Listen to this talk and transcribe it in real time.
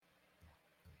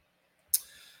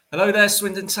Hello there,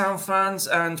 Swindon Town fans,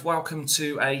 and welcome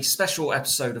to a special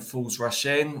episode of Fools Rush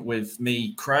In with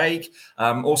me, Craig.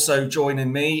 Also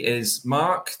joining me is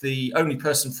Mark, the only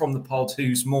person from the pod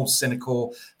who's more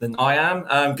cynical than I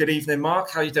am. Good evening,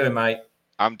 Mark. How you doing, mate?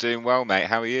 I'm doing well, mate.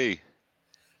 How are you?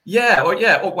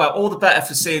 All the better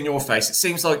for seeing your face. It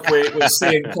seems like we're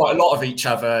seeing quite a lot of each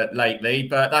other lately,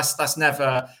 but that's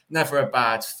never a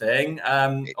bad thing.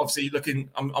 Obviously,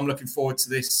 I'm looking forward to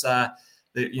this.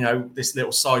 This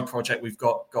little side project we've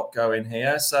got going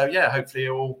here. So yeah, hopefully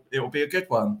it'll be a good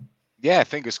one. Yeah,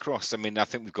 fingers crossed. I mean, I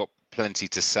think we've got plenty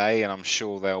to say, and I'm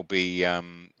sure there'll be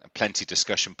plenty of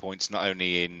discussion points, not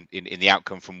only in the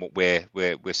outcome from what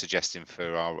we're suggesting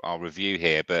for our review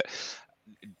here, but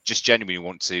just genuinely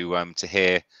want to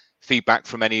hear feedback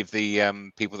from any of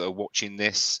the people that are watching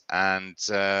this, and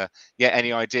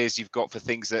any ideas you've got for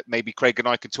things that maybe Craig and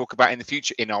I could talk about in the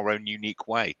future in our own unique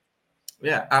way.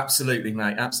 Yeah, absolutely,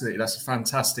 mate. Absolutely. That's a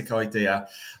fantastic idea.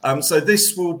 So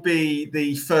this will be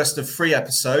the first of 3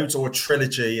 episodes, or a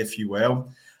trilogy, if you will.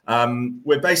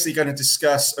 We're basically going to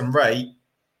discuss and rate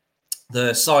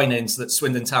the signings that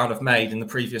Swindon Town have made in the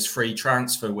previous 3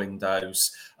 transfer windows,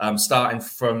 starting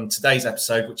from today's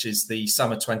episode, which is the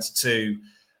summer 22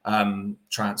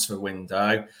 transfer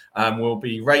window. We'll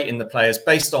be rating the players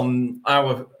based on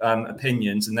our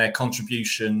opinions and their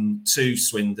contribution to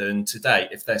Swindon to date,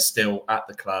 if they're still at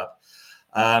the club.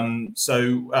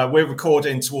 We're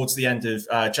recording towards the end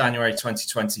of January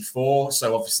 2024.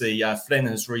 So obviously Flynn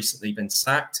has recently been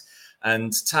sacked,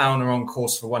 and Town are on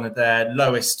course for one of their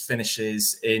lowest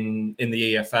finishes in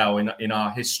the EFL in our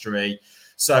history.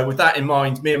 So with that in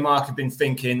mind, me and Mark have been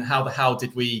thinking, how the hell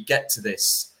did we get to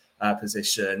this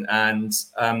position? And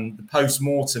the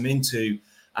post-mortem into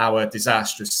our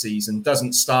disastrous season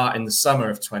doesn't start in the summer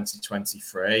of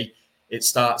 2023. It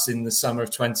starts in the summer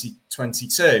of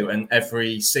 2022 and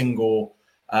every single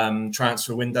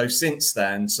transfer window since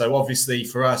then. So obviously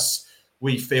for us,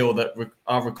 we feel that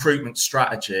our recruitment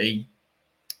strategy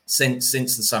since the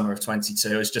summer of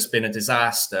 22 has just been a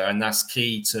disaster, and that's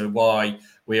key to why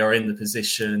we are in the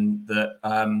position that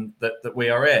that we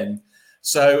are in.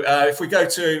 So if we go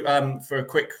to, for a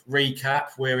quick recap,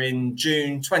 we're in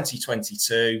June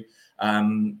 2022.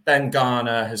 Ben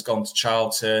Garner has gone to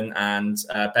Charlton, and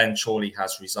Ben Chorley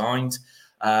has resigned.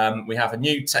 We have a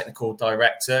new technical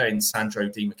director in Sandro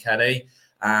Di Michele,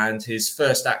 and his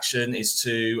first action is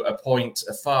to appoint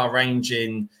a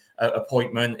far-ranging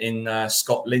appointment in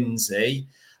Scott Lindsay.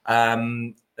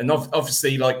 And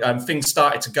obviously, things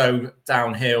started to go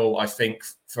downhill, I think,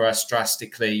 for us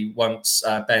drastically once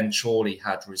Ben Chorley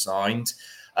had resigned.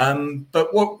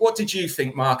 But what did you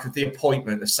think, Mark, of the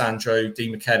appointment of Sandro Di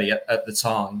Michele at the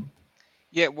time?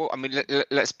 Yeah, well, I mean,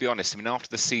 let's be honest. I mean, after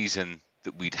the season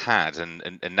that we'd had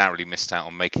and narrowly missed out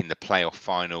on making the playoff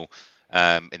final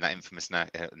in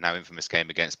that now infamous game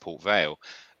against Port Vale,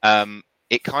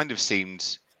 it kind of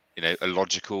seemed, a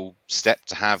logical step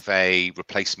to have a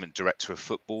replacement director of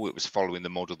football. It was following the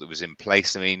model that was in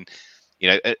place. I mean,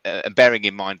 and bearing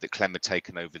in mind that Clem had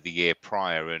taken over the year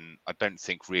prior, and I don't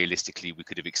think realistically we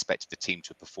could have expected the team to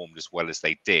have performed as well as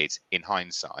they did in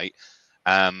hindsight.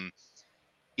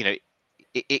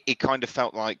 It kind of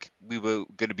felt like we were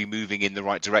going to be moving in the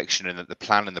right direction, and that the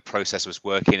plan and the process was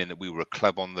working, and that we were a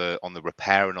club on the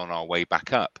repair and on our way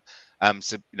back up.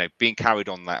 Being carried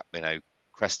on that,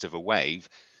 crest of a wave,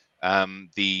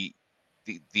 the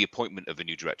appointment of a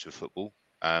new director of football,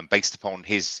 based upon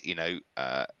his,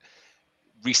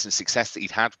 recent success that he'd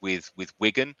had with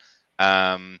Wigan,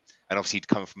 and obviously he'd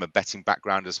come from a betting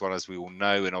background as well, as we all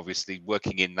know, and obviously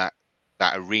working in that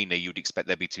arena, you'd expect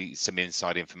there be some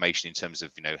inside information in terms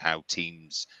of how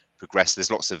teams progress. There's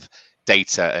lots of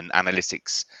data and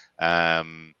analytics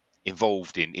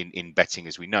involved in betting,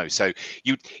 as we know. So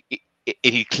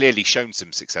he'd clearly shown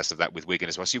some success of that with Wigan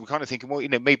as well. So you were kind of thinking, well,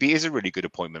 maybe it is a really good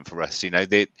appointment for us.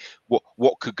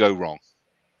 What could go wrong?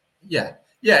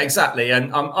 Yeah, exactly.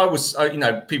 And I was,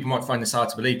 people might find this hard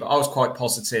to believe, but I was quite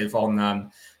positive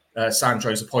on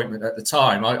Sandro's appointment at the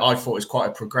time. I thought it was quite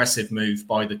a progressive move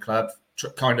by the club,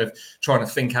 kind of trying to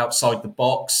think outside the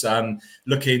box,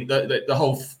 looking the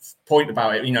whole point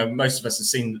about it. Most of us have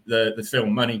seen the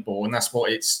film Moneyball, and that's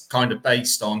what it's kind of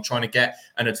based on, trying to get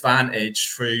an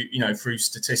advantage through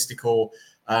statistical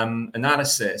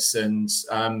analysis. And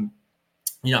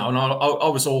and I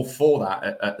was all for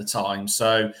that at the time.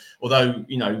 So although,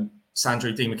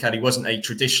 Sandro Di Michele wasn't a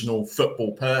traditional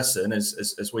football person,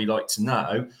 as we like to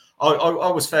know,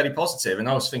 I was fairly positive, and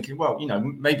I was thinking, well,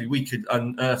 maybe we could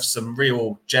unearth some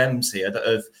real gems here that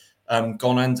have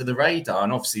gone under the radar.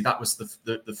 And obviously that was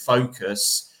the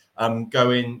focus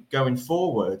going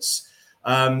forwards.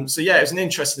 So yeah, it was an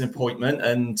interesting appointment,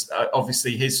 and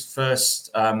obviously his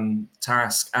first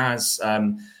task as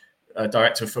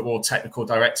director of football, technical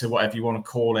director, whatever you want to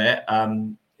call it,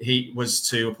 he was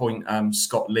to appoint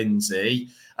Scott Lindsay.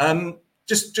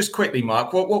 Just quickly,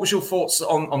 Mark, what was your thoughts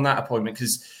on that appointment?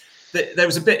 Because there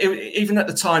was a bit, even at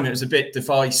the time, it was a bit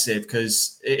divisive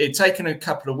because it had taken a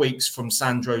couple of weeks from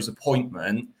Sandro's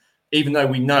appointment. Even though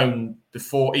we known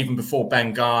even before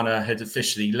Ben Garner had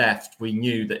officially left, we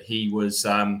knew that he was.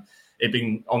 It'd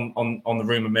been on the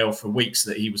rumour mill for weeks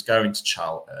that he was going to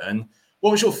Charlton.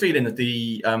 What was your feeling of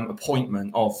the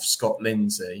appointment of Scott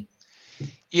Lindsay?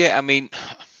 Yeah, I mean,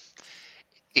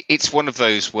 it's one of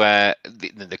those where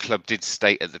the club did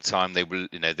state at the time they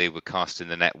were casting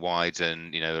the net wide,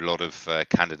 and a lot of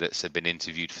candidates had been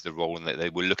interviewed for the role, and that they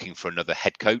were looking for another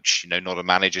head coach, not a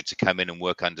manager, to come in and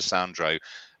work under Sandro,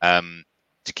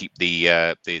 to keep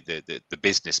the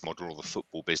business model, or the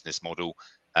football business model,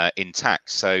 intact.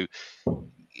 So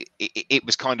it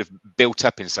was kind of built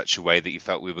up in such a way that you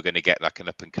felt we were going to get like an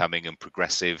up and coming and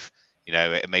progressive,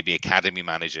 maybe academy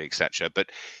manager, etc. But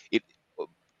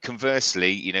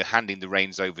conversely, handing the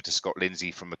reins over to Scott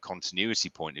Lindsay from a continuity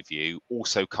point of view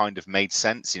also kind of made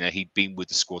sense. He'd been with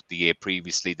the squad the year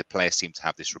previously. The players seemed to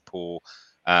have this rapport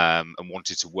and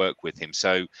wanted to work with him.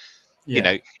 So,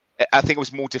 I think I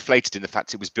was more deflated in the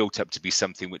fact it was built up to be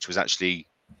something which was actually,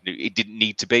 it didn't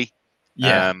need to be.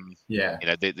 I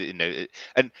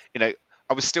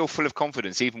was still full of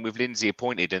confidence, even with Lindsay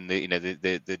appointed and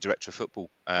the director of football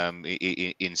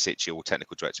in situ, or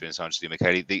technical director in Sandro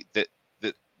Micheli, that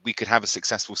we could have a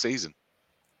successful season.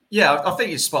 Yeah, I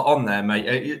think you're spot on there, mate.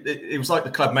 It was like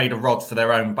the club made a rod for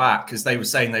their own back, because they were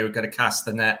saying they were going to cast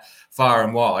the net far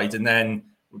and wide, and then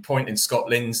appointing Scott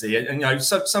Lindsay. And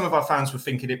so some of our fans were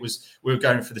thinking we were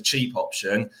going for the cheap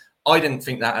option. I didn't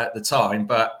think that at the time,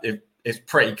 but it's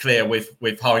pretty clear with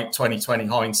 2020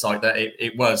 hindsight that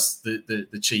it was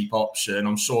the cheap option.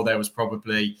 I'm sure there was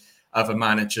probably other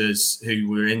managers who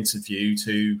were interviewed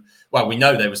we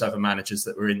know there was other managers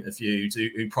that were interviewed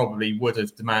who probably would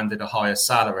have demanded a higher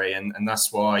salary. And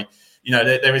that's why,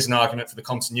 there is an argument for the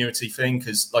continuity thing,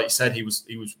 because like you said, he was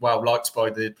well liked by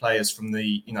the players from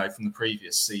the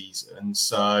previous season.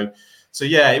 So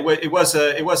yeah, it was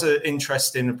an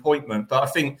interesting appointment, but I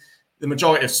think the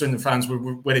majority of Swindon fans were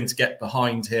willing to get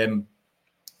behind him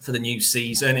for the new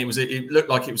season. It looked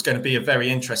like it was going to be a very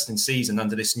interesting season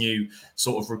under this new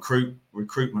sort of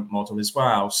recruitment model as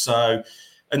well. So,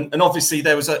 and obviously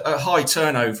there was a high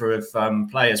turnover of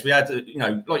players. We had,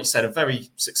 like you said, a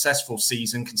very successful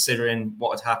season considering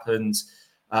what had happened,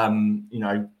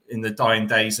 in the dying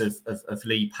days of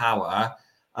Lee Power.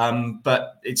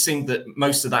 But it seemed that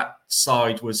most of that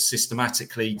side was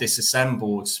systematically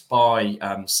disassembled by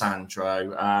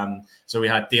Sandro. So we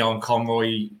had Dion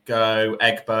Conroy go,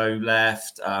 Egbo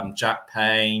left, Jack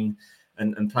Payne,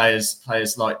 and players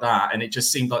like that. And it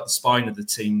just seemed like the spine of the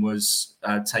team was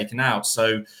taken out.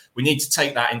 So we need to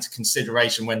take that into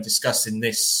consideration when discussing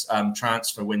this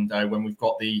transfer window, when we've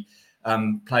got the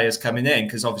players coming in,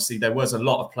 because obviously there was a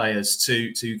lot of players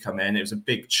to come in. It was a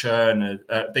big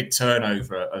big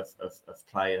turnover of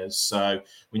players. So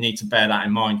we need to bear that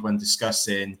in mind when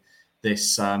discussing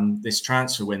this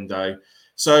transfer window.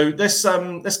 So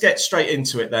let's get straight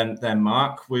into it then,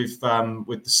 Mark, with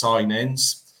the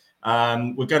signings.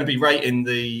 We're going to be rating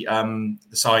the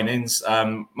signings.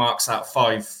 Mark's out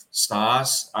 5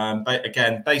 stars, but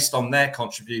again, based on their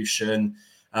contribution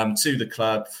to the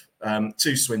club,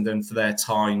 to Swindon for their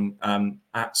time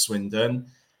at Swindon.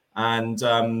 And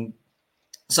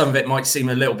some of it might seem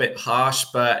a little bit harsh,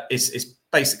 but it's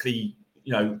basically,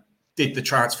 did the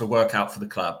transfer work out for the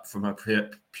club from a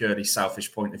purely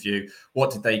selfish point of view? What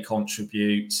did they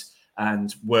contribute?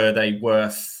 And were they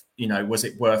worth, was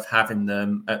it worth having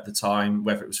them at the time,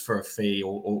 whether it was for a fee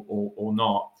or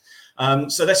not?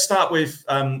 So let's start with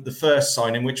the first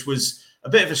signing, which was a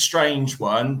bit of a strange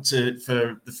one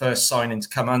for the first signing to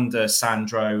come under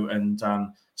Sandro and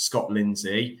Scott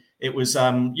Lindsay. It was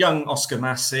young Oscar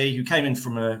Massey, who came in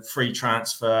from a free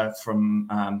transfer from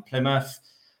Plymouth.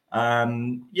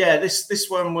 This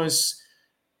one was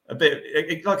a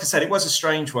bit, like I said, it was a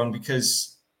strange one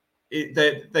because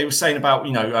they were saying about,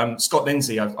 Scott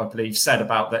Lindsay, I believe, said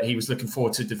about that he was looking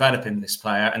forward to developing this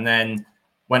player, and then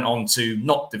went on to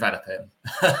not develop him,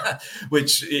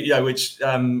 which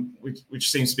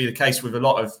seems to be the case with a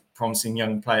lot of promising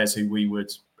young players who we would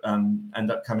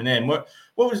end up coming in. What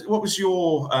was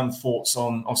your thoughts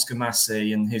on Oscar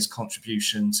Massey and his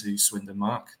contribution to Swindon,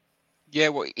 Mark? Yeah,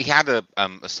 well, he had a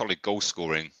solid goal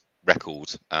scoring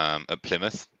record at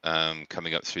Plymouth,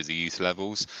 coming up through the youth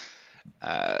levels.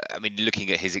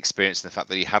 Looking at his experience and the fact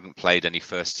that he hadn't played any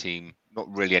first team not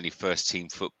really any first team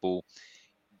football.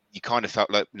 You kind of felt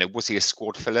like, was he a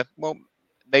squad filler? Well,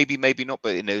 maybe not,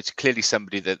 but it's clearly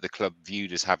somebody that the club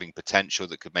viewed as having potential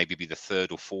that could maybe be the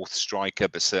third or fourth striker,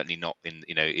 but certainly not in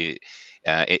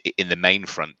in the main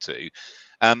front two.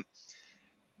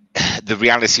 The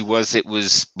reality was it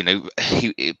was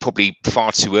probably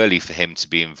far too early for him to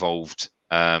be involved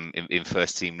in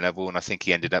first team level, and I think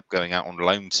he ended up going out on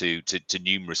loan to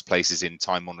numerous places in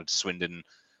time-honoured Swindon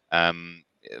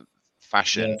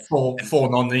fashion. Yeah, four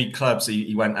non-league clubs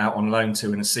he went out on loan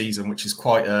to in a season, which is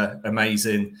quite an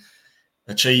amazing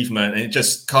achievement. And it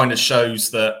just kind of shows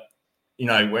that,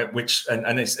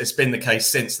 and it's been the case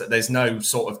since, that there's no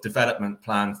sort of development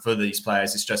plan for these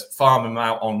players. It's just farm them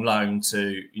out on loan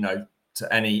to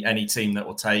any team that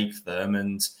will take them,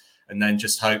 and then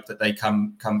just hope that they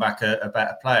come back a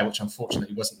better player, which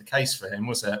unfortunately wasn't the case for him,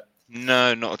 was it?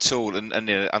 No, not at all. And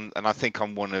I think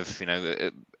I'm one of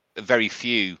very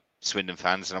few Swindon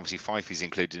fans, and obviously Fifey's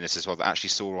included in this as well, that actually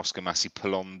saw Oscar Massey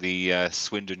pull on the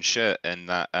Swindon shirt in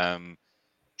that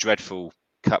dreadful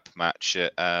cup match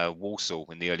at Walsall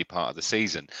in the early part of the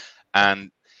season.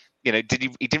 And he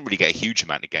didn't really get a huge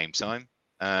amount of game time.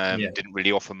 Didn't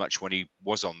really offer much when he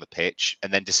was on the pitch,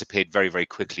 and then disappeared very, very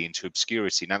quickly into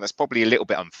obscurity. Now, that's probably a little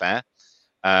bit unfair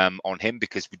on him,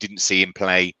 because we didn't see him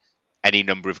play any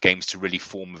number of games to really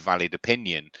form a valid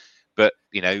opinion. But,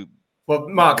 well,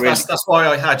 Mark, really, that's why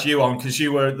I had you on, because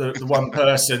you were the one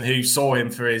person who saw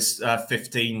him for his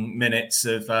 15 minutes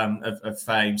of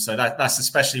fame. So that's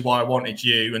especially why I wanted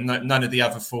you and none of the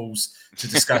other fools to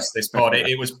discuss this pod.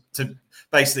 It was to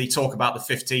basically talk about the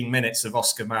 15 minutes of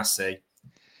Oscar Massey.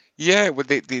 Yeah, well,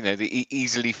 the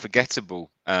easily forgettable,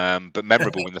 but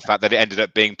memorable in the fact that it ended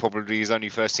up being probably his only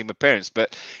first team appearance.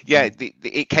 But yeah,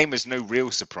 it came as no real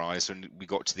surprise when we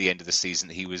got to the end of the season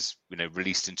that he was,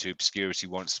 released into obscurity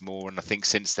once more. And I think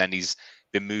since then he's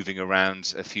been moving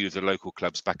around a few of the local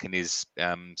clubs back in his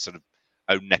sort of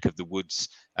own neck of the woods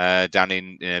down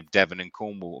in Devon and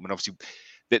Cornwall. I mean, obviously,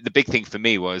 the big thing for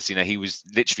me was, he was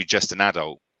literally just an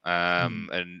adult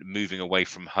and moving away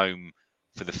from home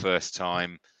for the first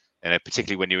time.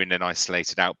 Particularly when you're in an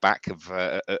isolated outback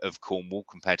of Cornwall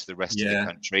compared to the rest of the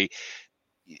country,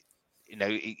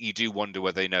 you do wonder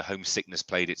whether homesickness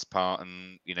played its part,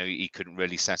 and he couldn't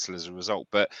really settle as a result.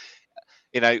 But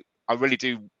I really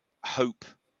do hope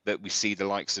that we see the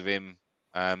likes of him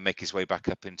make his way back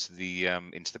up into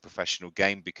the professional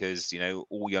game, because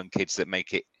all young kids that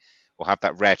make it or have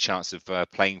that rare chance of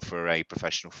playing for a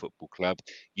professional football club,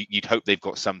 you'd hope they've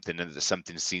got something, and that there's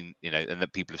something seen, and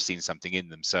that people have seen something in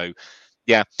them. So,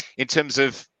 yeah, in terms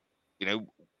of,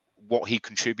 what he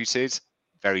contributed,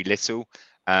 very little.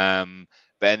 But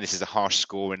then this is a harsh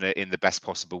score in the best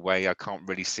possible way. I can't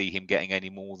really see him getting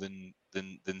any more than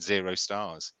 0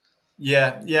 stars.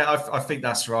 Yeah, I think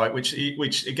that's right. Which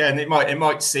again, it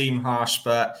might seem harsh,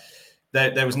 but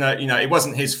there was no, it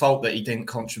wasn't his fault that he didn't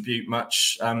contribute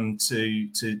much to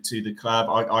the club.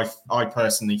 I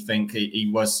personally think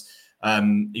he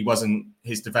wasn't,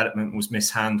 his development was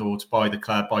mishandled by the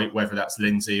club, by whether that's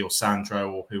Lindsay or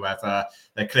Sandro or whoever.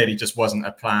 There clearly just wasn't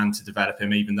a plan to develop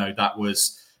him, even though that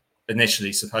was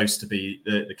initially supposed to be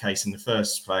the case in the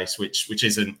first place, which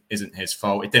isn't his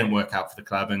fault. It didn't work out for the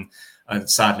club, and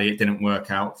sadly it didn't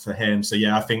work out for him. So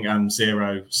yeah, I think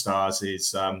 0 stars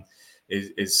is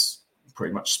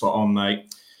pretty much spot on,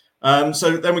 mate.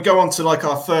 So then we go on to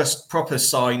our first proper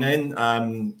signing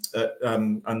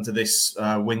under this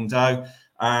window,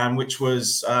 which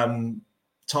was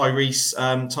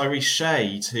Tyrese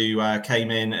Shade, who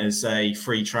came in as a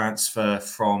free transfer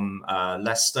from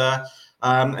Leicester.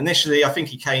 Initially, I think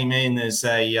he came in as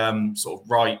a sort of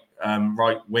right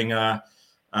winger,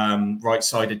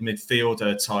 right-sided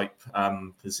midfielder type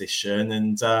position,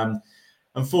 and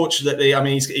unfortunately, I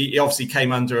mean, he obviously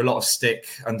came under a lot of stick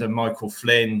under Michael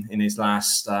Flynn in his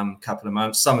last couple of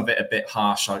months. Some of it a bit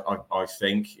harsh, I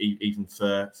think, even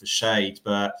for Shade.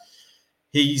 But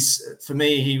he's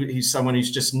someone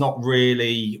who's just not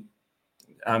really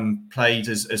played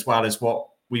as well as what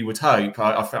we would hope.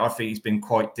 I think he's been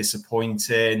quite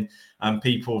disappointing.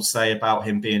 People say about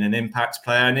him being an impact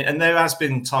player, and there has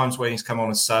been times when he's come on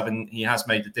as sub and he has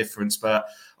made the difference, but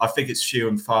I think it's few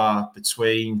and far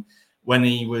between. When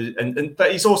he was,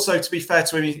 but he's also, to be fair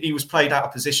to him, he was played out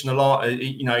of position a lot.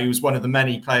 He was one of the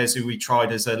many players who we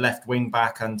tried as a left wing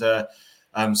back under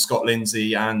Scott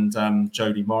Lindsay and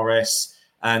Jody Morris.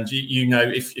 And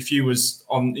if you was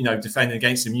on defending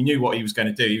against him, you knew what he was going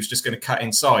to do. He was just going to cut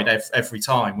inside every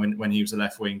time when he was a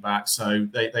left wing back. So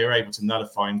they were able to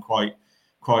nullify him quite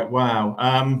well.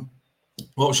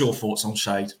 What was your thoughts on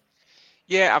Shade?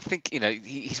 Yeah, I think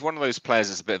he's one of those players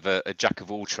that's a bit of a jack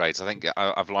of all trades. I think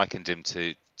I've likened him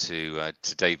to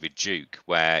David Duke,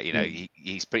 where Mm.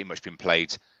 he's pretty much been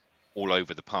played all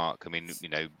over the park. I mean,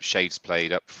 Shade's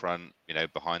played up front,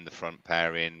 behind the front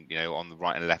pairing, on the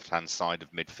right and left hand side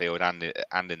of midfield, and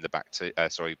in the back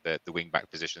the wing back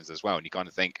positions as well. And you kind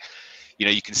of think,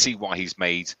 you can see why he's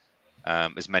made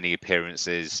as many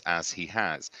appearances as he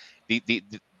has.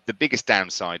 The biggest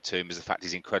downside to him is the fact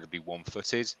he's incredibly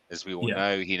one-footed, as we all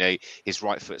Yeah. know. His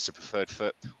right foot's a preferred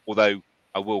foot, although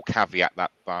I will caveat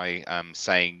that by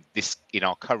saying this in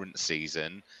our current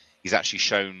season, he's actually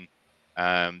shown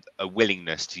a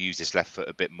willingness to use his left foot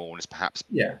a bit more, and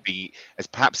has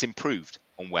perhaps improved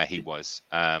on where he was.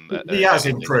 He has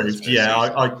improved. Yeah,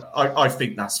 season. I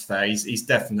think that's fair. He's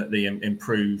definitely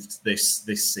improved this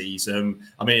season.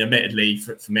 I mean, admittedly,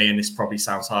 for me, and this probably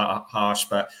sounds harsh,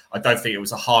 but I don't think it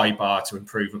was a high bar to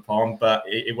improve upon. But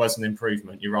it was an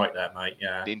improvement. You're right there, mate.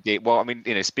 Yeah. Indeed. Well, I mean,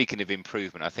 speaking of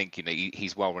improvement, I think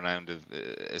he's well renowned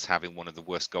as having one of the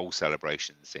worst goal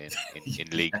celebrations in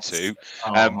League Two.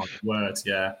 Oh my word,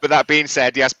 yeah. But that being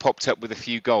said, he has popped up with a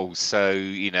few goals. So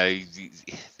the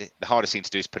hardest thing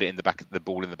to do is put it in the back of the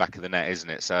ball in the back of the net, isn't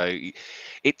it? So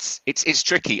it's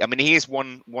tricky. I mean, he is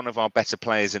one of our better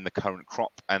players in the current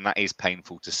crop, and that is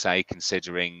painful to say,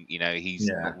 considering he's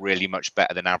not really much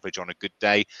better than average on a good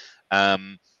day.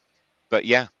 But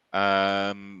yeah.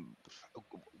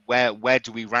 Where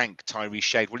do we rank Tyrese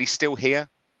Shade? Well, he's still here.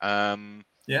 He has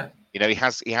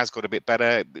got a bit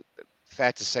better.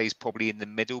 Fair to say he's probably in the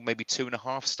middle, maybe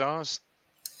 2.5 stars.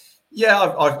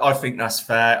 Yeah, I think that's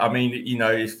fair. I mean,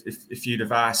 if you'd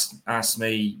have asked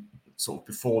me sort of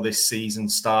before this season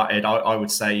started, I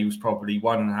would say he was probably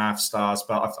 1.5 stars.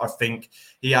 But I think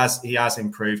he has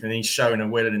improved, and he's shown a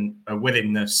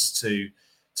willingness to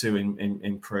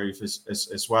improve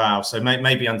as well. So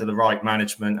maybe under the right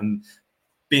management and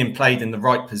being played in the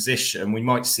right position, we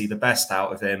might see the best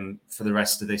out of him for the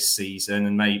rest of this season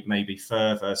and maybe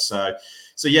further. So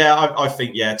yeah, I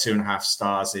think 2.5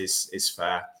 stars is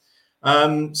fair.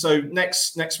 So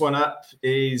next one up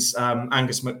is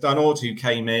Angus MacDonald, who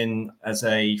came in as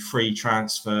a free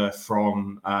transfer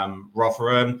from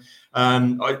Rotherham.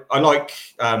 I like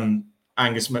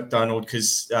Angus MacDonald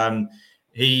because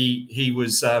he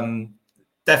was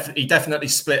definitely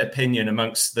split opinion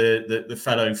amongst the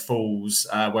fellow fools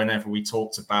whenever we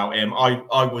talked about him.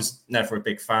 I was never a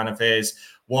big fan of his.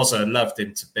 Loved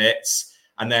him to bits.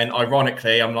 And then,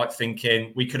 ironically, I'm like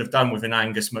thinking we could have done with an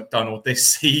Angus MacDonald this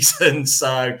season.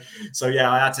 So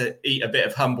yeah, I had to eat a bit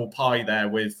of humble pie there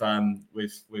with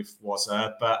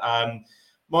Wazza. But I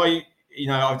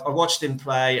watched him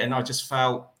play, and I just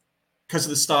felt because of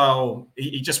the style,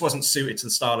 he just wasn't suited to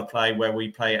the style of play where we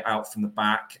play it out from the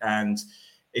back. And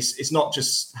it's not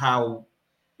just how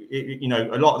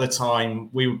a lot of the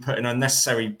time we were putting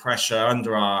unnecessary pressure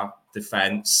under our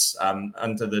defence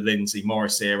under the Lindsay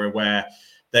Morris era, where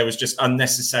there was just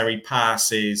unnecessary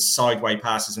passes, sideway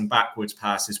passes and backwards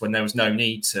passes when there was no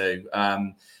need to.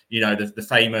 The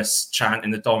famous chant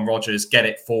in the Don Rogers, get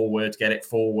it forward.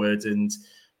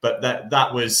 But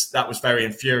that was very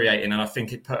infuriating. And I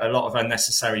think it put a lot of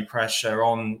unnecessary pressure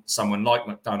on someone like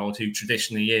MacDonald, who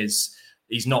traditionally he's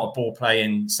not a ball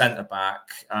playing centre back.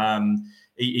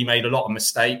 He made a lot of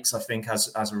mistakes, I think,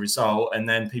 as a result. And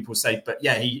then people say, but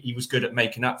yeah, he was good at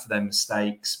making up for them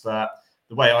mistakes. But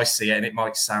the way I see it, and it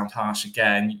might sound harsh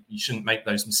again, you shouldn't make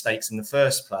those mistakes in the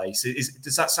first place.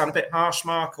 Does that sound a bit harsh,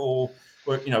 Mark? Or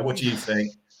what do you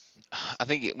think? I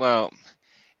think it's a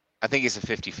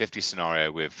 50-50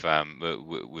 scenario with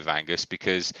Angus,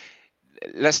 because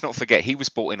let's not forget he was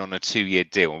brought in on a 2-year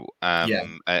deal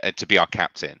to be our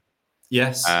captain.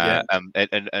 Yes. And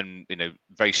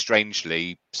very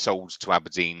strangely sold to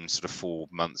Aberdeen sort of 4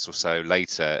 months or so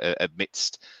later,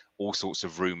 amidst all sorts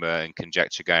of rumour and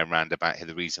conjecture going around about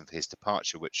the reason for his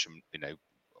departure, which I'm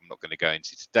not going to go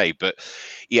into today. But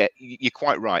yeah, you're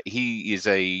quite right. He is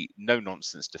a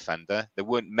no-nonsense defender. There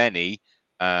weren't many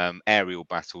aerial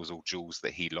battles or duels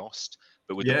that he lost,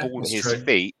 but with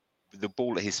the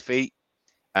ball at his feet,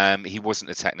 he wasn't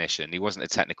a technician. He wasn't a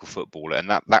technical footballer, and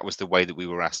that was the way that we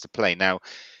were asked to play. Now,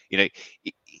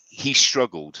 he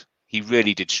struggled. He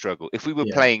really did struggle. If we were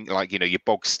playing like your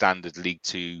bog standard League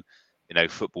Two,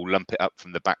 football, lump it up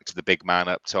from the back to the big man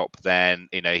up top, then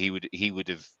he would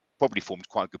have probably formed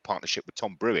quite a good partnership with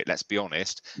Tom Brewitt. Let's be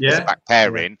honest, as a back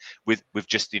pairing with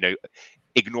just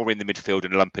ignoring the midfield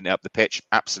and lumping it up the pitch.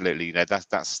 Absolutely, that's the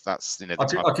type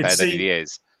of player that he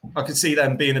is. I could see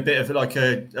them being a bit of like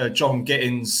a John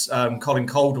Gittins, Colin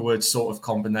Calderwood sort of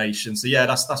combination. So yeah,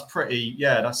 that's pretty.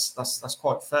 Yeah, that's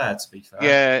quite fair, to be fair.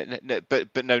 Yeah,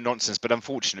 but no nonsense. But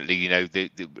unfortunately, you know,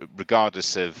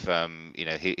 regardless of you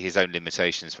know, his own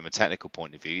limitations from a technical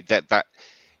point of view, that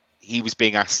he was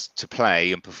being asked to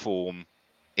play and perform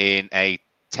in a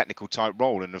technical type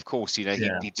role, and of course, you know,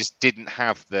 he just didn't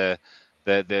have the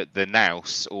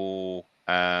nous or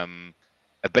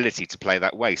ability to play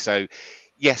that way. So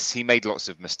yes, he made lots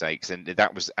of mistakes, and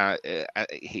that was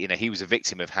you know, he was a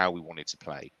victim of how we wanted to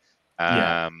play.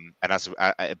 And as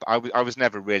I was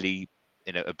never really,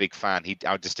 you know, a big fan.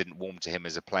 I just didn't warm to him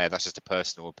as a player. That's just a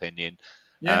personal opinion.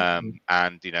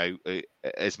 And you know,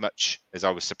 as much as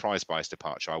I was surprised by his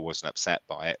departure, I wasn't upset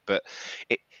by it. But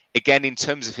again, in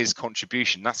terms of his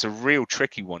contribution, that's a real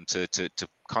tricky one to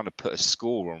kind of put a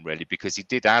score on, really, because he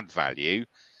did add value.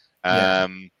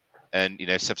 And you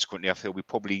know, subsequently, I feel we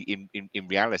probably, in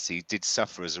reality, did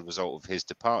suffer as a result of his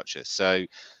departure. So,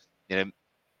 you know,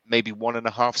 maybe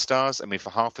 1.5 stars. I mean, for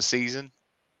half a season.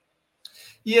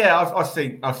 Yeah, I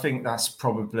think that's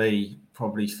probably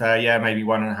fair. Yeah, maybe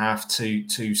 1.5 to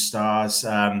 2 stars.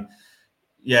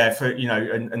 Yeah, for, you know,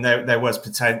 and there was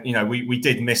potential. You know, we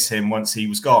did miss him once he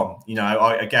was gone. You know,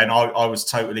 I was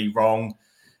totally wrong.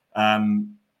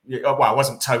 Well, I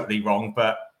wasn't totally wrong,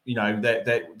 but you know,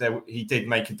 he did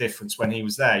make a difference when he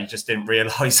was there. You just didn't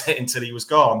realise it until he was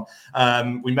gone.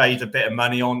 We made a bit of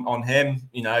money on him.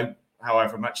 You know,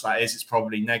 however much that is, it's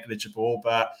probably negligible,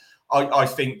 but. I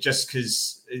think just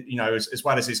because, you know, as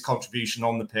well as his contribution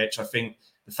on the pitch, I think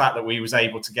the fact that we was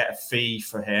able to get a fee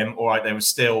for him, all right, there was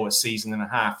still a season and a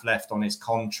half left on his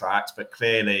contract, but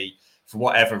clearly, for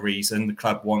whatever reason, the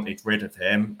club wanted rid of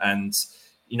him. And,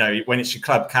 you know, when it's your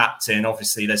club captain,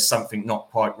 obviously there's something not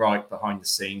quite right behind the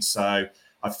scenes. So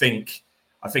I think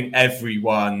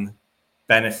everyone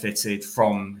benefited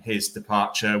from his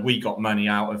departure. We got money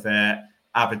out of it.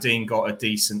 Aberdeen got a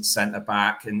decent centre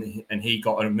back, and he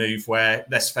got a move where,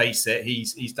 let's face it,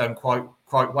 he's done quite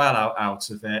well out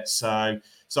of it. So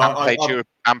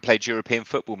played European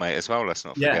football, mate, as well. Let's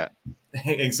not forget.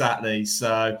 Yeah, exactly.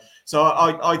 So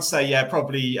I'd say, yeah,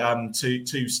 probably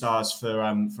 2 stars for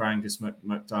Angus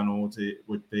MacDonald. It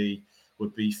would be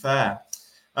fair.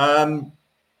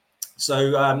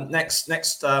 So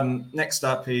next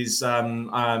up is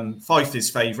Fife's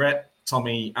favourite,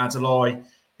 Tommy Adeloye,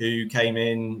 who came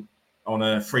in on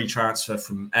a free transfer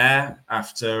from Ayr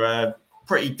after a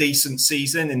pretty decent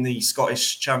season in the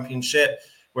Scottish Championship,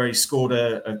 where he scored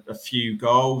a few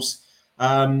goals.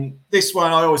 This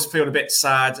one, I always feel a bit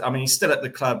sad. I mean, he's still at the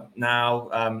club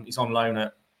now. He's on loan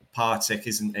at Partick,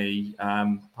 isn't he?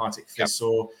 Partick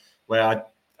Thistle, where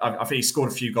I think he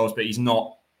scored a few goals, but he's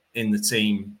not in the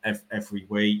team every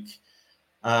week.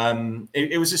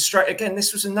 It was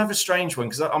this was another strange one,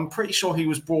 because I'm pretty sure he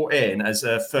was brought in as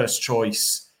a first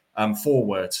choice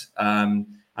forward. And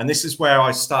this is where I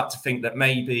start to think that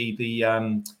maybe the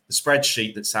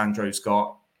spreadsheet that Sandro's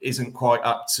got isn't quite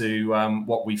up to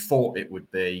what we thought it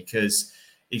would be, because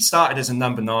he started as a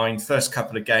number 9, first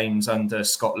couple of games under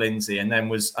Scott Lindsay, and then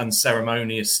was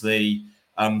unceremoniously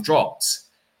dropped.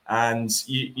 And,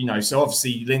 you know, so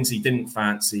obviously Lindsay didn't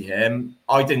fancy him.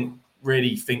 I didn't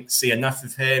really see enough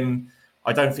of him.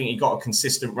 I don't think he got a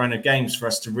consistent run of games for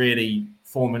us to really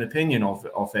form an opinion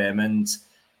of him. And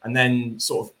then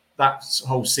sort of that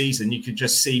whole season, you could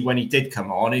just see when he did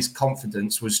come on, his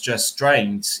confidence was just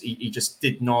drained. He just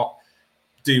did not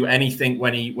do anything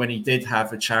when he did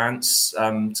have a chance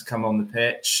to come on the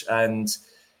pitch. And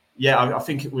yeah, I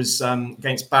think it was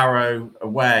against Barrow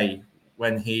away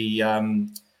when he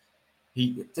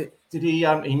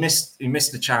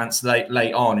missed the chance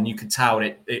late on, and you could tell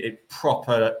it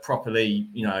properly,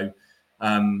 you know,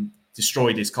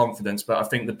 destroyed his confidence. But I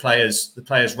think the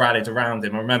players rallied around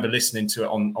him. I remember listening to it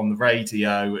on the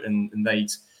radio, and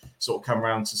they'd sort of come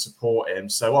around to support him.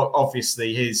 So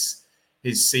obviously his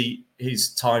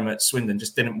time at Swindon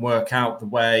just didn't work out the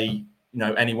way, you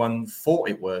know, anyone thought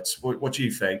it would. What do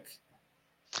you think?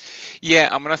 Yeah,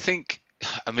 I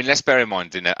mean, let's bear in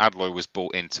mind, you know, Adeloye was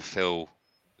brought in to fill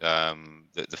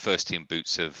the first team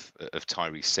boots of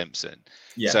Tyrese Simpson.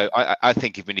 Yeah. So I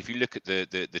think if you look at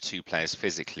the two players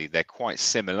physically, they're quite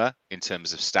similar in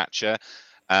terms of stature.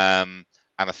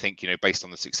 And I think, you know, based on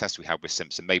the success we had with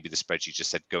Simpson, maybe the spreadsheet just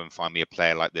said, go and find me a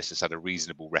player like this that's had a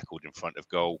reasonable record in front of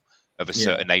goal of a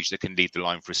certain age that can lead the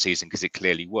line for a season, because it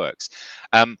clearly works.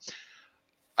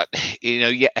 You know,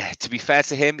 yeah, to be fair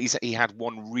to him, he had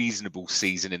one reasonable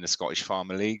season in the Scottish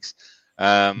Farmer Leagues.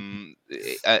 No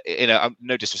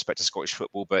disrespect to Scottish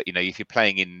football, but if you're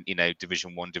playing in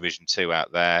Division 1, Division 2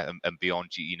 out there and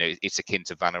beyond, it's akin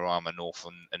to Vanarama North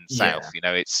and South.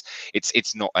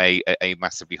 It's not a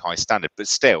massively high standard, but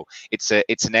still, it's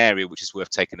an area which is worth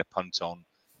taking a punt on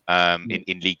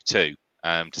in League Two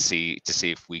to see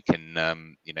if we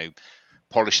can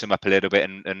polish them up a little bit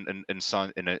and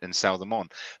sign and sell them on.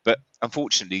 But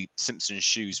unfortunately, Simpson's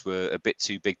shoes were a bit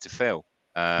too big to fill.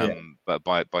 But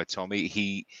by Tommy,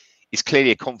 he is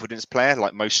clearly a confidence player,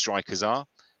 like most strikers are.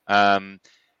 And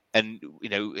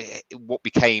what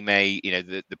became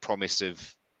the promise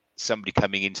of somebody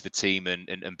coming into the team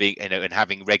and being and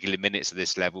having regular minutes at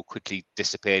this level quickly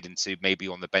disappeared into maybe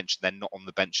on the bench, then not on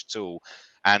the bench at all.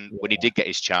 And when he did get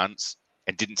his chance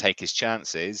and didn't take his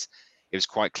chances, it was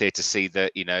quite clear to see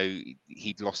that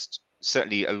he'd lost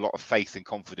certainly a lot of faith and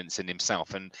confidence in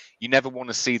himself. And you never want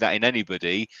to see that in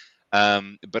anybody.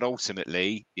 But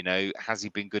ultimately, has he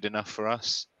been good enough for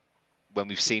us when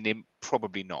we've seen him?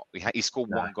 Probably not. He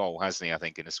scored one goal, hasn't he? I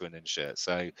think in a Swindon shirt.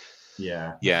 So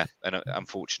yeah, and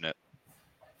unfortunate.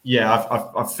 Yeah,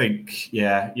 I think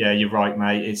you're right,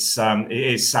 mate. It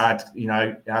is sad,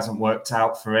 it hasn't worked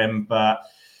out for him, but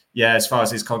yeah, as far as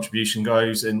his contribution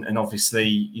goes, and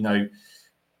obviously,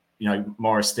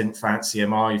 Morris didn't fancy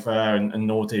him either, and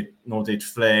nor did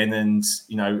Flynn, and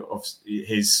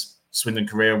his Swindon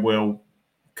career will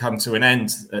come to an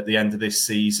end at the end of this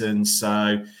season.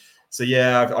 So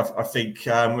yeah, I think.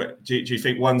 Do you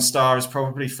think 1 star is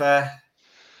probably fair?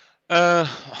 I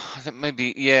think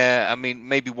maybe, yeah. I mean,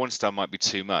 maybe 1 star might be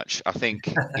too much. I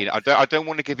think I don't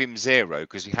want to give him 0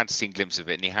 because we had seen glimpses of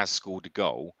it, and he has scored a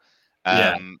goal.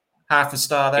 Half a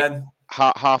star then.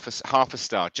 Half a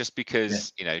star, just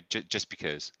because just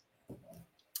because.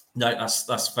 No,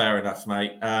 that's fair enough,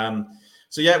 mate.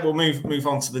 So yeah, we'll move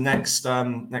on to the next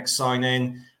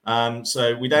sign-in.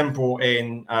 So we then brought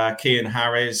in Cian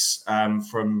Harris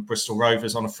from Bristol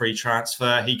Rovers on a free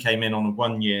transfer. He came in on a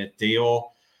 1-year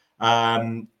deal.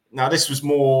 Now this was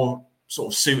more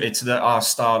sort of suited to our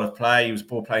style of play. He was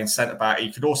ball playing centre back.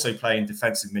 He could also play in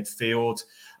defensive midfield.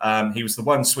 He was the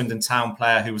one Swindon Town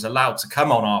player who was allowed to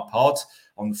come on our pod,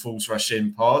 on the Fools Rush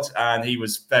In pod, and he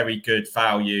was very good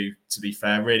value, to be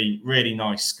fair. Really, really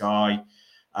nice guy.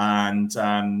 And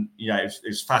it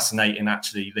was fascinating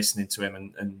actually listening to him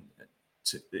and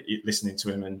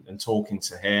talking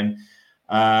to him.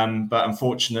 But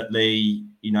unfortunately,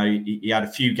 he had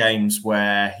a few games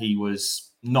where he was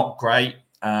not great.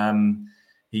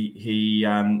 He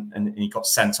got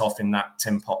sent off in that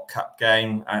Tin Pot Cup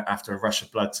game after a rush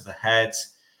of blood to the head.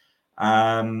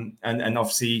 And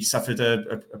obviously he suffered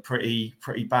a pretty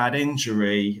bad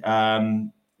injury.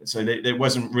 So there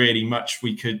wasn't really much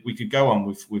we could go on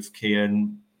with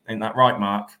Cian. Ain't that right,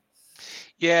 Mark?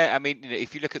 Yeah, I mean,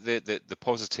 if you look at the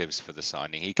positives for the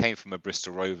signing, he came from a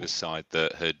Bristol Rovers side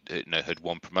that had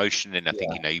won promotion, and I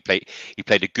think he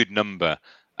played a good number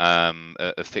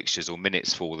of fixtures or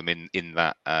minutes for them in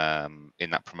that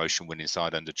promotion winning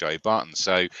side under Joe Barton.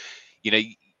 So,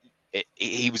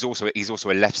 he's also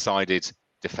a left-sided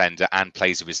defender and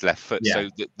plays with his left foot.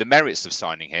 So the merits of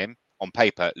signing him on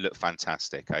paper look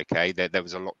fantastic. Okay, there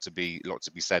was a lot to be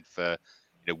said for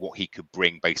what he could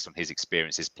bring based on his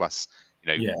experiences plus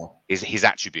his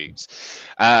attributes.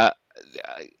 I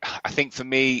think for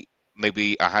me,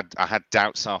 maybe I had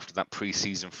doubts after that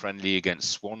pre-season friendly against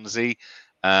Swansea.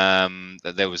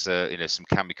 That there was some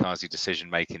kamikaze decision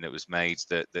making that was made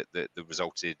that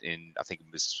resulted in, I think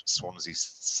it was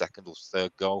Swansea's 2nd or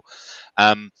 3rd goal.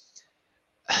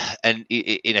 And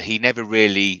he never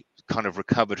really kind of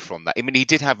recovered from that. I mean, he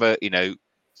did have a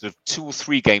sort of 2 or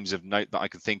 3 games of note that I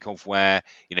can think of where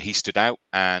he stood out,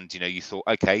 and you thought,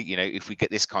 okay, if we get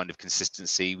this kind of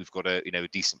consistency, we've got a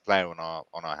decent player on our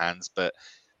hands. But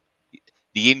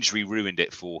the injury ruined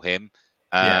it for him.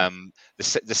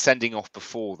 The sending off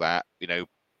before that,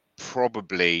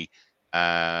 probably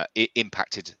it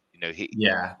impacted,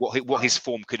 what his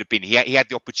form could have been. He had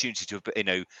the opportunity to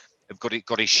have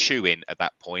got his shoe in at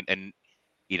that point, and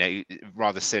a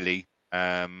rather silly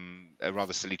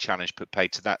challenge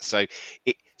paid to that. So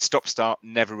it stop-start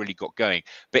never really got going.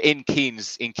 But in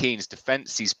Cian's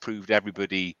defence, he's proved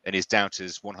everybody and his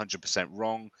doubters 100%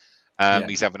 wrong.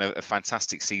 He's having a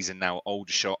fantastic season now at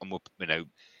Aldershot, and we're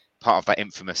part of that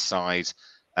infamous side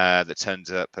that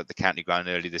turned up at the County Ground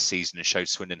early this season and showed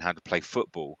Swindon how to play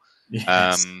football.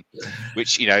 Yes.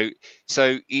 Which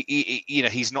so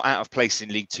he's not out of place in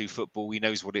League Two football. He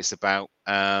knows what it's about.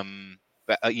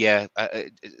 But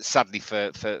sadly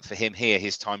for him here,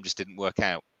 his time just didn't work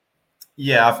out.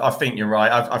 Yeah, I think you're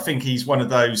right. I think he's one of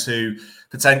those who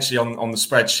potentially on the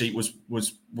spreadsheet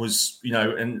was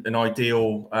an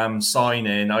ideal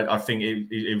signing. I think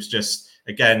it was just,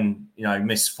 again,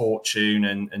 misfortune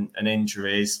and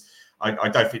injuries. I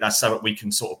don't think that's something we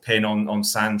can sort of pin on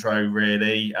Sandro,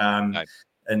 really. No.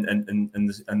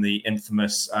 And the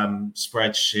infamous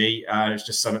spreadsheet. It's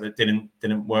just something that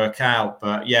didn't work out.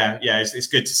 But yeah, it's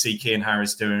good to see Cian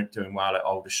Harris doing well at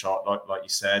Aldershot, like you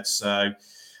said. So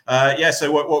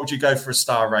so what would you go for a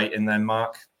star rating then,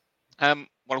 Mark? Well,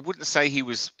 I wouldn't say he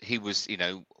was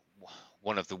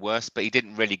one of the worst, but he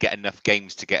didn't really get enough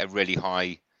games to get a really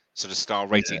high sort of star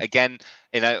rating. Yeah. Again,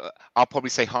 I'll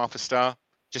probably say half a star,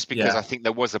 just because I think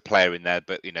there was a player in there,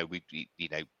 but we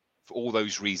for all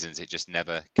those reasons, it just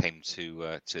never came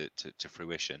to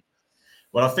fruition.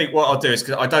 Well, I think what I'll do is,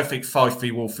 because I don't think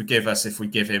Fifey will forgive us if we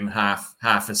give him half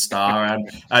a star,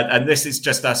 and this is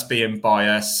just us being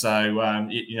biased. So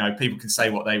people can say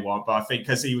what they want, but I think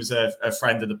because he was a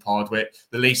friend of the pod,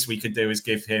 the least we could do is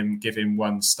give him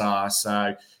 1 star.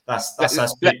 So that's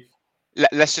us.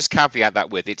 Let's just caveat that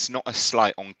with, it's not a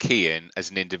slight on Cian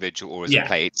as an individual or as a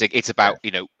player. It's about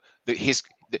the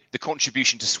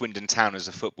contribution to Swindon Town as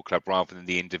a football club rather than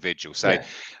the individual. So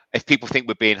if people think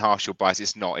we're being harsh or biased,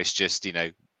 it's not. It's just,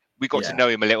 we got to know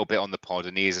him a little bit on the pod,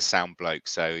 and he is a sound bloke.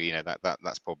 So,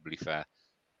 that's probably fair.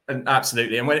 And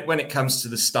absolutely. And when it comes to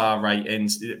the star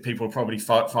ratings, people will probably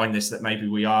find this, that maybe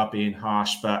we are being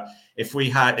harsh. But if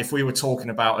we were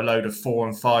talking about a load of 4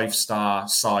 and 5 star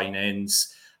signings,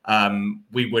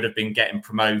 we would have been getting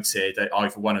promoted at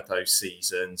either one of those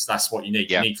seasons. That's what you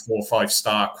need. You need 4 or 5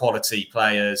 star quality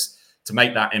players to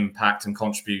make that impact and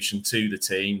contribution to the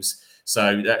teams.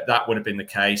 So that would have been the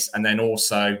case. And then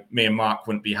also, me and Mark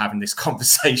wouldn't be having this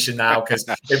conversation now, because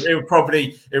it would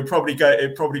probably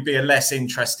be a less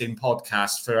interesting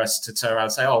podcast for us to turn around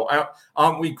and say, "Oh,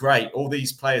 aren't we great? All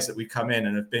these players that we've come in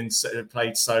and have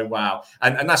played so well,"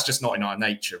 and that's just not in our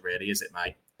nature, really, is it,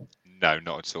 mate? No,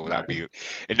 not at all. That'd be,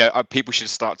 people should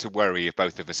start to worry if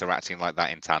both of us are acting like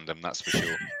that in tandem. That's for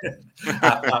sure.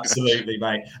 Absolutely,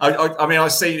 mate. I mean, I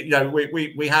see.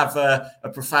 We have a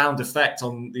profound effect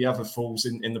on the other fools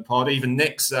in the pod. Even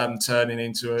Nick's turning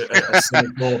into a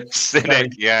cynical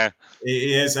cynic. Yeah,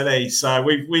 he is, isn't he? So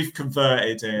we've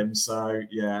converted him. So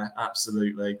yeah,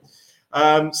 absolutely.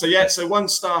 So 1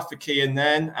 star for Cian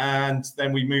then, and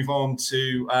then we move on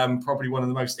to probably one of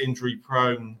the most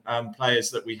injury-prone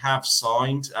players that we have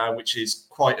signed, which is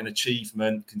quite an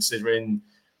achievement considering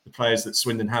the players that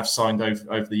Swindon have signed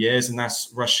over the years, and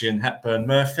that's Rushden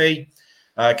Hepburn-Murphy.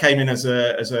 Came in as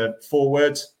a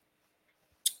forward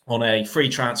on a free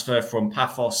transfer from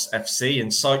Paphos FC in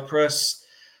Cyprus.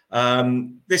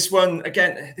 This one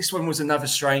was another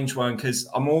strange one, because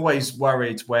I'm always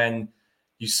worried when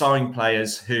you sign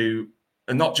players who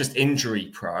are not just injury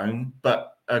prone,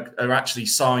 but are actually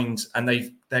signed and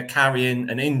they're carrying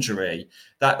an injury.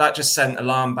 That just sent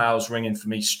alarm bells ringing for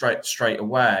me straight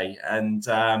away. And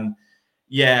I'm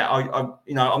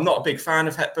not a big fan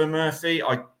of Hepburn-Murphy.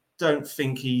 I don't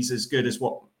think he's as good as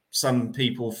what some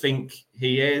people think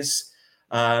he is.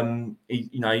 Obviously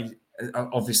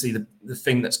the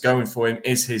thing that's going for him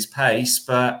is his pace,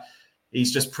 but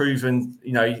he's just proven,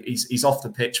 he's off the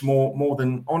pitch more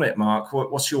than on it. Mark,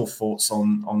 what's your thoughts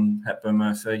on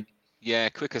Hepburn-Murphy? Yeah,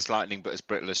 quick as lightning, but as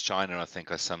brittle as China, I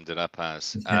think I summed it up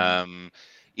as.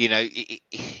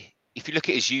 If you look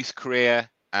at his youth career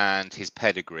and his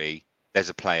pedigree, there's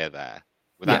a player there.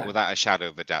 Without a shadow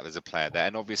of a doubt, there's a player there.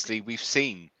 And obviously, we've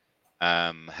seen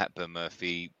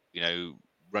Hepburn-Murphy,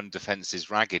 run defences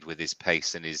ragged with his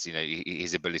pace and his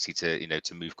ability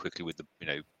to move quickly with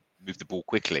move the ball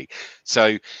quickly.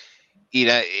 So,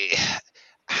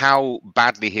 how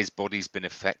badly his body's been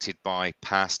affected by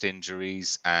past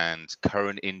injuries and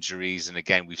current injuries. And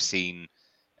again, we've seen,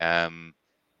 that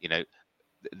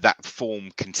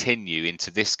form continue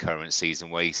into this current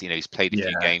season where he's played a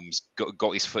few games,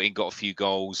 got his foot in, got a few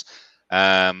goals,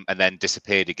 and then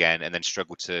disappeared again, and then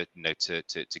struggled to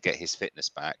get his fitness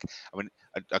back. I mean,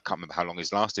 I can't remember how long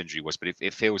his last injury was, but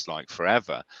it feels like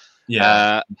forever.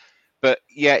 Yeah. But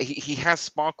yeah, he has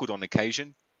sparkled on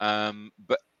occasion.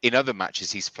 But in other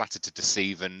matches, he's flattered to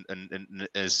deceive and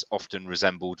has often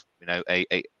resembled,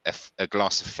 a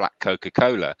glass of flat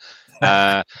Coca-Cola.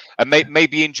 And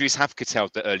maybe injuries have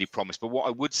curtailed the early promise. But what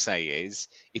I would say is,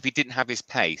 if he didn't have his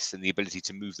pace and the ability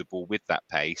to move the ball with that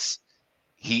pace,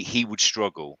 he would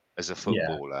struggle as a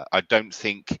footballer. Yeah. I don't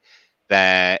think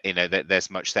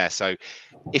there's much there. So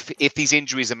if these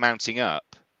injuries are mounting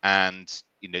up and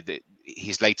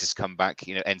his latest comeback,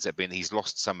 ends up being he's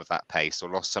lost some of that pace or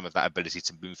lost some of that ability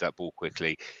to move that ball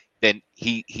quickly, then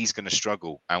he's going to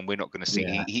struggle, and we're not going to see.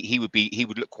 Yeah. He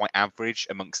would look quite average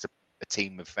amongst a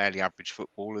team of fairly average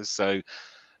footballers. So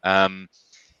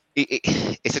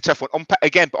it's a tough one. But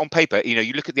on paper,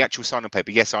 you look at the actual sign on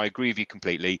paper. Yes, I agree with you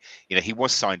completely. He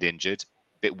was signed injured.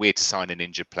 Bit weird to sign an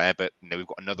injured player, but we've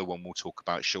got another one we'll talk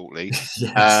about shortly.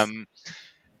 Yes.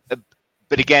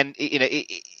 But again,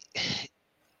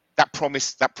 that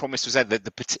promise was there.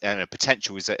 The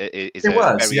potential is a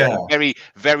very,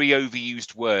 very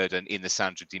overused word, and in the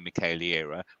Sandro Di Michele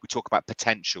era, we talk about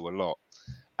potential a lot.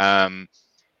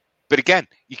 But again,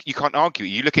 you can't argue.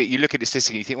 You look at it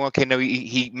statistically, you think, well, okay, no,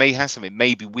 he may have something.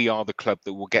 Maybe we are the club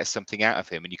that will get something out of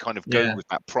him, and you kind of go with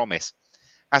that promise.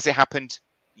 Has it happened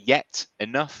yet?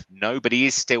 Enough? No, but he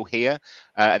is still here,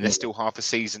 and there's still half a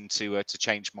season to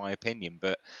change my opinion.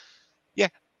 But yeah,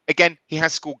 again, he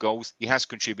has scored goals, he has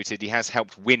contributed, he has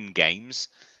helped win games.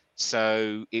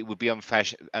 So it would be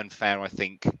unfair, I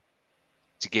think,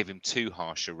 to give him too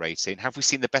harsh a rating. Have we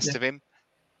seen the best of him?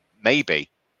 Maybe.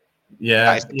 Yeah,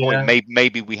 that is the point.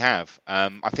 Maybe we have.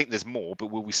 I think there's more, but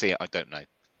will we see it? I don't know.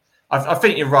 I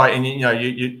think you're right, and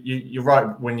you're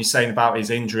right when you're saying about his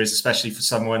injuries, especially for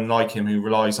someone like him who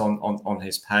relies on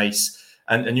his pace.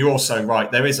 And you're also right.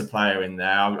 There is a player in there.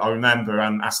 I remember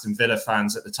Aston Villa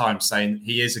fans at the time saying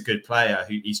he is a good player.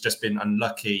 He's just been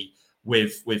unlucky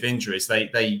with injuries.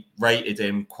 They rated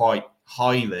him quite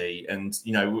highly, and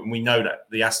we know that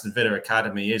the Aston Villa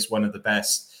academy is one of the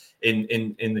best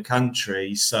in the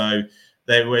country. So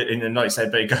they were, and like I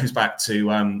said, but it goes back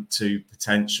to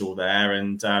potential there.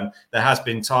 And there has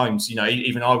been times,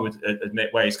 even I would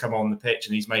admit, where he's come on the pitch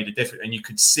and he's made a difference, and you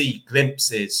could see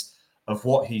glimpses of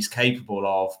what he's capable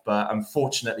of. But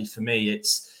unfortunately for me,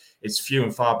 it's few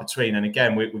and far between. And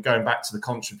again, we're going back to the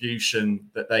contribution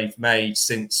that they've made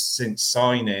since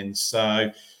signing.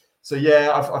 So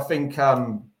yeah, I think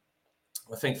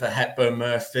for Hepburn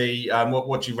Murphy,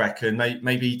 what do you reckon?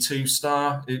 Maybe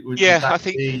 2-star? I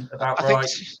think about right.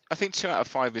 I think 2 out of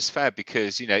 5 is fair,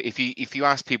 because if you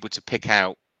ask people to pick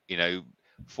out 4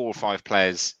 or 5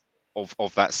 players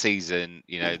of that season,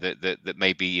 that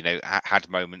maybe had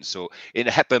moments, or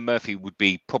Hepburn Murphy would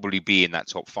probably be in that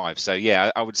top 5. So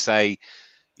yeah, I would say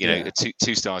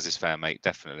 2 stars is fair, mate,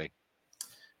 definitely.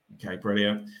 Okay,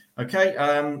 brilliant. Okay,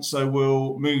 so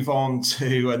we'll move on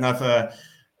to another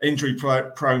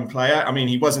injury-prone player. I mean,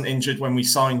 he wasn't injured when we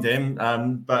signed him,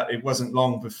 but it wasn't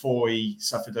long before he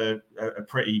suffered a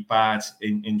pretty bad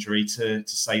injury, to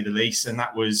say the least, and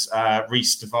that was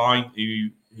Reece Devine,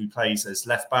 who plays as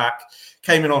left back,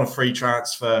 came in on a free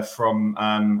transfer from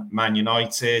Man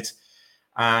United.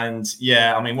 And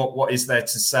yeah, I mean, what is there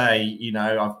to say?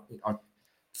 I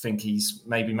think he's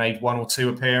maybe made 1 or 2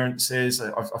 appearances.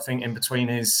 I think in between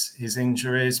his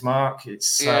injuries, Mark.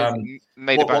 It's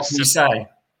made what about can you say?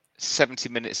 70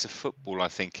 minutes of football, I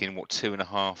think, in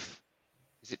 2.5?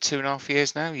 Is it 2.5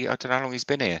 years now? I don't know how long he's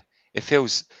been here. It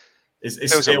feels.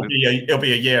 It'll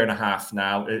be a year and a half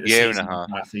now. Year and a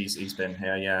half. He's been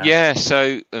here. Yeah. Yeah.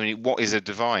 So I mean, what is a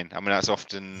Devine? I mean, that's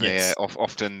often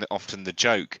often the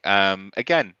joke.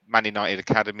 Again, Man United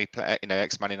academy player,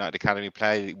 ex-Man United academy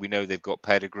player. We know they've got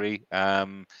pedigree.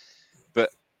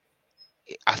 But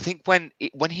I think when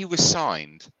he was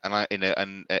signed,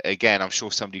 and again, I'm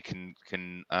sure somebody can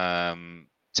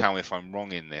tell me if I'm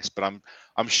wrong in this, but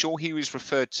I'm sure he was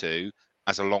referred to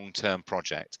as a long-term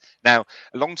project. Now,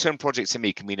 a long-term project to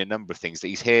me can mean a number of things. That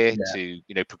he's here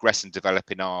to progress and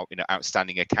develop in our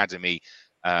outstanding academy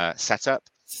setup,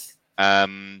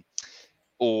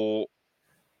 or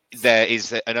there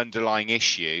is an underlying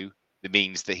issue that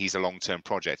means that he's a long-term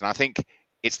project. And I think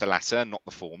it's the latter, not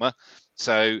the former.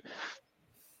 So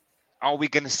are we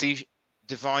going to see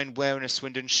Devine wearing a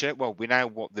Swindon shirt? Well, we're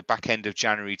now the back end of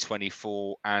January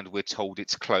 24, and we're told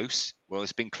it's close. Well,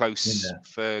 it's been close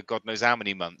for God knows how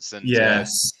many months, and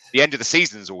the end of the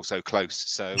season is also close.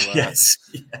 So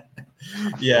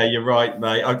yeah, you're right,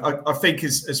 mate. I think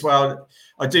as well.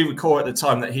 I do recall at the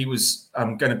time that he was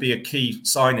going to be a key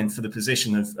signing for the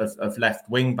position of left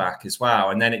wing back as well,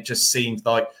 and then it just seemed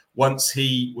like once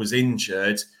he was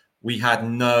injured, we had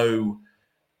no.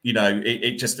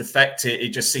 It just affected. It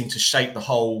just seemed to shape the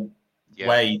whole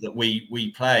way that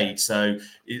we played. So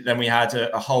then we had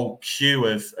a whole queue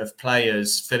of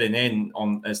players filling in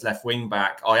on as left wing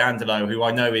back. Iandolo, who I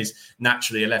know is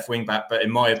naturally a left wing back, but in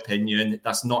my opinion,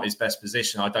 that's not his best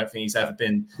position. I don't think he's ever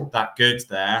been that good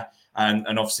there. And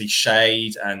obviously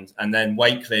Shade and then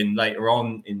Wakelin later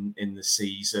on in the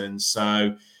season.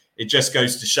 So it just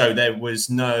goes to show there was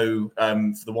no,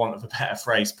 for the want of a better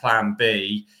phrase, plan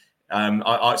B.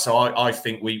 I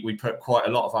think we put quite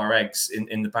a lot of our eggs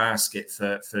in the basket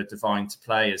for Devine to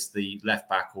play as the left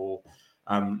back or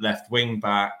left wing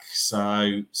back.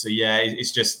 So yeah,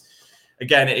 it's just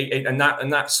again, and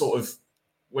that sort of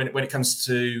when it comes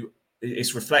to,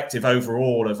 it's reflective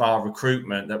overall of our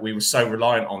recruitment that we were so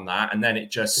reliant on that, and then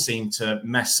it just seemed to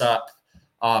mess up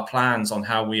our plans on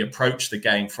how we approach the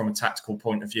game from a tactical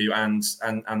point of view and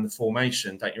the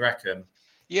formation. Don't you reckon?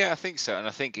 Yeah, I think so. And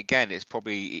I think, again, it's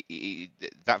probably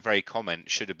that very comment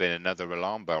should have been another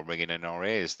alarm bell ringing in our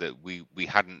ears, that we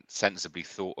hadn't sensibly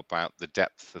thought about the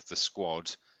depth of the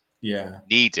squad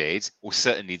needed, or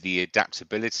certainly the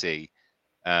adaptability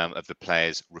of the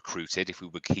players recruited if we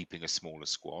were keeping a smaller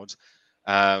squad,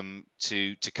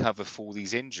 to cover for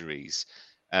these injuries.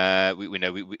 We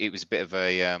know it was a bit of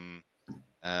a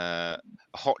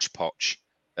hodgepodge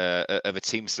of a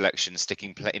team selection,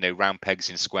 sticking round pegs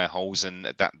in square holes, and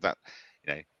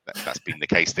that's been the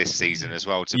case this season as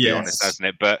well, to be honest, hasn't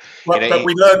it? But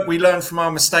we learned from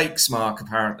our mistakes, Mark.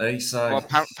 Apparently, so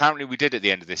apparently we did at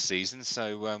the end of this season.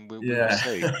 So we'll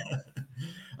see.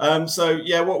 So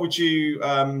yeah, what would you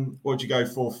go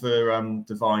for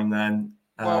Devine then?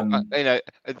 Well,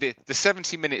 the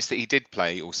 70 minutes that he did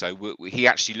play, also, he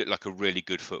actually looked like a really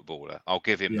good footballer. I'll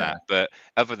give him that. But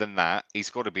other than that,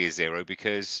 he's got to be a zero,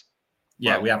 because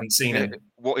we haven't seen him.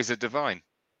 What is a Devine?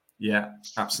 Yeah,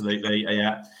 absolutely.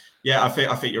 Yeah. I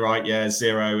think you're right. Yeah,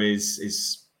 zero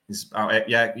is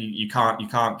you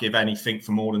can't give anything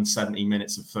for more than 70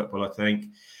 minutes of football, I think.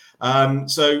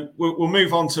 So we'll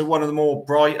move on to one of the more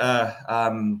brighter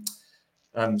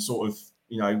sort of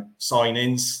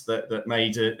signings that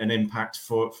made an impact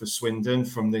for Swindon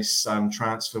from this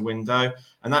transfer window,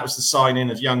 and that was the signing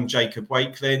of young Jacob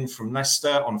Wakelin from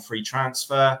Leicester on a free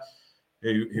transfer,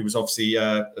 who was obviously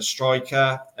a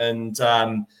striker. And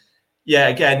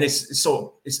again, this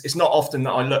it's not often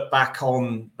that I look back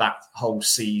on that whole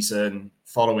season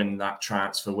following that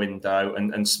transfer window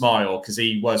and smile, because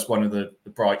he was one of the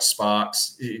bright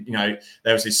sparks. There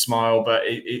was his smile, but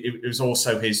it was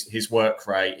also his work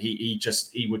rate.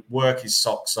 He would work his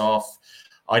socks off.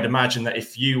 I'd imagine that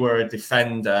if you were a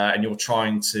defender and you're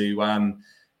trying to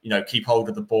keep hold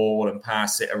of the ball and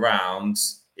pass it around,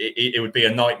 it would be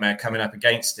a nightmare coming up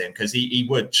against him, because he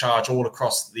would charge all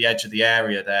across the edge of the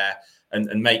area there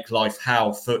and make life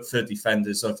hell for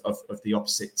defenders of the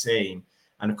opposite team.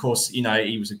 And of course, he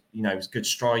was a good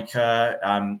striker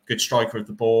of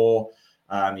the ball.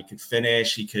 He could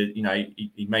finish. He could,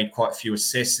 he made quite a few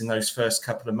assists in those first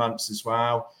couple of months as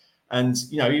well. And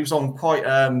he was on quite,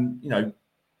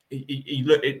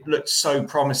 it looked so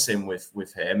promising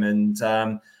with him. And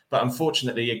but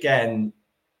unfortunately, again,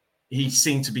 he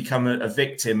seemed to become a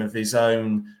victim of his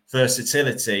own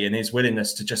versatility and his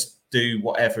willingness to just do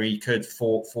whatever he could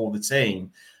for the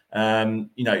team.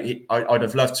 I'd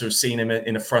have loved to have seen him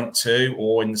in a front two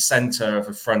or in the centre of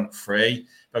a front three,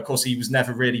 but of course he was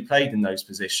never really played in those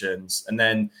positions. And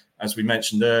then, as we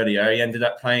mentioned earlier, he ended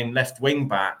up playing left wing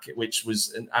back, which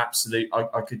was an absolute.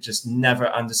 I could just never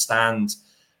understand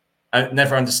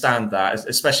that,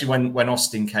 especially when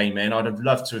Austin came in. I'd have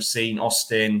loved to have seen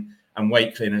Austin and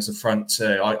Wakelin as a front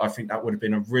two. I think that would have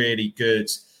been a really good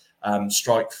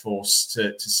strike force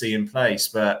to see in place,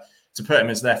 but to put him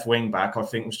as left wing back, I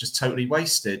think was just totally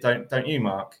wasted. Don't you,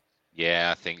 Mark?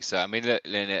 Yeah, I think so. I mean,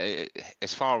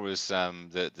 as far as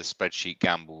the spreadsheet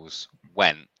gambles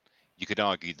went, you could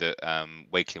argue that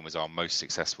Wakelin was our most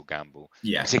successful gamble.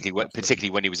 Yeah,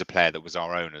 particularly when he was a player that was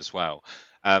our own as well.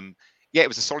 It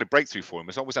was a solid breakthrough for him.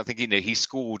 As always, I think he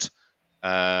scored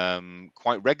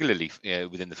quite regularly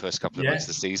within the first couple of months of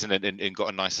the season, and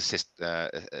got a nice assist,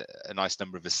 a nice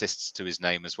number of assists to his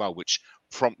name as well, which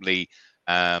promptly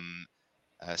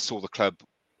saw the club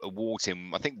award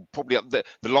him, I think, probably the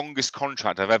longest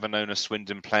contract I've ever known a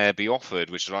Swindon player be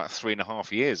offered, which was like 3.5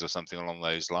 years or something along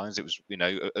those lines. It was,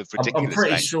 of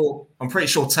ridiculous. I'm pretty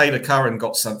sure Taylor Curran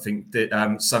got something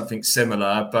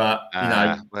similar, but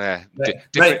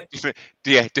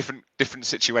different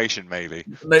situation maybe.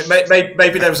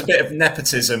 Maybe there was a bit of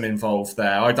nepotism involved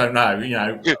there. I don't know.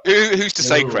 Who's to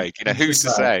say, Craig? Who's to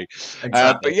say?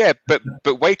 Exactly. But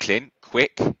Wakelin,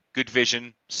 quick, good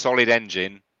vision, solid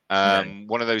engine.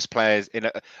 One of those players,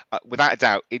 without a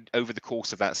doubt, over the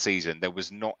course of that season, there was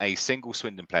not a single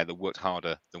Swindon player that worked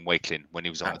harder than Wakelin when he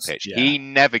was on the pitch. Yeah. He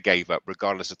never gave up,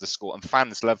 regardless of the score, and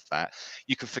fans loved that.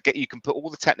 You can put all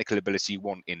the technical ability you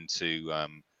want into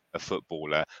a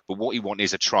footballer, but what you want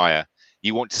is a trier.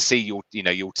 You want to see your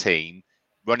team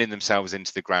running themselves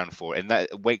into the ground for it, and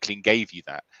that Wakelin gave you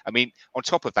that. I mean, on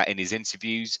top of that, in his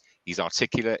interviews, he's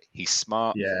articulate, he's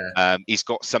smart, he's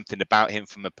got something about him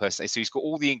from a person. So he's got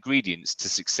all the ingredients to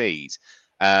succeed.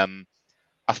 I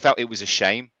felt it was a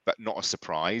shame, but not a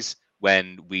surprise,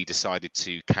 when we decided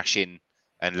to cash in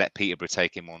and let Peterborough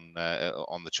take him on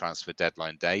the transfer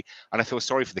deadline day. And I feel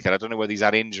sorry for the kid. I don't know whether he's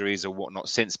had injuries or whatnot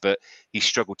since, but he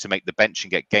struggled to make the bench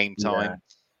and get game time.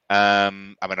 I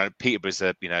mean, Peterborough's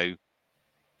a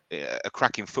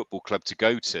cracking football club to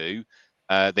go to.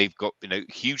 They've got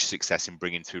huge success in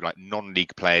bringing through like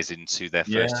non-league players into their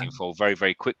first team fold very,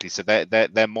 very quickly. So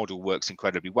their model works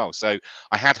incredibly well. So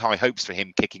I had high hopes for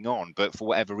him kicking on, but for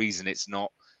whatever reason, it's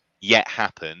not yet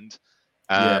happened.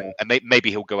 And maybe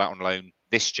he'll go out on loan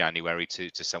this January to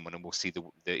someone, and we'll see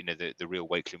the real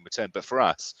Wakeling return. But for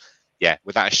us,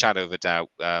 without a shadow of a doubt,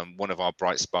 one of our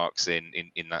bright sparks in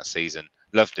that season.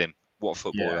 Loved him. What a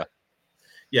footballer!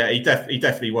 Yeah, he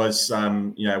definitely was,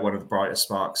 one of the brightest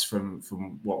sparks from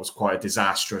what was quite a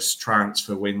disastrous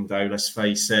transfer window. Let's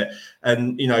face it.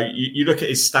 And you look at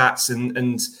his stats,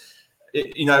 and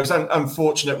it was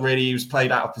unfortunate. Really, he was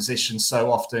played out of position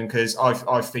so often, because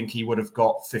I think he would have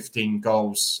got 15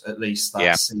 goals at least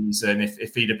that season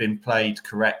if he'd have been played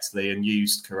correctly and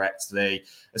used correctly,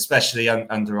 especially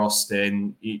under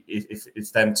Austin.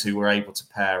 If them two were able to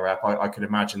pair up, I could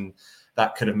imagine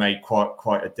that could have made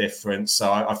quite a difference. So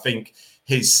I think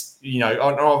his,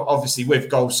 obviously with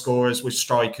goal scorers, with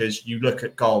strikers, you look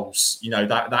at goals,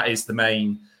 that is the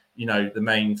main, the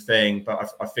main thing.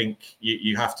 But I think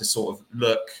you have to sort of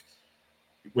look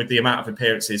with the amount of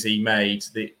appearances he made,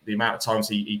 the amount of times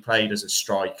he played as a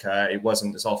striker, it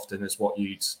wasn't as often as what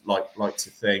you'd like to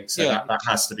think. So that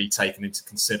has to be taken into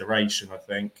consideration, I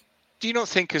think. Do you not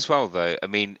think as well, though? I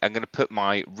mean, I'm going to put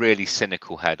my really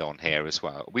cynical head on here as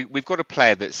well. We've got a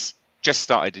player that's just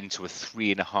started into a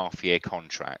 3.5-year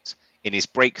contract in his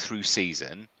breakthrough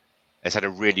season. Has had a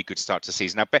really good start to the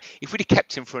season. Now, but if we'd have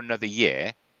kept him for another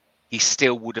year, he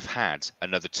still would have had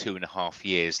another 2.5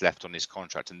 years left on his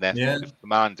contract, and therefore would have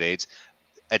commanded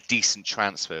a decent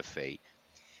transfer fee.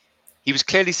 He was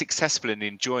clearly successful in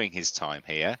enjoying his time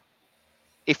here.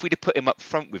 If we'd have put him up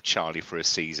front with Charlie for a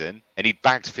season and he'd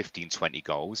bagged 15, 20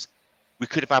 goals, we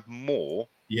could have had more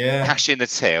cash in the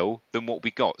till than what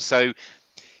we got. So,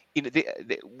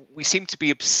 we seem to be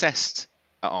obsessed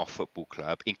at our football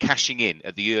club in cashing in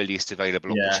at the earliest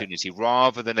available opportunity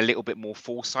rather than a little bit more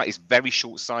foresight. It's very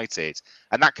short-sighted,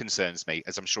 and that concerns me,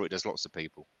 as I'm sure it does lots of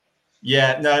people.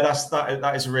 Yeah, no,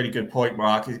 that is a really good point,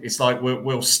 Mark. It's like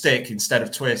we'll stick instead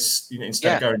of twist,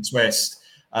 instead of going twist.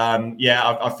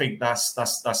 I think that's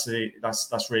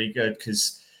really good,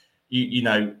 because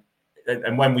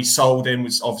and when we sold him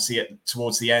was obviously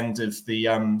towards the end of the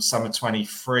summer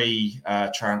 23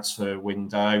 transfer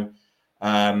window.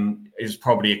 It was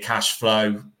probably a cash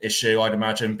flow issue, I'd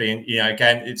imagine. Being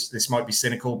again, this might be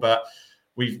cynical, but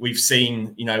we've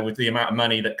seen with the amount of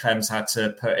money that Clem's had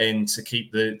to put in to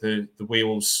keep the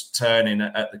wheels turning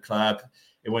at the club,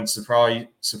 it wouldn't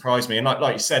surprise me. And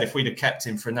like you said, if we'd have kept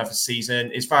him for another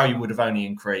season, his value would have only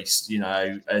increased,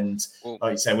 And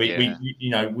like you said,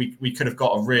 we could have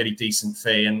got a really decent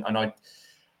fee. And I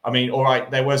mean, all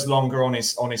right, there was longer on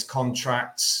his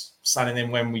contract selling him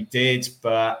when we did,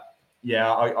 but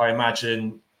I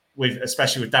imagine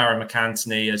especially with Darren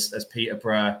McAntony as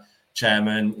Peterborough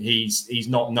chairman, he's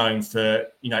not known for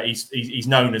he's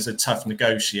known as a tough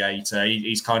negotiator.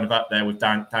 He's kind of up there with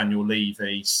Daniel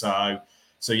Levy. So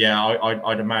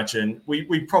I'd imagine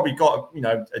we probably got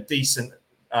a decent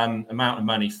amount of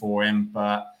money for him,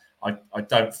 but I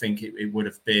don't think it would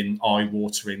have been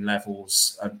eye-watering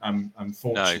levels,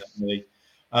 unfortunately.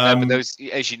 No, but those,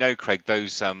 as you know, Craig,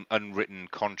 those unwritten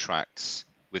contracts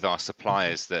with our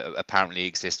suppliers that apparently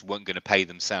exist weren't going to pay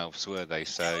themselves, were they?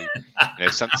 So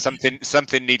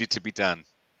something needed to be done.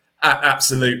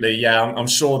 Absolutely, yeah. I'm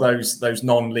sure those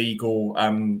non-legal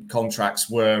contracts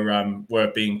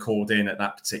were being called in at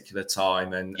that particular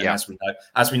time, and as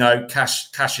we know,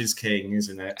 cash is king,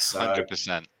 isn't it?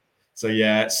 100%. So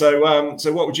yeah. So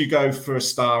what would you go for a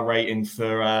star rating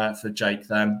for Jake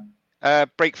then?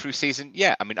 Breakthrough season,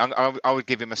 yeah. I mean, I would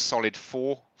give him a solid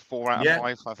 4 out of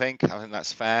 5. I think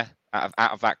that's fair. Out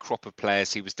of that crop of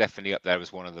players, he was definitely up there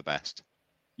as one of the best.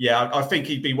 Yeah, I think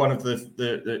he'd be one of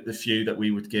the few that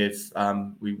we would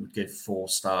give 4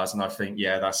 stars, and I think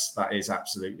that is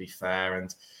absolutely fair.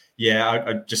 And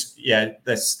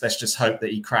let's just hope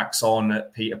that he cracks on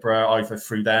at Peterborough, either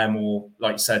through them or,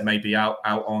 like you said, maybe out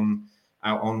on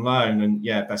loan. And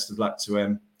best of luck to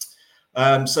him.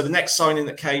 So the next signing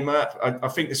that came up, I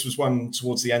think this was one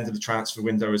towards the end of the transfer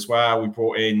window as well. We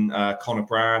brought in Conor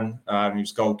Brann,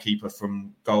 who's goalkeeper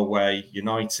from Galway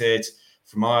United,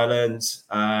 from Ireland.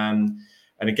 And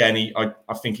again,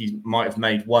 I think he might have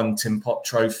made one Tim Pot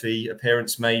Trophy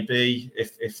appearance, maybe,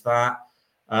 if that.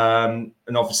 And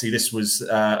obviously this was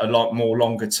a lot more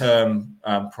longer term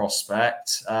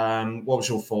prospect. What was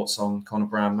your thoughts on Conor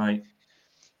Brann, mate?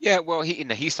 Yeah, well,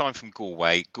 he signed from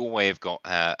Galway. Galway have got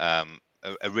a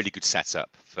really good setup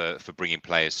for bringing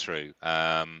players through.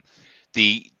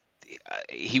 The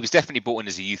He was definitely brought in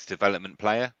as a youth development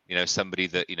player. Somebody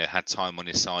that had time on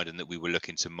his side and that we were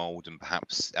looking to mould and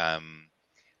perhaps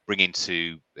bring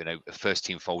into a first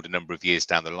team fold a number of years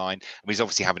down the line. I mean, he's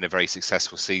obviously having a very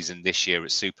successful season this year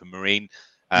at Supermarine.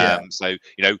 Yeah, So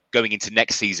going into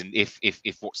next season, if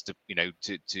what's to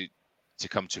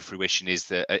come to fruition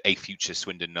is a future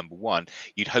Swindon number one,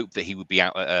 you'd hope that he would be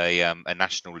out at a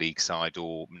National League side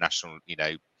or national,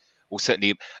 or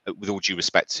certainly, with all due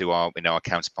respect to our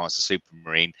counterparts, the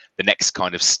Supermarine, the next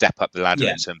kind of step up the ladder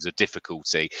yeah, in terms of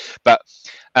difficulty. But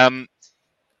I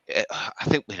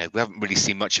think we haven't really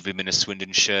seen much of him in a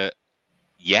Swindon shirt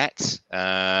yet.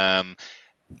 I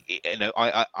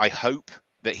hope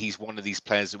that he's one of these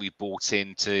players that we bought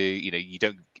into. You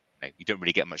don't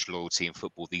really get much loyalty in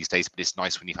football these days, but it's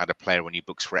nice when you've had a player on your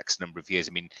books for X number of years.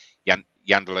 I mean,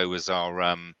 Yandelo was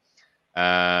our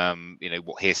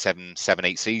here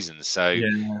 8 seasons. So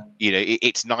yeah.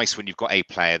 it's nice when you've got a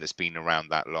player that's been around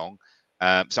that long.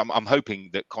 So I'm hoping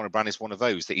that Conor Brand is one of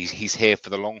those, that he's here for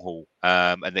the long haul,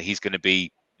 and that he's going to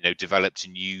be developed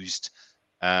and used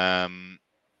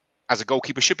as a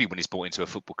goalkeeper should be when he's brought into a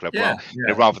football club, Yeah,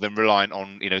 yeah. rather than relying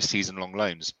on season long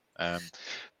loans. But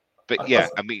I, yeah,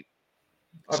 I mean,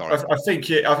 I, sorry. I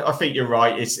think I think you're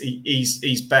right.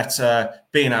 He's better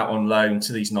being out on loan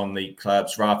to these non-league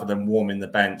clubs rather than warming the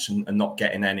bench and not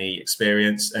getting any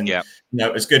experience. And Yeah,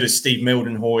 as good as Steve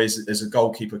Mildenhall is as a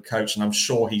goalkeeper coach, and I'm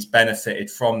sure he's benefited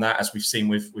from that, as we've seen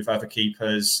with other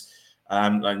keepers,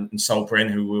 and Solbrin,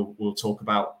 who we'll talk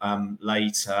about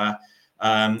later.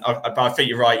 I think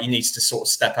you're right. He needs to sort of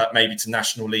step up, maybe to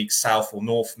National League South or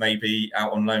North, maybe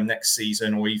out on loan next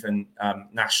season, or even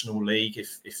National League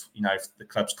if the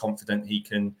club's confident he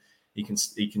can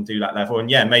do that level. And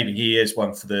yeah, maybe he is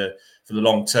one for the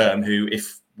long term, who,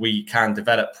 if we can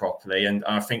develop properly, and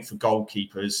I think for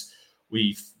goalkeepers,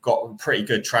 we've got a pretty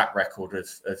good track record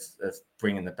of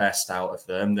bringing the best out of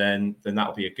them, then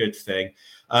that'll be a good thing.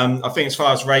 I think as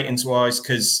far as ratings wise,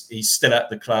 because he's still at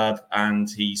the club and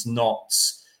he's not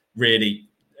really,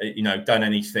 done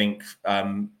anything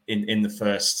in the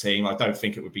first team, I don't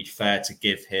think it would be fair to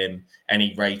give him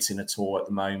any rating at all at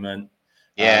the moment.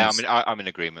 yeah. I mean, I'm in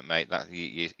agreement, mate. That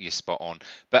you're spot on.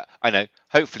 But I know,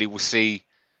 hopefully we'll see.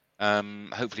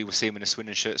 Hopefully we'll see him in a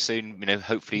Swindon shirt soon.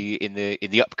 Hopefully in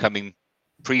the upcoming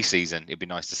pre-season, it'd be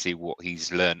nice to see what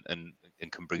he's learned and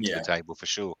can bring to the table for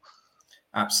sure.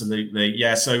 Absolutely,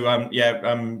 yeah. So,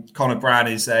 Conor Brand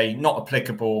is not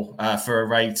applicable for a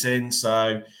rating.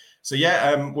 So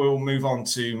we'll move on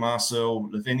to Marcel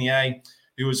Lavinier,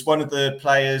 who was one of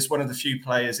the few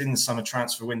players in the summer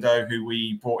transfer window who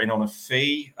we brought in on a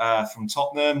fee from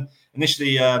Tottenham.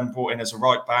 Initially brought in as a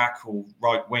right back or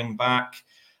right wing back.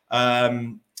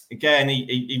 Again,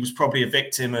 he was probably a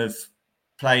victim of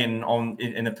playing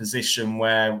in a position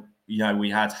where we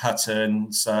had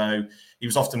Hutton, so he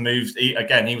was often moved. He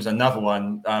was another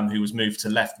one who was moved to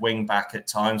left wing back at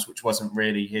times, which wasn't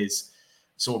really his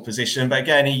sort of position. But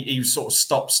again, he was sort of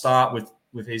stop-start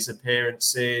with his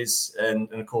appearances, and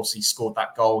of course he scored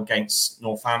that goal against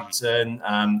Northampton.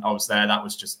 I was there. That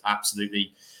was just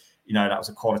absolutely, that was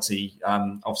a quality,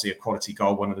 obviously a quality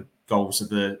goal, one of the goals of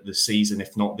the season,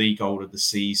 if not the goal of the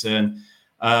season.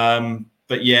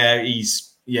 But yeah,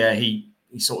 he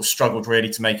sort of struggled really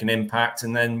to make an impact,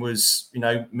 and then was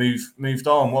moved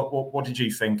on. What did you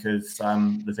think of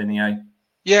Lavinier?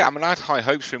 Yeah, I mean, I had high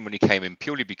hopes for him when he came in,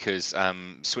 purely because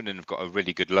Swindon have got a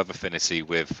really good love affinity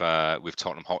with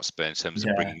Tottenham Hotspur in terms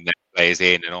of bringing their players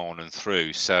in and on and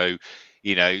through. So,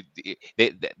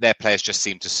 their players just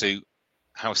seem to suit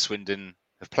how Swindon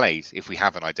have played, if we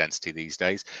have an identity these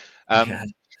days.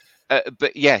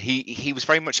 But yeah, he was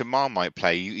very much a Marmite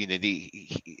player.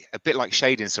 A bit like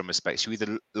Shade in some respects. You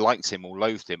either liked him or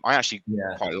loathed him. I actually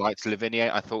quite liked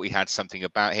Lavinier. I thought he had something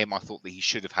about him. I thought that he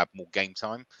should have had more game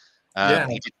time.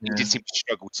 He did seem to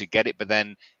struggle to get it, but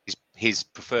then his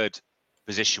preferred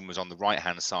position was on the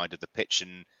right-hand side of the pitch,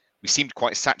 and we seemed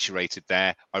quite saturated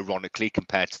there, ironically,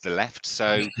 compared to the left.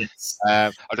 So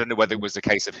I don't know whether it was the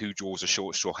case of who draws a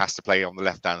short straw has to play on the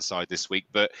left-hand side this week,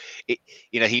 but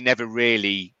he never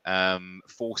really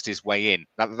forced his way in.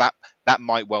 That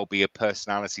might well be a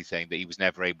personality thing, that he was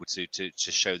never able to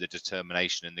show the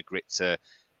determination and the grit to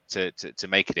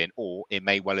make it in, or it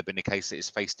may well have been a case that his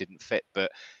face didn't fit, but.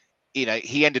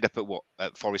 He ended up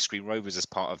at Forest Green Rovers as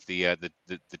part of the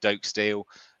Dokes deal,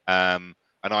 and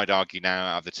I'd argue now,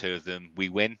 out of the two of them, we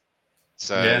win.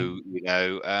 So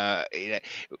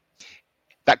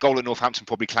that that goal at Northampton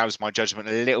probably clouds my judgment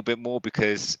a little bit more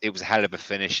because it was a hell of a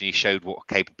finish and he showed what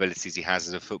capabilities he has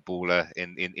as a footballer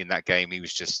in that game. He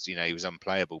was just, he was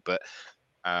unplayable. But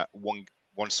one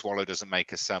swallow doesn't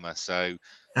make a summer, so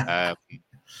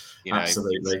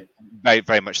Absolutely, very,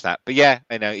 very much that. But yeah,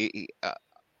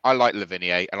 I like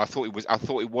Lavinia, and I thought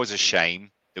it was a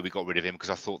shame that we got rid of him because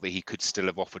I thought that he could still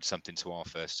have offered something to our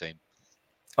first team.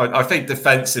 I think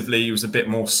defensively he was a bit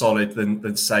more solid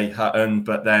than say Hutton,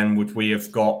 but then would we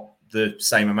have got the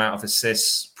same amount of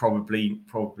assists? Probably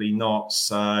not.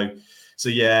 So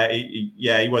yeah,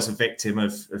 he was a victim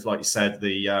of like you said,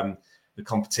 the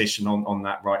competition on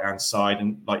that right hand side,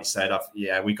 and like you said,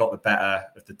 we got the better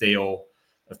of the deal,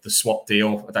 of the swap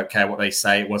deal. I don't care what they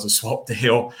say, it was a swap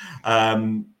deal.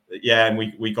 And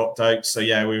we got doped. So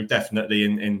yeah, we were definitely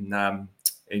in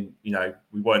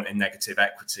we weren't in negative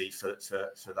equity for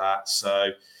that.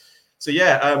 So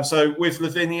with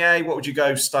Lavinia, what would you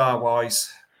go star wise?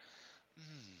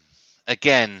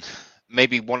 Again,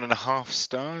 maybe 1.5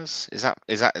 stars. Is that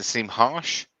seem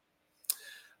harsh?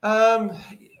 I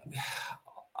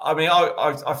mean,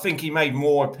 I think he made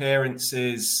more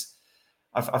appearances.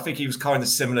 I think he was kind of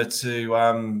similar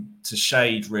to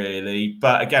Shade, really.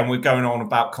 But again, we're going on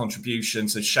about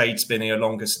contributions. So Shade's been here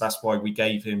longer, so that's why we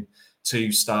gave him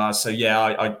 2 stars. So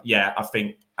I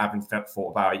think having thought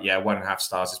about it, 1.5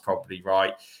 stars is probably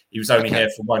right. He was only here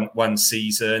for one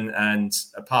season, and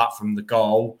apart from the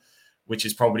goal, which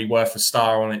is probably worth a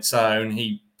star on its own,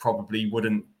 he probably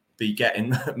wouldn't be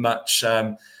getting much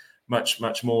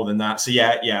more than that. So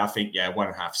I think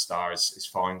 1.5 stars is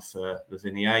fine for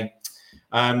Lavinia.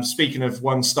 Speaking of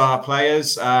 1-star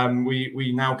players,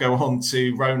 we now go on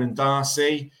to Ronan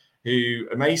Darcy, who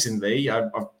amazingly, I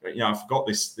forgot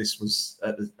this was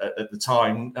at the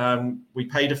time. We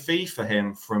paid a fee for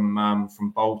him from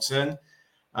Bolton.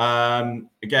 Again,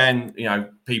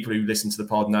 people who listen to the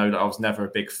pod know that I was never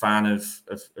a big fan of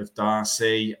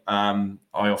Darcy. I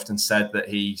often said that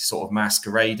he sort of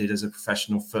masqueraded as a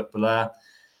professional footballer.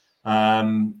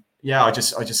 I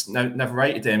just never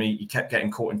rated him. He kept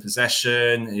getting caught in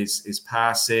possession. His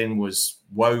passing was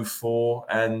woeful,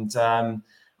 and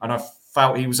I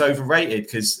felt he was overrated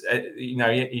because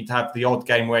he'd have the odd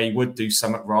game where he would do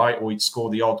something right, or he'd score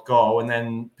the odd goal, and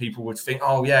then people would think,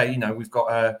 oh yeah, we've got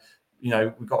a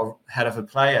hell of a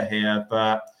player here.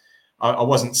 But I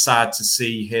wasn't sad to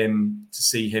see him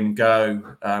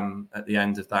go at the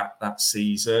end of that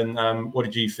season. What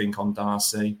did you think on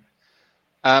Darcy?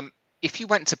 If you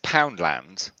went to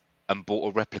Poundland and bought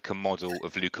a replica model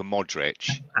of Luka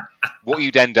Modric, what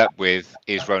you'd end up with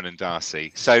is Ronan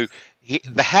Darcy. So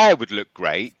the hair would look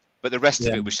great, but the rest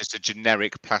of it was just a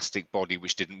generic plastic body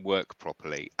which didn't work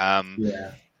properly.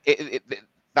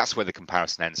 That's where the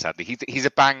comparison ends, sadly. He's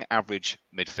a bang average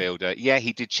midfielder. Yeah,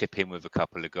 he did chip in with a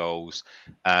couple of goals,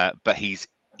 but he's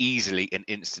easily and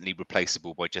instantly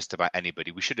replaceable by just about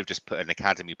anybody. We should have just put an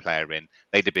academy player in.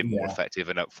 They'd have been more effective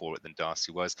and up for it than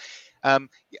Darcy was.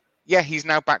 He's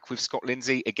now back with Scott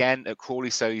Lindsay again at Crawley.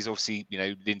 So he's obviously,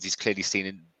 Lindsay's clearly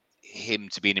seen him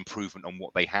to be an improvement on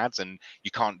what they had. And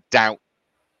you can't doubt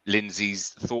Lindsay's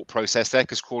thought process there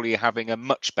because Crawley are having a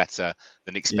much better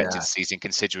than expected season,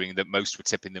 considering that most were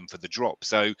tipping them for the drop.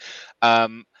 So,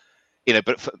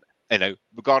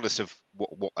 regardless of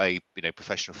what a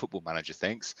professional football manager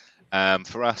thinks,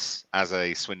 for us as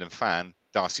a Swindon fan,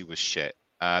 Darcy was shit.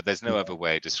 There's no other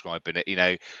way of describing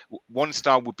it. 1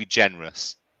 star would be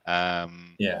generous. But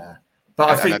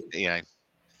I think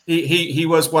he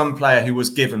was one player who was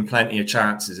given plenty of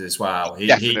chances as well.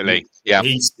 Definitely.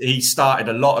 He started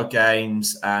a lot of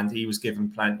games and he was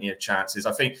given plenty of chances.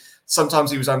 I think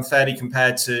sometimes he was unfairly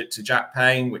compared to Jack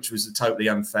Payne, which was a totally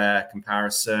unfair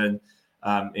comparison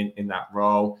in that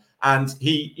role. And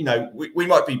he, we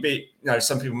might be,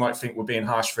 some people might think we're being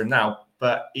harsh for him now,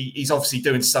 but he's obviously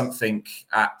doing something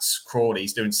at Crawley.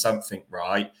 He's doing something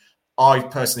right. I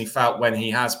personally felt when he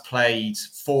has played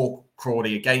for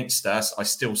Crawley against us, I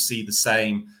still see the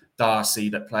same Darcy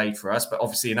that played for us. But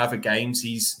obviously in other games,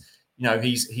 he's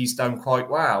done quite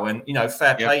well. And,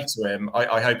 fair play to him.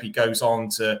 I hope he goes on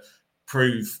to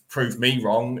prove me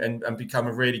wrong and become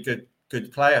a really good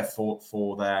player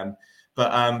for them.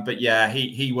 But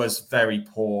he was very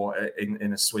poor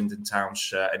in a Swindon Town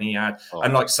shirt, and he had,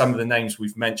 unlike some of the names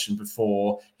we've mentioned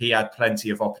before, he had plenty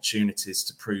of opportunities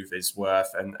to prove his worth,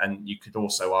 and you could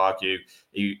also argue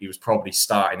he was probably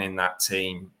starting in that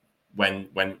team when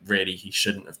really he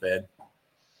shouldn't have been.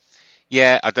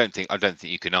 Yeah, I don't think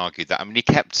you can argue that. I mean,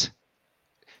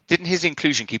 didn't his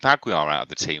inclusion keep Aguiar out of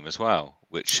the team as well,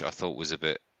 which I thought was a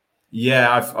bit.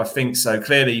 Yeah, I think so.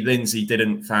 Clearly, Lindsay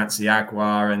didn't fancy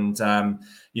Aguiar, and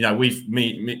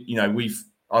we've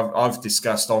I've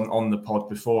discussed on the pod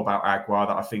before about Aguerd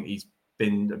that I think he's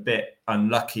been a bit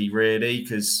unlucky, really,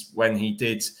 because when he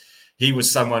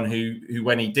was someone who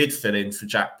when he did fill in for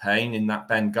Jack Payne in that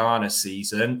Ben Garner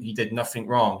season, he did nothing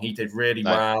wrong. He did really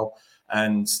well,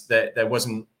 and there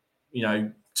wasn't,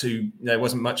 there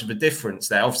wasn't much of a difference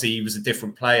there. Obviously, he was a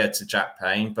different player to Jack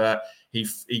Payne, but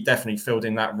he definitely filled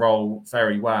in that role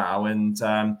very well. And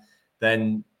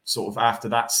then sort of after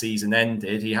that season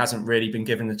ended, he hasn't really been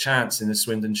given the chance in the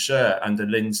Swindon shirt under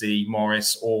Lindsay,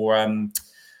 Morris, or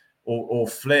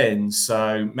Flynn.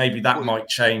 So maybe that might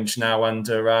change now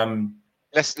under.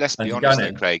 Let's be honest,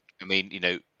 though, Craig. I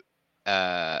mean,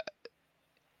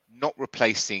 not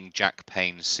replacing Jack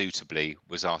Payne suitably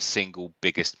was our single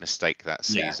biggest mistake that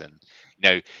season.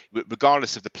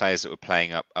 Regardless of the players that were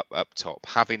playing up top,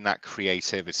 having that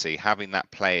creativity, having that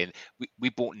play in, we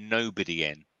brought nobody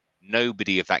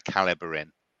of that caliber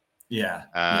in.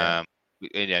 It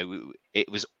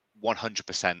was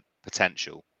 100%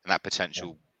 potential, and that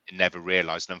potential never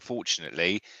realised. And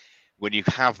unfortunately, when you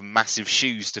have massive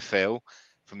shoes to fill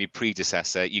from your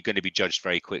predecessor, you're going to be judged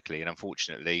very quickly. And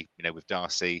unfortunately, with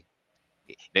Darcy,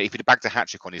 if he'd have bagged a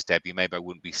hat-trick on his debut, maybe I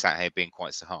wouldn't be sat here being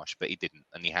quite so harsh, but he didn't,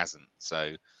 and he hasn't.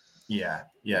 So yeah,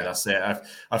 that's it.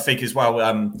 I think as well,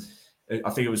 I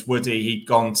think it was Woody. He'd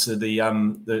gone to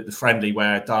the friendly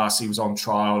where Darcy was on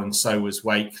trial, and so was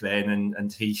Wakelin,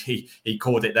 and he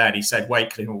called it there. And he said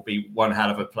Wakelin will be one hell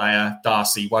of a player,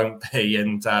 Darcy won't be,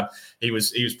 and he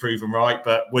was proven right.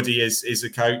 But Woody is a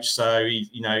coach, so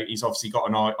he's obviously got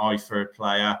an eye for a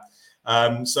player.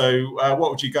 So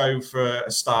what would you go for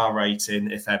a star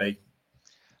rating, if any?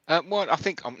 Well, I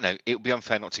think it would be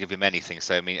unfair not to give him anything.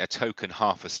 So I mean, a token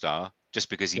half a star, just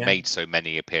because he made so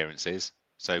many appearances.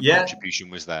 So contribution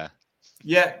was there.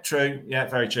 Yeah, true. Yeah,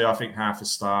 very true. I think half a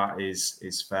star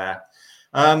is fair.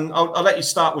 I'll let you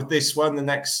start with this one. The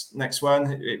next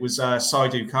one, it was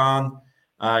Saidu Khan,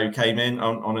 who came in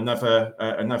on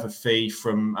another fee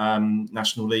from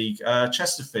National League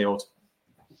Chesterfield.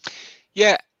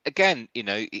 Yeah, again,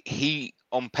 he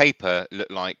on paper looked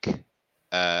like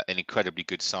an incredibly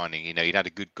good signing. He'd had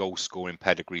a good goal scoring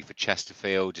pedigree for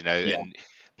Chesterfield. And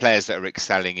players that are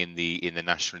excelling in the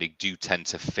National League do tend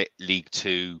to fit League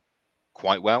Two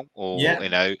quite well, or being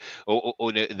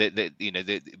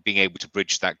able to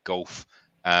bridge that gulf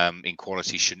in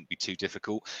quality shouldn't be too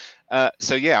difficult. I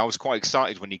was quite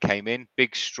excited when he came in.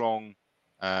 Big, strong,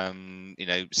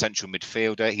 central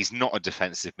midfielder. He's not a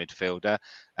defensive midfielder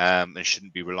and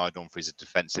shouldn't be relied on for his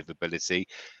defensive ability.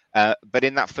 But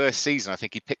in that first season, I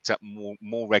think he picked up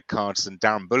more red cards than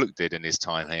Darren Bullock did in his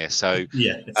time here. So,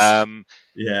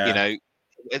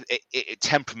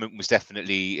 temperament was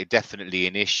definitely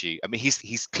an issue. I mean,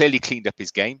 he's clearly cleaned up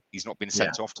his game. He's not been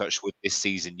sent off Touchwood this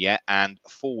season yet, and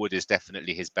forward is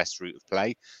definitely his best route of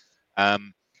play.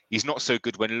 He's not so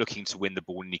good when looking to win the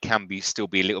ball, and he can still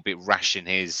be a little bit rash in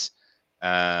his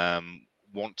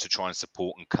want to try and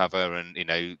support and cover,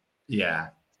 and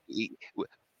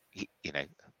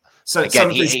So again,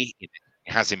 he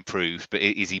has improved, but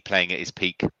is he playing at his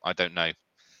peak? I don't know.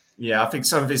 Yeah, I think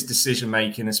some of his decision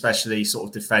making, especially sort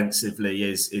of defensively,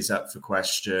 is up for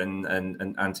question,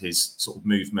 and his sort of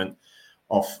movement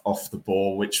off the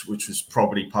ball, which was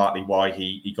probably partly why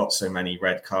he got so many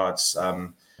red cards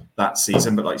that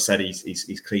season. But like you said,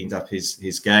 he's cleaned up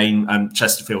his game, and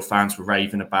Chesterfield fans were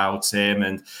raving about him.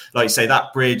 And like you say,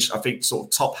 that bridge, I think, sort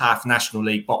of top half National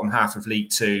League, bottom half of League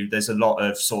Two, there's a lot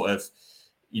of sort of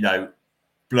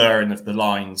blurring of the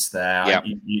lines there.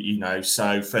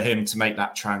 So for him to make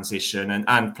that transition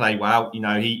and play well,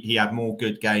 he had more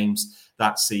good games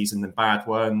that season than bad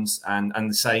ones, and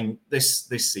the same this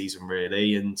season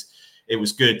really. And it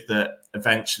was good that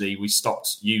eventually we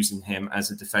stopped using him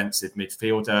as a defensive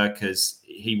midfielder, because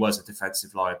he was a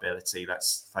defensive liability,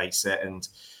 let's face it. And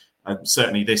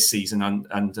certainly this season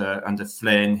under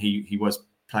Flynn, he was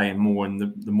playing more in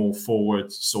the more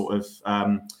forward sort of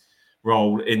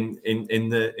role in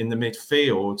the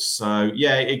midfield. So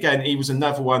again, he was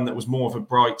another one that was more of a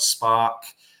bright spark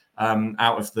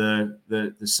out of the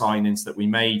signings that we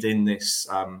made in this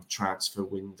transfer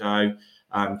window.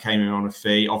 Came in on a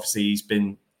fee. Obviously, he's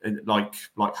been like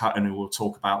Hutton, who we'll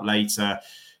talk about later.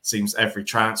 Seems every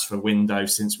transfer window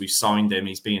since we've signed him,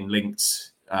 he's being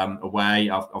linked away.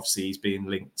 Obviously, he's being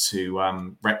linked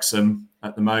to Wrexham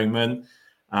at the moment,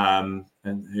 and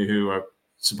who are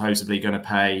supposedly going to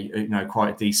pay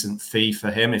quite a decent fee for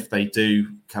him if they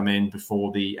do come in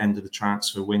before the end of the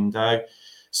transfer window.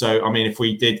 So I mean, if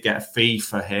we did get a fee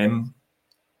for him,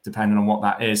 depending on what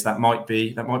that is, that might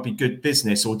be good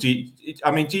business. Or do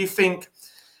you think?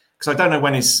 Because I don't know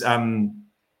when his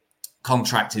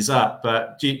contract is up.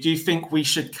 But do you think we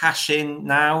should cash in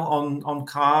now on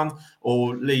Khan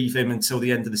or leave him until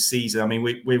the end of the season? I mean,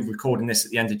 we're recording this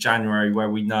at the end of January, where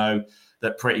we know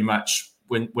that pretty much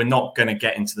we're not going to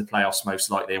get into the playoffs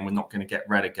most likely, and we're not going to get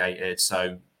relegated.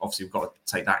 So obviously we've got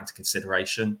to take that into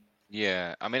consideration.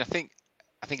 Yeah, I mean, I think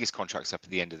his contract's up at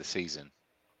the end of the season.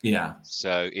 Yeah.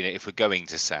 So if we're going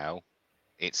to sell,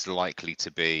 it's likely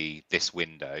to be this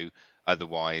window.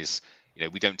 Otherwise,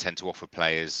 we don't tend to offer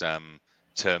players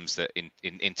terms that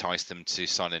entice them to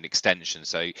sign an extension.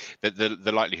 So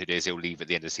the likelihood is he'll leave at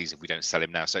the end of the season if we don't sell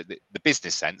him now. So the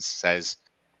business sense says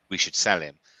we should sell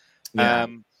him. Yeah.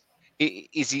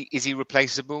 Is he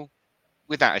replaceable?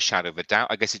 Without a shadow of a doubt.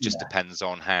 I guess it just depends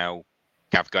on how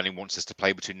Gav Gunning wants us to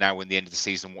play between now and the end of the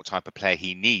season, what type of player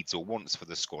he needs or wants for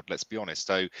the squad. Let's be honest.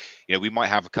 So, we might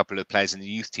have a couple of players in the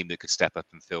youth team that could step up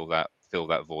and fill that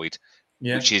void,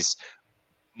 which is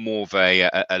more of a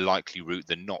likely route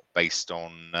than not, based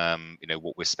on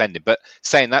what we're spending. But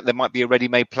saying that, there might be a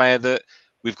ready-made player that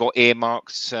we've got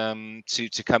earmarked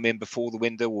to come in before the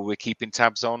window, or we're keeping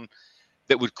tabs on,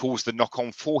 that would cause the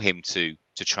knock-on for him to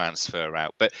transfer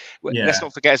out. But let's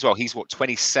not forget as well, he's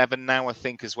 27 now, I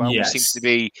think, as well. Yes. Which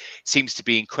seems to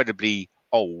be incredibly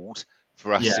old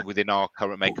for us within our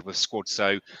current makeup of squad.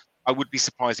 So I would be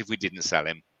surprised if we didn't sell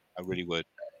him. I really would.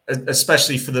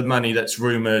 Especially for the money that's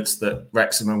rumoured that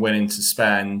Wrexham are willing to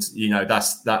spend.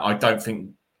 That I don't think,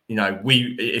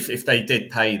 if they did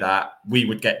pay that, we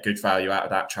would get good value out of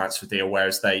that transfer deal,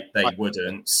 whereas they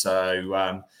wouldn't.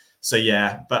 So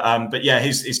yeah, but yeah,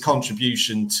 his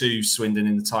contribution to Swindon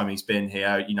in the time he's been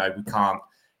here, we can't,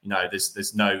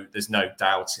 there's no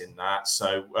doubt in that.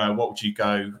 So what would you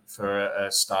go for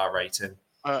a star rating?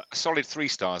 A solid 3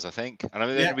 stars, I think. And I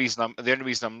mean, the only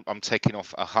reason I'm taking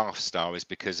off a half star is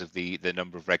because of the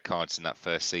number of red cards in that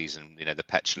first season. The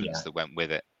petulance that went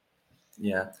with it.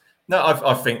 Yeah. No,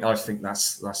 I think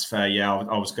that's fair. Yeah,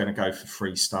 I was going to go for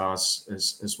 3 stars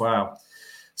as well.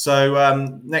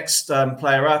 So next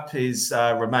player up is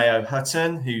Romeo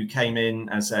Hutton, who came in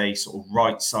as a sort of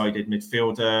right-sided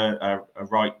midfielder, a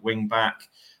right wing back.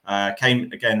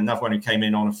 Another one who came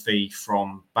in on a fee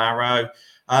from Barrow.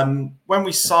 When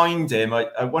we signed him,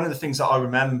 one of the things that I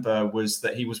remember was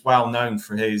that he was well known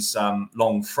for his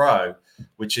long throw,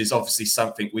 which is obviously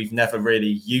something we've never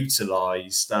really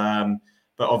utilised.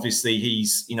 But obviously,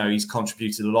 he's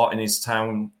contributed a lot in his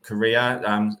town career,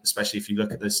 especially if you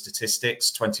look at the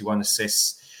statistics: 21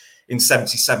 assists in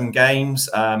 77 games.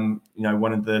 One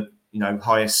of the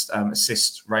highest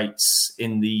assist rates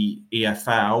in the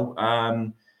EFL.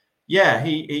 And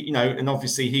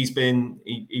obviously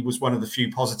he was one of the few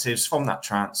positives from that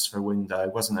transfer window,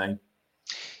 wasn't he?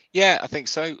 Yeah, I think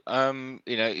so.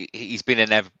 He's been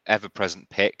an ever-present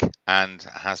pick and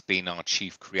has been our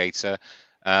chief creator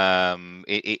in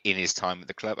his time at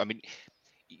the club. I mean,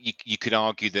 you could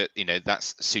argue that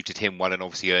that's suited him well, and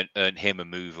obviously earned him a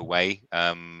move away.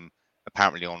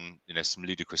 Apparently on some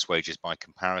ludicrous wages by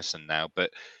comparison now,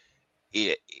 but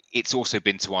it's also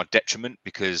been to our detriment,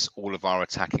 because all of our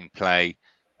attacking play,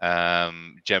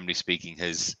 generally speaking,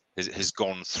 has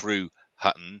gone through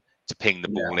Hutton to ping the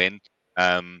ball in.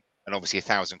 And obviously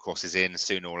 1,000 crosses in,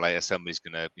 sooner or later somebody's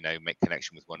going to make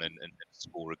connection with one and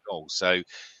score a goal. So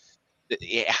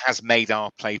it has made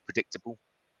our play predictable,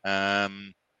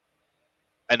 and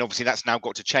obviously that's now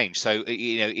got to change. So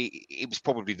it was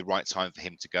probably the right time for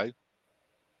him to go.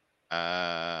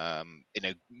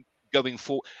 Going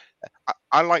forward,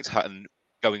 I liked Hutton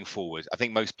going forward. I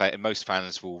think most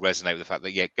fans will resonate with the fact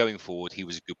that going forward he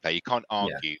was a good player. You can't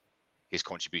argue his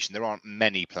contribution. There aren't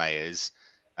many players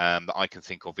that I can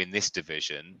think of in this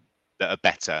division that are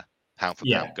better pound for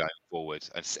pound going forward,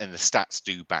 and the stats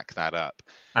do back that up.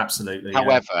 Absolutely.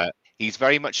 However, he's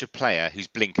very much a player who's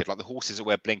blinkered, like the horses that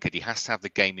wear blinkered. He has to have the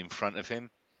game in front of him.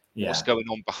 What's going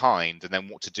on behind, and then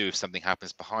what to do if something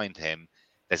happens behind him.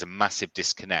 There's a massive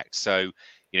disconnect. So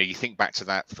you think back to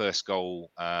that first goal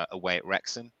away at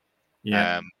Wrexham,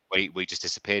 where he just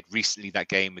disappeared. Recently, that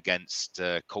game against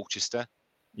Colchester.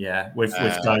 With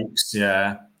Dokes,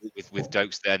 with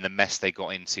Dokes there, and the mess they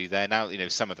got into there. Now,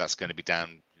 some of that's going to be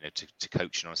down, to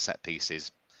coaching on set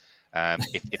pieces,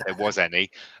 if there was any.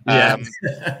 But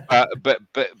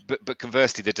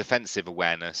conversely, the defensive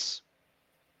awareness,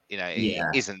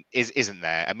 isn't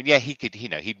there. I mean, he could,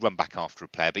 he'd run back after a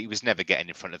player, but he was never getting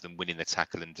in front of them, winning the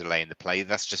tackle and delaying the play.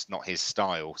 That's just not his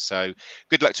style. So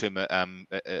good luck to him at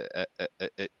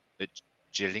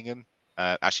Gillingham.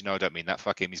 Actually, no, I don't mean that.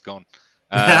 Fuck him, he's gone.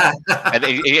 And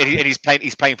he's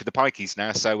playing for the Pikeys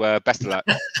now, so best of luck.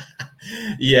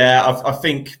 I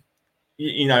think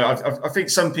I think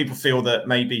some people feel that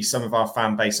maybe some of our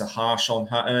fan base are harsh on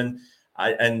Hutton.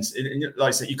 Like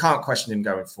I said, you can't question him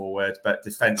going forward, but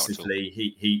defensively,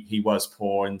 he was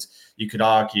poor, and you could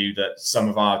argue that some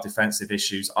of our defensive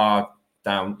issues are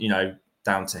down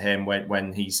to him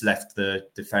when he's left the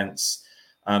defence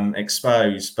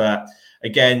exposed. But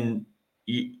again,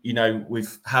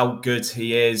 with how good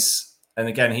he is, and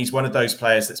again, he's one of those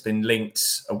players that's been linked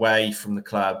away from the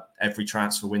club every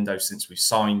transfer window since we've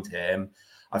signed him.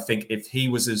 I think if he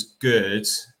was as good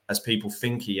as people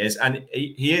think he is, and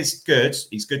he is good,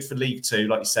 he's good for League Two,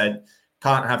 like you said,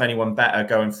 can't have anyone better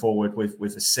going forward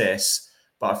with assists.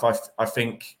 But I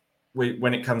think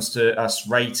when it comes to us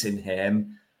rating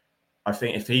him, I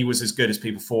think if he was as good as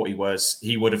people thought he was,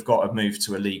 he would have got to move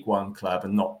to a League One club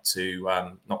and not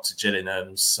to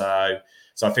Gillingham. So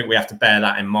I think we have to bear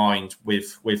that in mind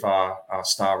with our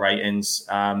star ratings.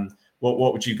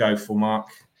 What would you go for, Mark?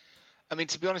 I mean,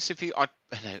 to be honest with you,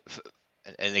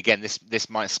 and again, this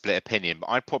might split opinion, but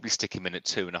I'd probably stick him in at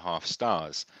 2.5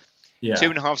 stars. Yeah.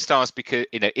 2.5 stars because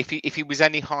if he was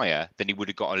any higher, then he would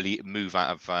have got a move out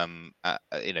of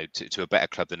to a better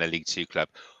club than a League Two club.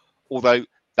 Although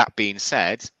that being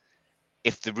said,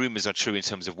 if the rumours are true in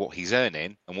terms of what he's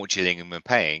earning and what Gillingham are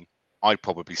paying, I'd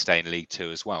probably stay in League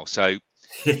Two as well. So,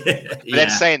 but then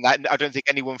saying that, I don't think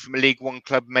anyone from a League One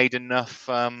club made enough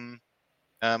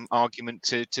argument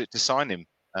to sign him.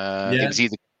 It was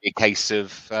either a case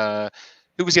of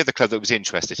who was the other club that was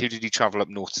interested? Who did he travel up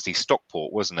north to see?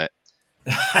 Stockport, wasn't it?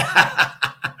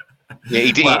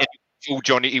 He did.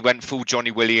 He went full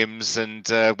Johnny Williams and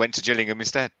went to Gillingham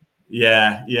instead.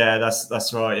 Yeah,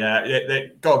 that's right. Yeah,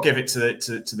 they got to give it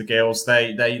to the Gills.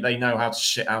 They know how to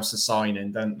shit house a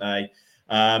signing, don't they?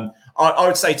 I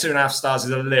would say 2.5 stars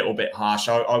is a little bit harsh.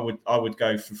 I would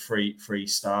go for 3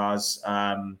 stars.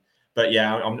 But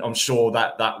yeah, I'm sure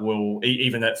that will,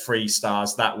 even at 3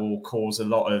 stars, that will cause a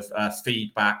lot of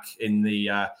feedback in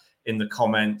the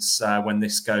comments when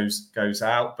this goes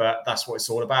out. But that's what it's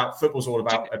all about. Football's all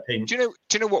about opinion. Do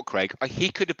you know what, Craig? He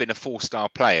could have been a 4-star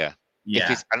player.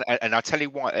 Yeah. And I'll tell you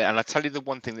why. And I'll tell you the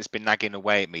one thing that's been nagging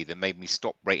away at me that made me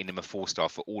stop rating him a 4-star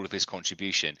for all of his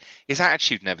contribution. His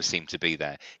attitude never seemed to be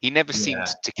there. He never seemed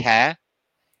to care.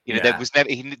 There was never,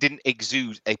 he didn't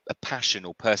exude a passion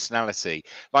or personality.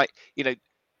 Like,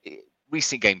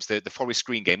 recent games, the Forest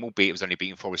Green game, albeit it was only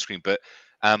beating Forest Green, but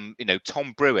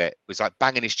Tom Brewitt was like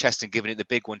banging his chest and giving it the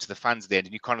big one to the fans at the end.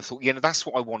 And you kind of thought, that's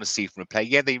what I want to see from a player.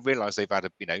 Yeah, they realise they've had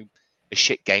a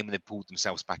shit game and they pulled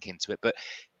themselves back into it. But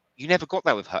you never got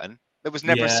that with Hutton. There was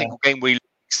never a single game where you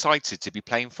were excited to be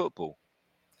playing football.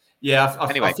 Yeah,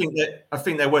 anyway. I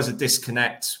think there was a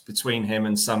disconnect between him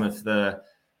and some of the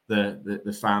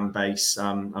fan base,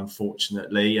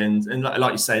 unfortunately, and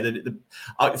like you say,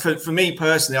 for me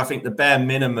personally, I think the bare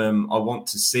minimum I want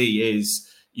to see is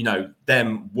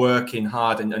them working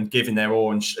hard and giving their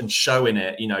all and showing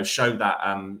it, show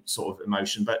that sort of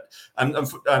emotion. But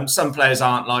some players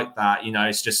aren't like that.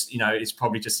 It's just it's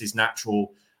probably just his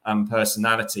natural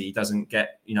personality. He doesn't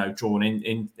get drawn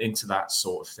into that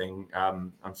sort of thing,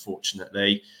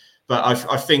 unfortunately. But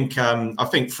I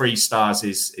think 3 stars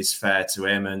is fair to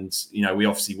him, and we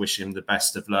obviously wish him the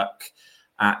best of luck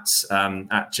at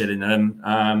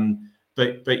Gillingham.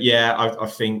 But yeah, I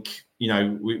think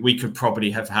we could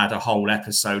probably have had a whole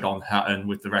episode on Hutton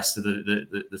with the rest of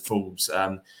the fools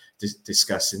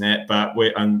discussing it. But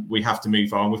we have to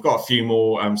move on. We've got a few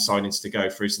more signings to go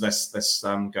through, so let's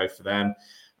go for them.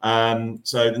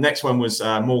 So the next one was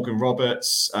Morgan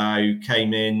Roberts, who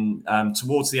came in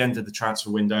towards the end of the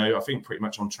transfer window, I think pretty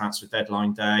much on transfer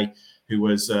deadline day, who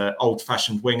was an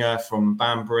old-fashioned winger from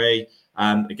Banbury.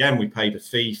 Again, we paid a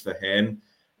fee for him,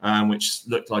 which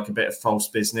looked like a bit of false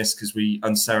business because we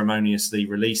unceremoniously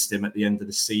released him at the end of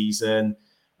the season.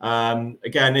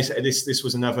 Again, this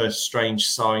was another strange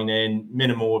signing,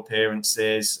 minimal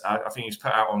appearances. I think he was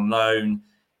put out on loan.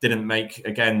 Didn't make,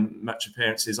 again, much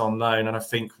appearances on loan, and I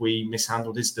think we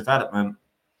mishandled his development.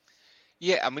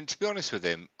 Yeah, I mean, to be honest with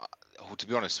him, or to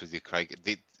be honest with you, Craig,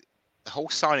 the whole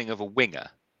signing of a winger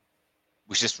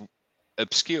was just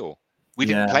obscure. We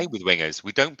didn't play with wingers.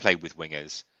 We don't play with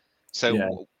wingers.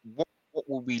 So what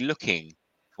were we looking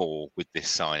for with this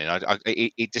signing?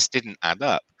 It just didn't add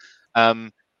up.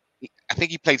 I think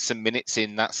he played some minutes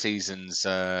in that season's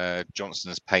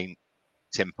Johnson's Paint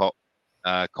Tin Pot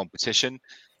competition.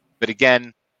 But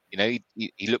again,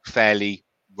 he looked fairly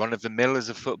run-of-the-mill as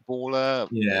a footballer.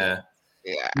 Yeah,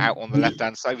 out on the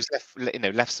left-hand side. He was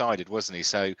left-sided, wasn't he?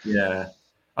 So yeah,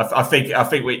 I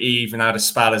think we even had a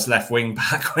spell as left wing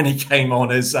back when he came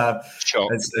on as sub.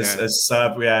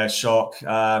 Yeah, shock.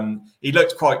 He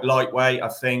looked quite lightweight. I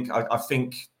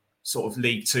think sort of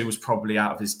League Two was probably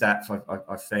out of his depth.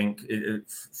 I think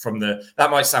that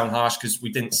might sound harsh because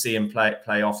we didn't see him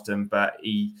play often, but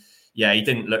he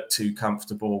didn't look too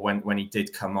comfortable when he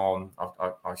did come on.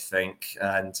 I think,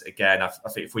 and again, I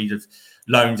think if we'd have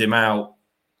loaned him out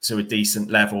to a decent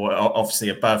level, obviously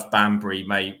above Banbury,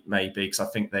 maybe because I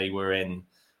think they were in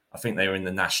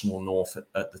the National North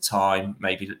at the time.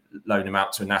 Maybe loan him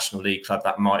out to a National League club,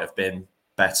 that might have been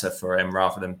better for him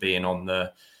rather than being on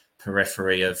the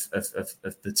periphery of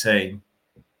the team.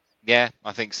 Yeah,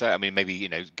 I think so. I mean, maybe he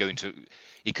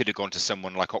could have gone to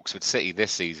someone like Oxford City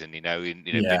this season.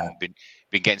 Been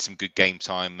getting some good game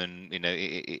time, and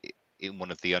in one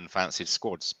of the unfancied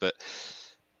squads, but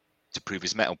to prove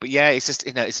his mettle. But yeah, it's just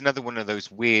it's another one of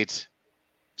those weird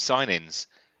signings.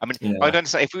 I mean, I'd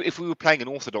understand if we were playing an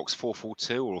orthodox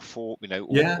 4-4-2 or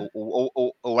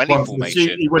or any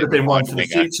formation. He would have been one for the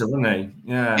future, wouldn't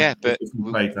he? Yeah, but if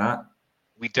we played that,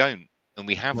 we don't, and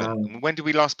we haven't. I mean, when did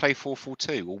we last play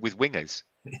 4-4-2 or with wingers?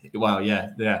 Well, yeah.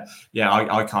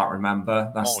 I can't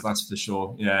remember. That's for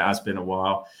sure. Yeah, it has been a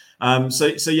while.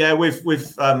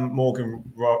 With Morgan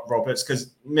Roberts,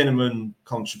 because minimum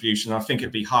contribution, I think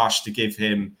it'd be harsh to give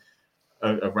him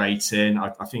a rating.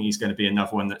 I think he's going to be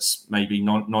another one that's maybe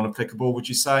non-applicable. Would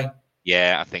you say?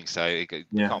 Yeah, I think so. It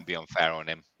can't be unfair on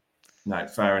him. No,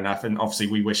 fair enough. And obviously,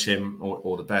 we wish him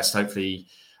all the best. Hopefully,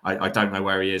 I don't know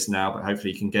where he is now, but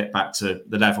hopefully, he can get back to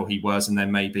the level he was, and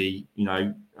then maybe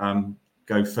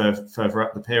go further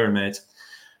up the pyramid.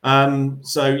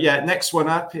 Next one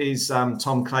up is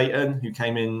Tom Clayton, who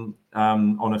came in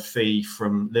on a fee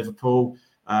from Liverpool.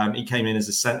 He came in as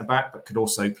a centre-back, but could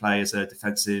also play as a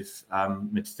defensive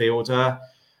midfielder.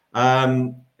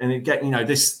 And again,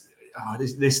 this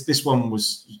one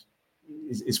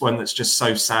is one that's just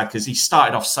so sad because he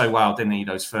started off so well, didn't he,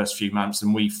 those first few months?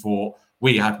 And we thought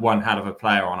we had one hell of a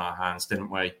player on our hands, didn't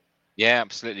we? Yeah,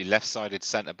 absolutely. Left-sided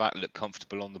centre-back, looked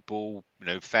comfortable on the ball,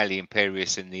 fairly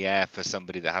imperious in the air for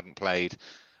somebody that hadn't played,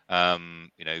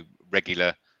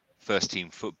 regular first-team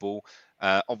football.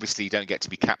 Obviously, you don't get to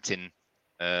be captain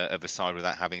of a side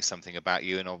without having something about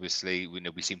you. And obviously,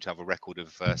 we seem to have a record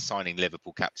of signing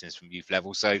Liverpool captains from youth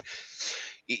level. So,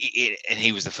 and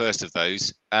he was the first of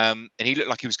those. And he looked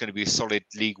like he was going to be a solid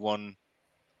League One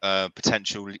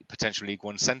potential League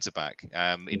One centre back.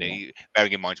 Bearing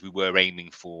in mind we were aiming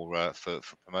for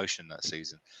promotion that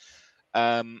season.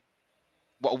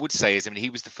 What I would say is, he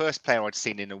was the first player I'd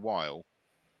seen in a while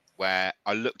where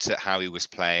I looked at how he was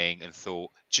playing and thought,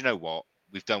 do you know what?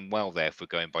 We've done well there if we're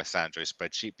going by Sandro's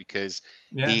spreadsheet, because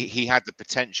he had the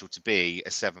potential to be a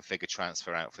 7-figure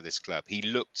transfer out for this club. He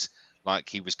looked like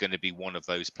he was going to be one of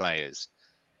those players.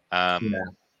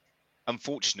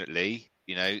 Unfortunately,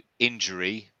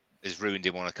 injury has ruined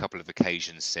him on a couple of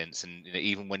occasions since. And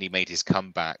even when he made his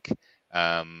comeback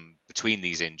between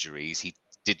these injuries, he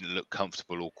didn't look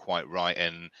comfortable or quite right,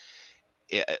 and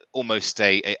almost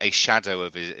a shadow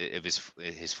of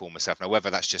his former self. Now, whether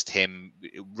that's just him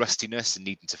rustiness and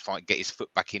needing to get his foot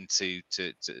back into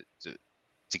to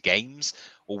games,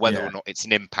 or whether or not it's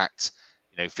an impact,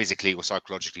 physically or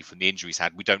psychologically from the injuries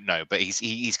had, we don't know. But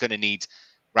he's going to need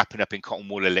wrapping up in cotton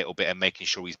wool a little bit and making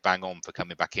sure he's bang on for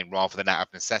coming back in, rather than out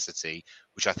of necessity,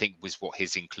 which I think was what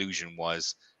his inclusion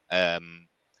was.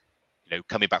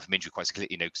 Coming back from injury quite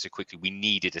so quickly, we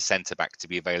needed a centre back to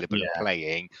be available and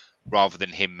playing, rather than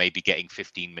him maybe getting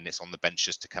 15 minutes on the bench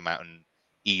just to come out and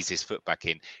ease his foot back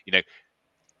in.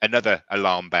 Another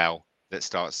alarm bell that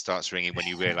starts ringing when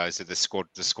you realise that the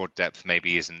squad depth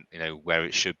maybe isn't where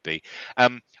it should be.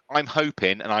 I'm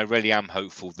hoping, and I really am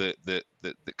hopeful, that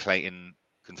Clayton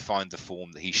can find the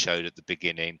form that he showed at the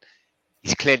beginning.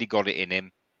 He's clearly got it in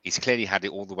him. He's clearly had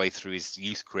it all the way through his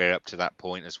youth career up to that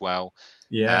point as well.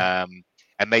 And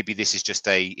maybe this is just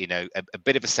a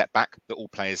bit of a setback that all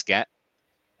players get,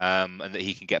 and that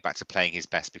he can get back to playing his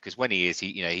best, because when he is,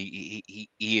 he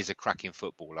is a cracking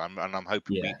footballer, and I'm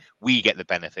hoping we get the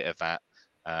benefit of that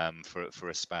for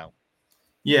a spell.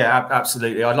 Yeah,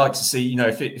 absolutely. I'd like to see,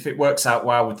 if it works out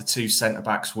well with the two centre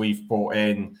backs we've brought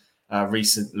in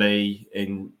recently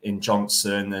in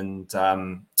Johnson and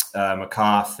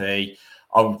McCarthy.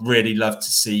 I would really love to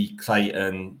see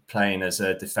Clayton playing as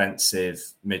a defensive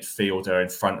midfielder in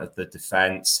front of the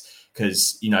defence,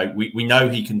 because we know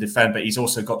he can defend, but he's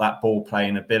also got that ball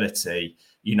playing ability.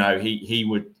 He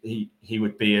would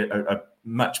be a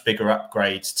much bigger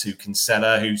upgrade to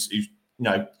Kinsella, who's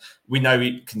we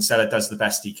know Kinsella does the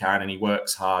best he can and he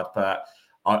works hard, but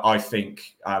I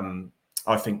think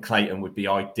Clayton would be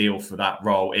ideal for that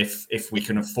role if we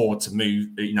can afford to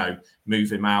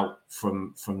move him out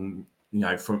from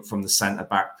the centre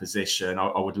back position.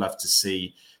 I would love to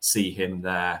see him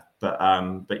there.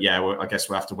 But yeah, I guess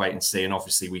we'll have to wait and see. And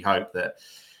obviously, we hope that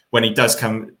when he does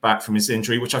come back from his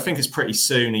injury, which I think is pretty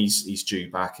soon, he's due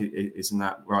back. Isn't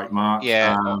that right, Mark?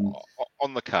 Yeah,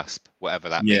 on the cusp, whatever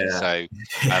that means. So,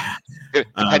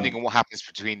 depending on what happens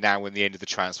between now and the end of the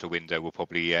transfer window, we'll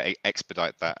probably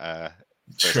expedite that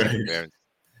first appearance.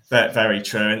 Very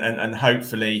true, and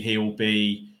hopefully he'll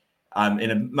be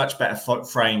in a much better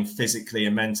frame physically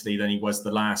and mentally than he was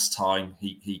the last time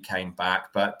he came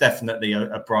back. But definitely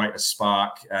a brighter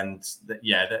spark, and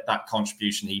that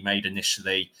contribution he made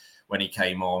initially when he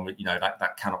came on,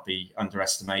 that cannot be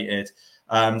underestimated.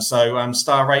 So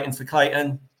star rating for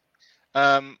Clayton.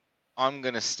 I'm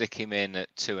going to stick him in at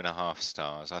 2.5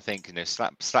 stars. I think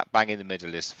slap bang in the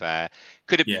middle is fair.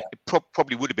 Could have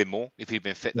probably would have been more if he'd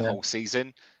been fit the whole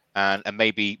season. And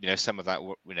maybe some of that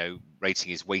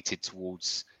rating is weighted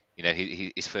towards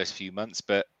his first few months,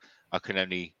 but I can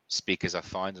only speak as I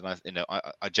find, and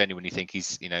I genuinely think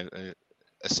he's a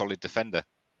solid defender.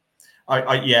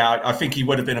 I think he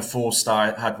would have been a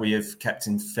 4-star had we have kept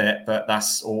him fit, but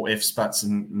that's all ifs, buts,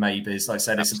 and maybes. Like I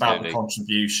said, it's about the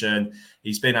contribution.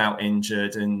 He's been out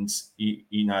injured, and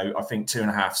I think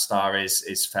 2.5 star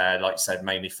is fair. Like I said,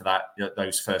 mainly for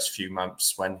those first few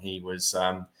months when he was.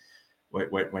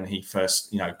 When he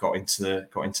first, got into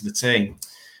the team.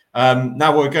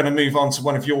 Now we're going to move on to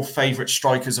one of your favourite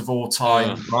strikers of all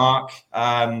time, Mark.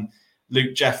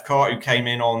 Luke Jephcott, who came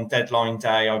in on deadline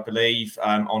day, I believe,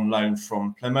 on loan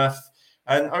from Plymouth.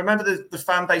 And I remember the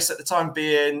fan base at the time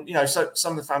being, so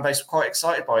some of the fan base were quite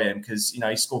excited by him because,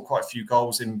 he scored quite a few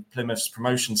goals in Plymouth's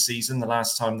promotion season the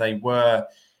last time they were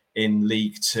in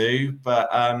League Two. But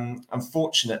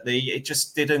unfortunately, it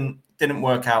just didn't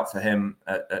work out for him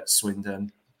at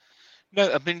Swindon. No,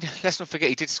 I mean, let's not forget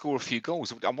he did score a few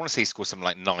goals. I want to say he scored something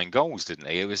like 9 goals, didn't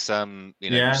he? It was, seemed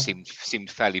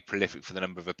fairly prolific for the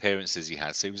number of appearances he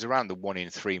had. So he was around the 1 in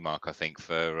 3 mark, I think,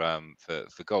 for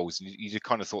goals. And you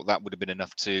kind of thought that would have been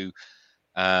enough to,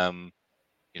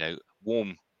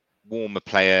 warm a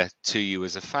player to you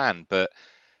as a fan. But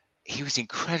he was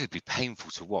incredibly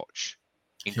painful to watch,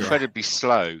 incredibly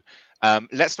slow.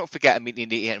 Let's not forget. I mean,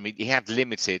 he had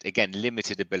limited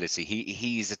ability.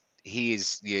 He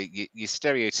is your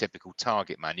stereotypical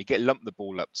target man. You lump the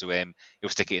ball up to him, he'll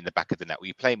stick it in the back of the net. Or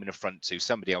you play him in the front two,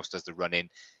 somebody else does the run in,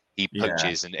 he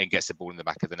punches and gets the ball in the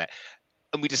back of the net.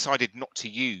 And we decided not to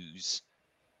use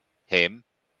him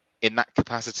in that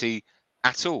capacity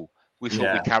at all. We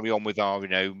thought we'd carry on with our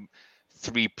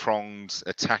 3-pronged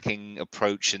attacking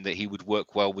approach, and that he would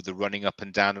work well with the running up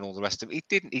and down and all the rest of it. He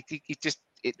didn't.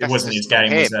 It wasn't his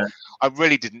game, was it? I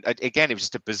really didn't. Again, it was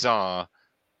just a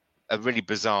really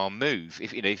bizarre move.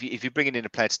 If you're bringing in a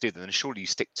player to do that, then surely you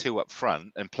stick 2 up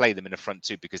front and play them in a front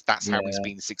 2 because that's how he's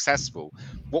been successful.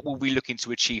 What were we looking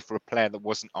to achieve for a player that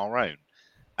wasn't our own?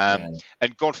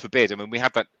 And God forbid, I mean, we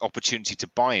had that opportunity to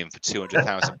buy him for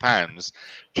 £200,000,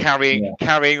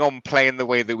 carrying on playing the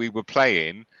way that we were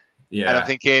playing. Yeah. And I'm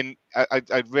thinking,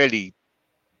 I really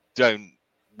don't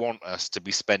want us to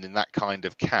be spending that kind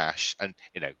of cash. And,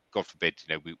 God forbid,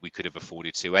 we could have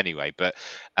afforded to anyway. But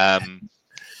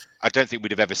I don't think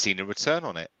we'd have ever seen a return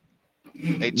on it.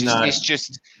 It's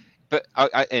just, but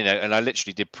and I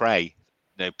literally did pray,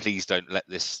 please don't let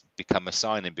this become a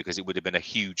signing, because it would have been a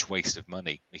huge waste of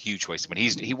money. He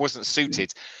wasn't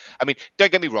suited. I mean,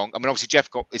 don't get me wrong. I mean, obviously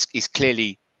Jephcott is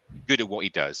clearly good at what he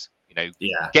does.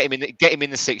 Get him in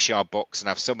the 6-yard box and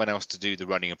have someone else to do the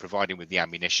running and provide him with the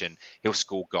ammunition. He'll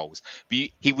score goals. But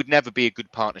he would never be a good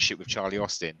partnership with Charlie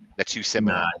Austin. They're too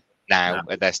similar now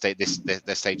at their stages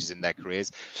in their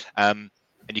careers, and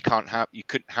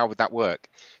how would that work?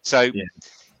 So,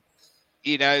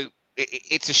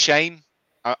 it's a shame.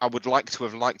 I would like to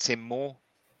have liked him more,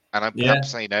 and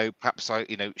perhaps I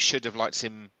should have liked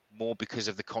him more because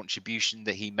of the contribution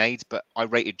that he made. But I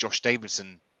rated Josh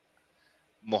Davidson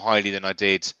more highly than I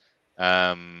did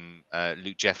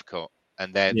Luke Jephcott,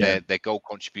 and their goal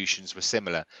contributions were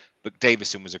similar. But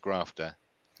Davison was a grafter.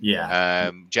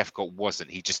 Jephcott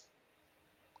wasn't. He just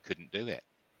couldn't do it,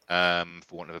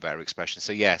 for want of a better expression.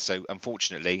 So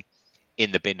unfortunately,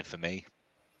 in the bin for me.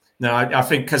 No, I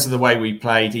think because of the way we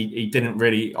played, he didn't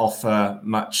really offer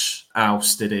much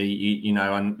else, did he?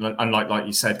 And unlike, like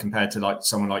you said, compared to like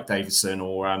someone like Davison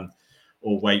or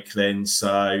Wakelin.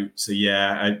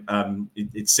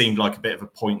 It seemed like a bit of a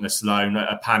pointless loan,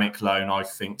 a panic loan, I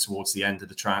think, towards the end of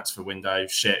the transfer window.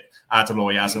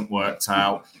 Adeloy hasn't worked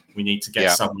out. We need to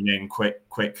get someone in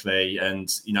quickly. And,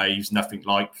 he's nothing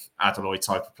like Adeloy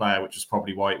type of player, which is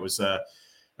probably why it was a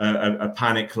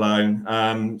panic loan.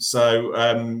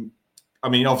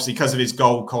 Obviously, because of his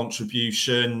goal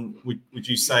contribution, would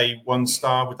you say 1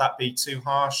 star? Would that be too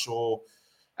harsh? Or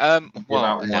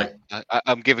Well,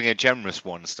 I'm giving a generous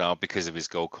 1 star because of his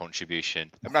goal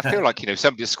contribution. I mean, I feel like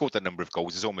somebody that's scored that number of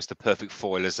goals is almost the perfect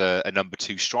foil as a number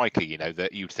 2 striker.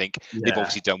 That you'd think they've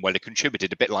obviously done well, they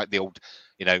contributed a bit like the old,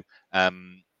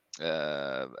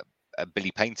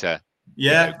 Billy Painter,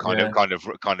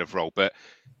 kind of role. But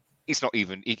he's not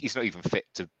even fit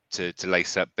to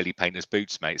lace up Billy Painter's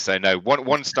boots, mate. So no,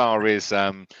 one star is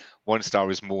 1 star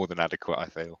is more than adequate, I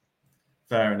feel.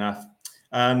 Fair enough.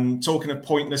 Talking of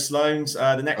pointless loans,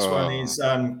 the next one is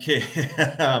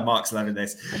Mark's loving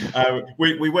this.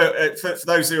 We were for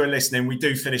those who are listening, we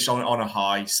do finish on a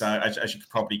high. So as you could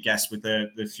probably guess, with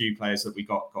the few players that we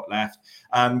got left,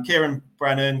 Kieran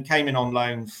Brennan came in on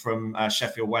loan from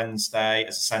Sheffield Wednesday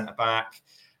as a centre back,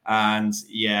 and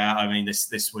I mean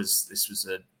this was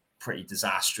a pretty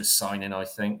disastrous signing, I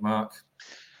think, Mark.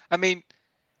 I mean,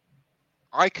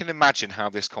 I can imagine how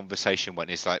this conversation went.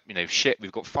 It's like, shit,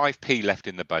 we've got 5p left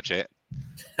in the budget.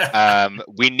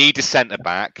 We need a centre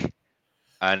back.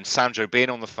 And Sandro being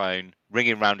on the phone,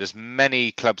 ringing around as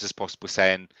many clubs as possible,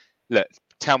 saying, look,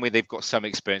 tell me they've got some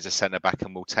experience as centre back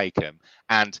and we'll take them.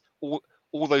 And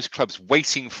all those clubs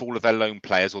waiting for all of their loan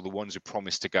players or the ones who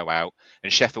promised to go out.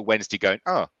 And Sheffield Wednesday going,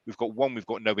 we've got one we've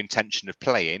got no intention of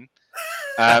playing.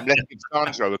 Let's give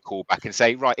Sandro a call back and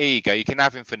say, right, here you go. You can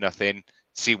have him for nothing.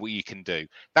 See what you can do.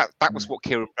 That was what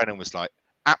Kieran Brennan was like.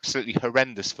 Absolutely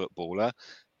horrendous footballer.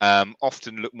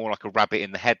 Often looked more like a rabbit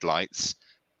in the headlights,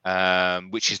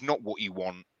 which is not what you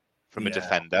want from a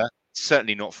defender.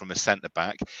 Certainly not from a centre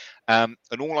back. And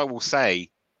all I will say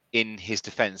in his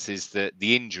defence is that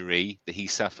the injury that he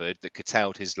suffered that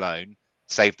curtailed his loan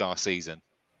saved our season.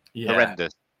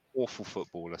 Horrendous. Awful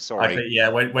footballer. Sorry.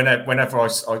 Whenever I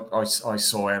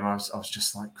saw him, I was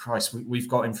just like, Christ, we've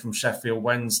got him from Sheffield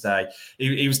Wednesday.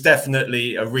 He was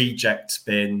definitely a reject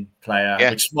bin player,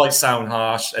 which might sound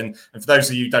harsh. And for those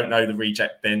of you who don't know the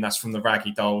reject bin, that's from the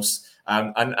Raggy Dolls.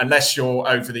 And unless you're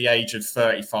over the age of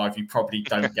 35, you probably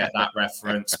don't get that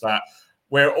reference. But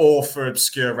we're all for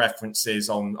obscure references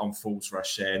on Fools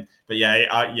Rush In. But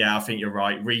I think you're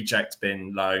right. Reject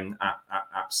bin loan,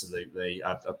 absolutely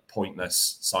a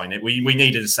pointless sign. We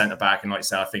needed a centre back, and like I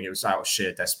said, I think it was out of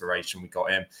sheer desperation we got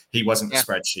him. He wasn't a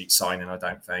spreadsheet signing, I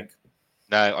don't think.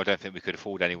 No, I don't think we could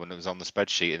afford anyone that was on the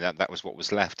spreadsheet, and that was what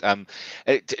was left.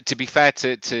 To be fair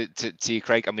to you,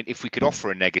 Craig, I mean, if we could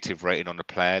offer a negative rating on a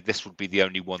player, this would be the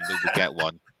only one that would get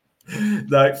one.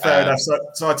 No, fair enough.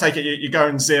 So I take it you're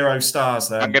going 0 stars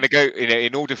then. I'm going to go.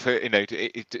 In order for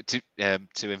to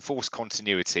enforce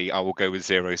continuity, I will go with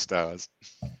 0 stars.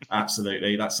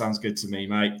 Absolutely, that sounds good to me,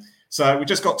 mate. So we've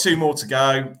just got 2 more to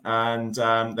go, and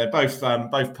they're both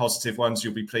positive ones.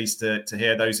 You'll be pleased to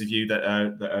hear, those of you that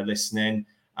are listening.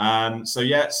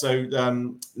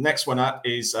 The next one up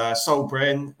is Sol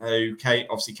Bryn, who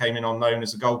obviously came in on loan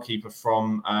as a goalkeeper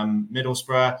from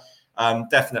Middlesbrough.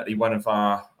 Definitely one of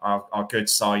our good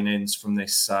signings from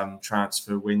this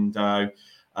transfer window.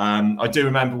 I do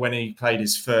remember when he played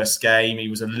his first game,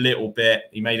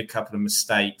 he made a couple of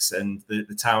mistakes, and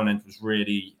the town end was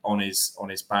really on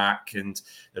his back. And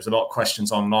there's a lot of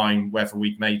questions online whether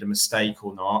we'd made a mistake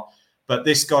or not. But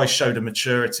this guy showed a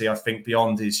maturity, I think,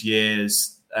 beyond his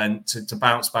years, and to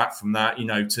bounce back from that,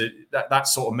 to that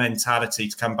sort of mentality,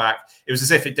 to come back. It was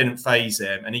as if it didn't faze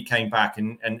him, and he came back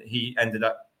and he ended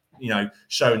up,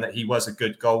 showing that he was a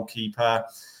good goalkeeper.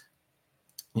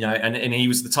 And he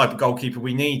was the type of goalkeeper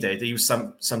we needed. He was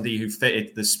somebody who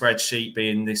fitted the spreadsheet,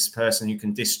 being this person who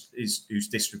whose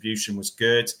distribution was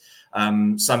good.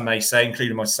 Some may say,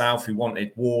 including myself, who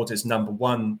wanted Ward as number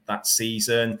 1 that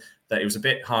season, that it was a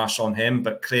bit harsh on him.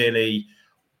 But clearly,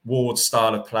 Ward's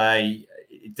style of play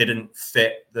didn't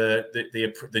fit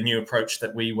the new approach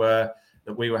that we were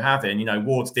having.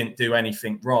 Ward didn't do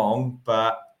anything wrong,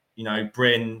 but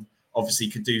Bryn obviously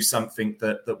could do something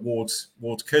that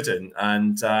Ward couldn't,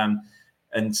 and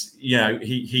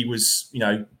he was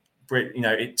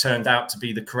it turned out to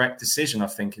be the correct decision, I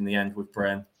think, in the end with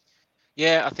Bryn.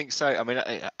 Yeah, I think so. I mean,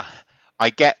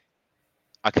 I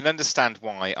can understand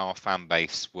why our fan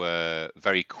base were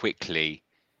very quickly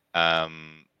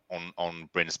on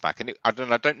Bryn's back, and I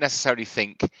don't necessarily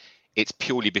think it's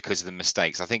purely because of the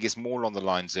mistakes. I think it's more on the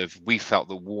lines of we felt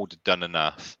that Ward had done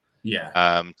enough.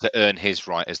 To earn his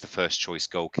right as the first choice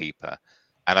goalkeeper.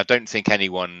 And I don't think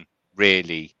anyone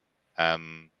really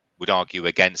would argue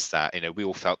against that. We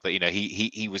all felt that,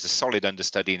 he was a solid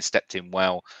understudy and stepped in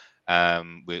well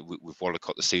with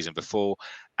Wallacott the season before.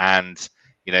 And,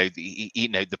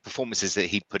 the performances that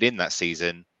he'd put in that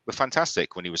season were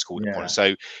fantastic when he was called upon.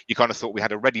 So you kind of thought we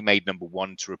had a ready-made number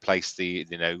 1 to replace the,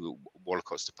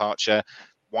 Wallacott's departure.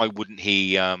 Why wouldn't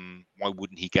he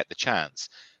get the chance?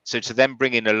 So to then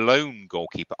bring in a lone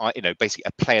goalkeeper, basically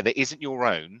a player that isn't your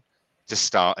own to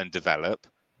start and develop,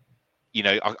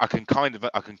 I can kind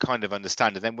of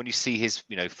understand. And then when you see his,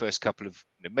 first couple of,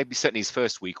 maybe certainly his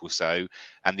first week or so,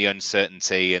 and the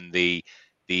uncertainty and the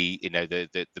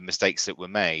mistakes that were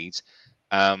made,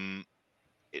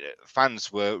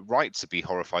 fans were right to be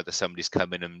horrified that somebody's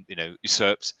come in and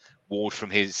usurped Ward from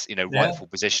his rightful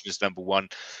position as number one.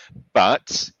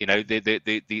 But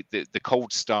the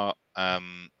cold start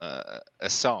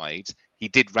aside, he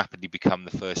did rapidly become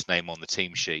the first name on the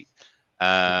team sheet.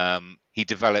 He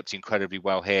developed incredibly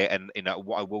well here, and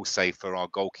what I will say for our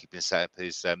goalkeeping setup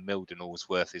is Milden always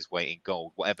worth his weight in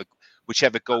gold.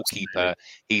 Whichever goalkeeper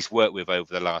he's worked with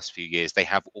over the last few years, they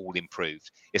have all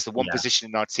improved. It's the one position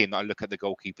in our team that I look at the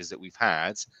goalkeepers that we've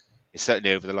had, it's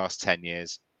certainly over the last 10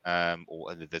 years,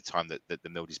 or the time that the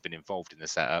Mildy's been involved in the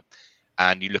setup,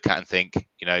 and you look at and think,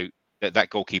 that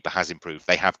goalkeeper has improved.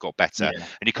 They have got better,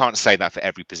 and you can't say that for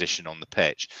every position on the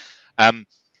pitch.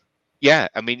 Yeah,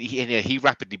 I mean, he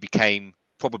rapidly became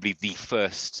probably the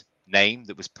first name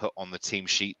that was put on the team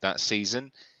sheet that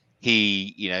season.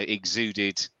 He,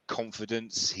 exuded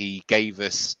confidence. He gave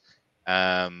us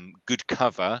good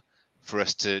cover for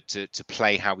us to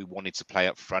play how we wanted to play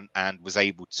up front, and was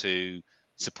able to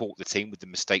support the team with the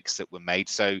mistakes that were made.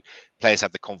 So players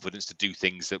had the confidence to do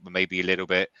things that were maybe a little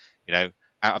bit,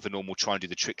 out of the normal, try and do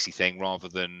the tricksy thing rather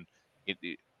than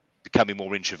becoming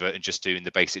more introvert and just doing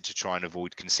the basic to try and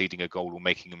avoid conceding a goal or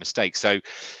making a mistake. So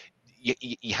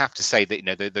you have to say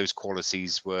that those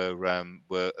qualities were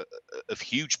of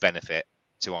huge benefit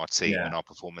to our team and our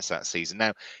performance that season.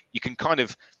 Now you can kind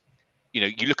of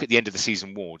you look at the end of the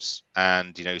season awards,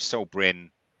 and Sol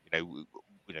Bryn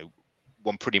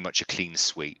won pretty much a clean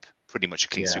sweep.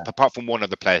 Apart from one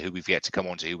other player who we've yet to come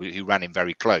on to, who ran in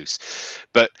very close.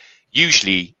 But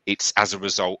usually it's as a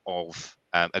result of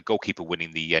a goalkeeper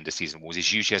winning the end of season awards.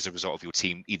 Is usually as a result of your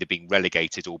team either being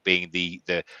relegated or being the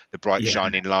bright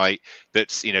shining light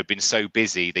that's been so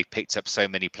busy they've picked up so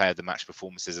many player of the match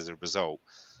performances as a result.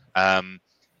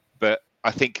 But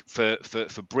I think for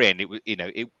Bryn,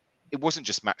 it wasn't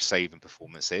just match saving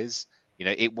performances.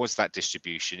 It was that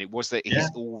distribution. It was that his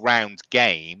all round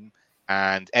game,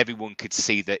 and everyone could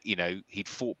see that he'd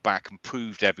fought back and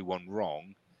proved everyone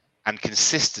wrong, and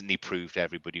consistently proved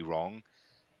everybody wrong.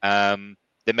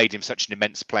 That made him such an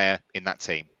immense player in that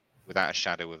team, without a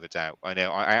shadow of a doubt. I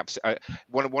know,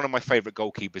 one of my favourite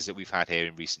goalkeepers that we've had here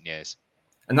in recent years.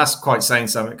 And that's quite saying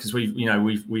something, because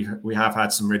we have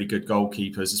had some really good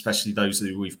goalkeepers, especially those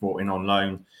that we've brought in on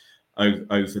loan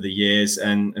over the years.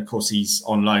 And of course, he's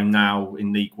on loan now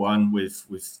in League One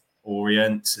with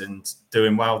Orient and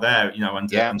doing well there.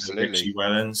 Under Richie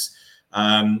Wellens.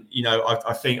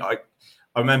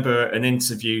 I remember an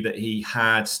interview that he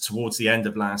had towards the end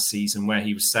of last season where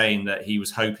he was saying that he was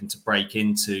hoping to break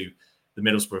into the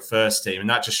Middlesbrough first team. And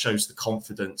that just shows the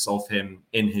confidence of him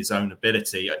in his own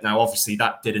ability. Now, obviously,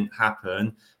 that didn't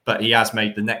happen, but he has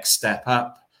made the next step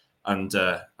up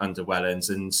under Wellens.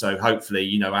 And so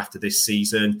hopefully, after this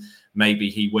season, maybe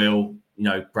he will,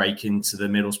 break into the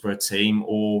Middlesbrough team,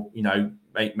 or,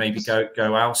 maybe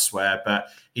go elsewhere. But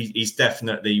he's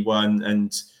definitely one.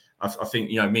 And I think,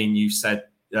 me and you said,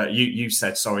 you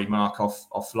said, sorry, Mark,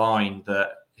 offline,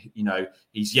 that,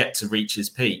 he's yet to reach his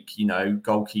peak.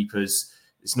 Goalkeepers,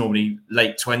 it's normally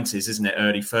late 20s, isn't it?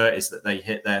 Early 30s that they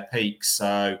hit their peak.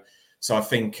 So I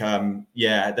think,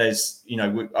 there's,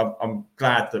 I'm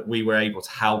glad that we were able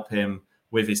to help him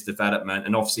with his development.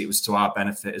 And obviously it was to our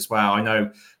benefit as well. I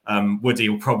know Woody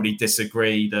will probably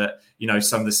disagree that,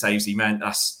 some of the saves he meant,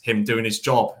 that's him doing his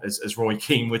job, as Roy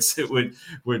Keane would say. We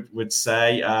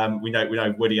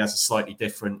know Woody has a slightly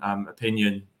different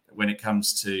opinion when it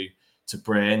comes to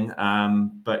Bryn.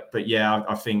 But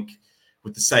I think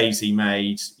with the saves he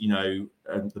made,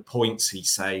 the points he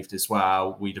saved as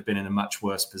well, we'd have been in a much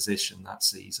worse position that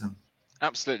season.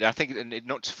 Absolutely. I think, and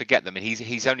not to forget them,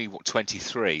 he's only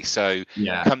 23. So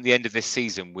come the end of this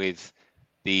season, with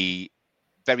the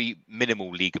very minimal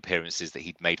league appearances that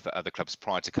he'd made for other clubs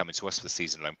prior to coming to us for the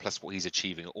season loan, plus what he's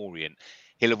achieving at Orient,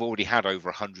 he'll have already had over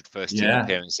 100 first team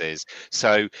appearances.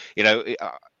 So,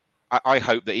 I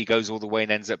hope that he goes all the way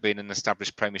and ends up being an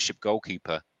established Premiership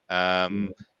goalkeeper.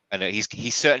 And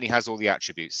he certainly has all the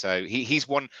attributes. So he's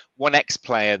one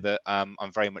ex-player that I'm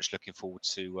very much looking forward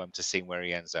to seeing where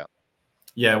he ends up.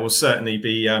 Yeah, we'll certainly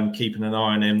be keeping an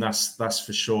eye on him. That's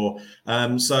for sure.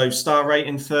 So star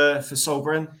rating for Sol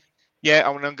Bryn? Yeah,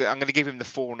 I'm going to give him the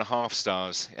 4.5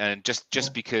 stars, and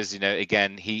just because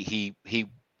again he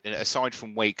aside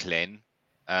from Wakelin,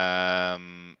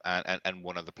 and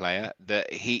one other player,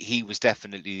 that he was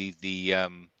definitely the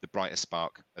brightest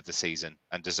spark of the season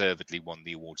and deservedly won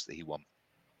the awards that he won.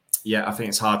 Yeah, I think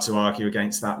it's hard to argue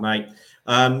against that, mate.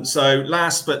 So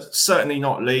last but certainly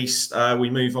not least, we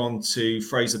move on to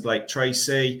Fraser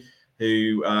Blake-Tracy,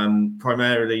 who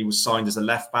primarily was signed as a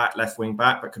left wing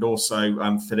back, but could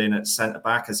also fill in at centre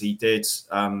back as he did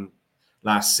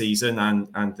last season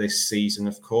and this season,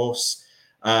 of course.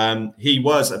 He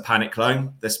was a panic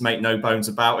loan. Let's make no bones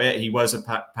about it. He was a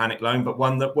panic loan, but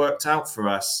one that worked out for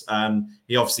us.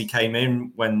 He obviously came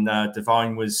in when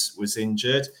Devine was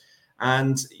injured.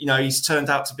 And, he's turned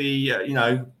out to be,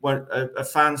 a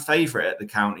fan favourite at the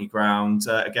county ground.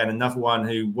 Again, another one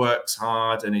who works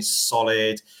hard and is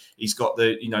solid. He's got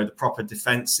the proper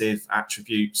defensive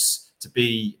attributes to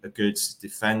be a good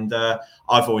defender.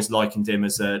 I've always likened him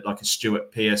as a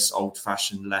Stuart Pearce,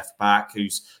 old-fashioned left back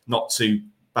who's not too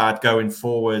bad going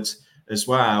forward as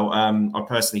well. I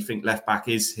personally think left back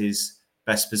is his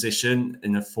best position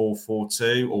in a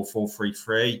 4-4-2 or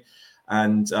 4-3-3.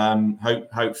 And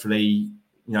hopefully,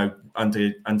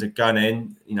 under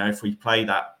Gunning, if we play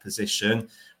that position,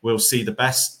 we'll see the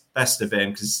best of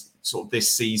him, because sort of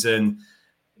this season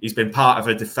he's been part of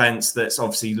a defence that's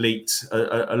obviously leaked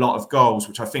a lot of goals,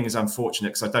 which I think is unfortunate,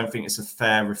 because I don't think it's a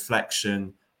fair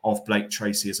reflection of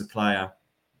Blake-Tracy as a player.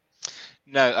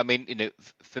 No, I mean,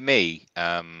 for me,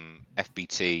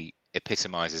 FBT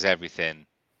epitomises everything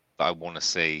that I want to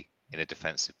see in a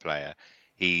defensive player.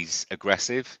 He's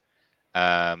aggressive.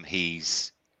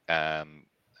 He's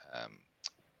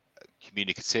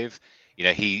communicative.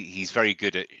 He's very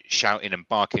good at shouting and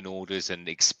barking orders and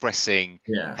expressing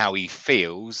how he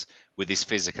feels with his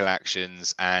physical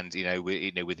actions, and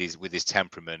with his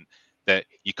temperament, that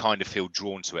you kind of feel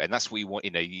drawn to it, and that's what you want.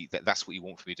 That's what you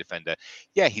want from your defender.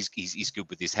 Yeah, he's good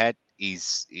with his head.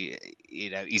 He's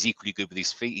equally good with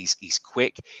his feet. He's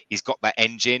quick. He's got that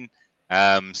engine.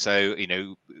 So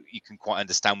you can quite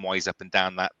understand why he's up and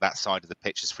down that side of the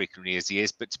pitch as frequently as he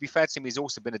is. But to be fair to him, he's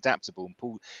also been adaptable and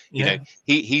pulled.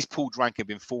 He's pulled rank and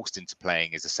been forced into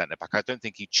playing as a centre back. I don't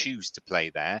think he'd choose to play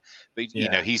there, but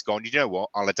he's gone. You know what?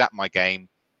 I'll adapt my game.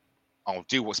 I'll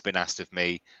do what's been asked of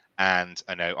me, and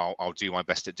I know I'll do my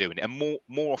best at doing it. And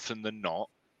more often than not,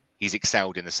 he's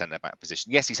excelled in the centre-back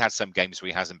position. Yes, he's had some games where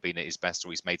he hasn't been at his best or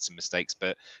he's made some mistakes,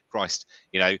 but Christ,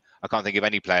 I can't think of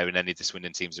any player in any of the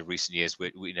Swindon teams of recent years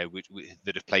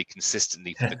that have played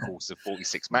consistently for the course of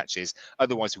 46 matches.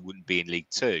 Otherwise, we wouldn't be in League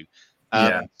Two.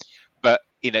 But,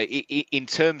 in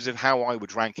terms of how I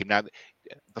would rank him now,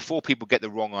 before people get the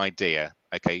wrong idea,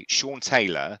 okay, Sean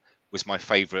Taylor was my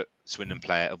favourite Swindon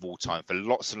player of all time for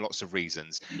lots and lots of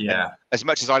reasons. Yeah. And as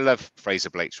much as I love Fraser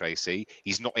Blake-Tracy,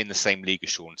 he's not in the same league as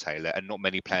Sean Taylor, and not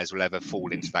many players will ever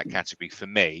fall into that category for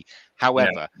me.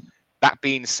 However, that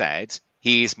being said,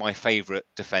 he is my favourite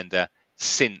defender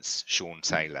since Sean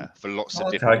Taylor for lots of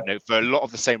different, for a lot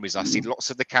of the same reasons. I see lots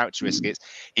of the characteristics.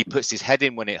 He puts his head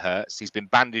in when it hurts. He's been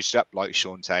bandaged up like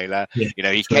Sean Taylor.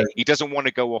 He doesn't want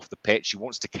to go off the pitch. He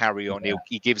wants to carry on.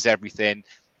 He gives everything.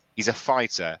 He's a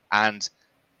fighter, and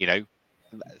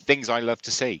things I love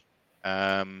to see.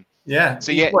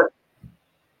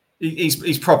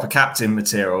 He's proper captain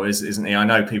material, isn't he? I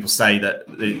know people say that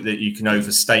you can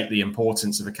overstate the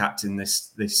importance of a captain in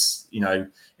this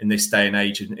day and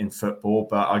age in football,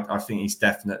 but I think he's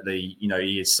definitely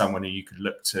he is someone who you could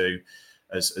look to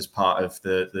as part of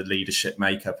the leadership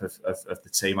makeup of the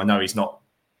team. I know he's not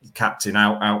captain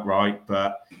outright,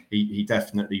 but he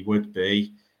definitely would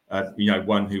be.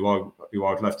 One who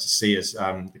I'd love to see as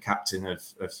the captain of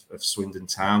Swindon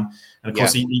Town. And of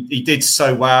course, he did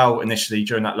so well initially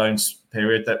during that loan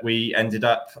period that we ended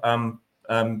up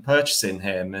purchasing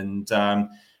him. And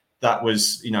that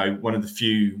was, one of the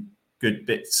few good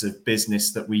bits of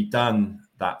business that we done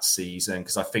that season.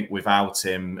 Because I think without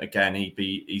him, again,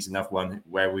 he's another one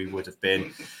where we would have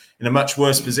been in a much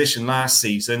worse position last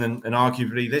season and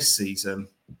arguably this season.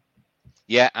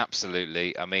 Yeah,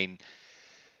 absolutely. I mean,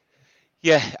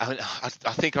 yeah, I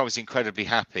think I was incredibly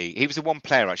happy. He was the one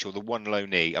player, actually, the one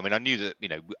loanee. I mean, I knew that,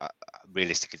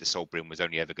 realistically, the Sol Bryn was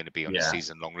only ever going to be on a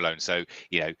season-long loan. So,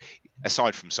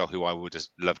 aside from Sol, who I would have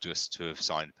loved to have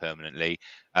signed permanently,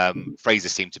 Fraser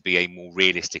seemed to be a more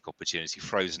realistic opportunity.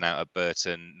 Frozen out at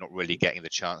Burton, not really getting the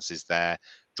chances there,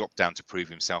 dropped down to proved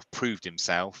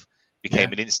himself,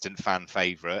 became an instant fan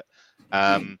favourite.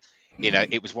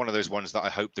 It was one of those ones that I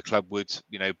hoped the club would,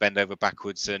 bend over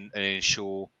backwards and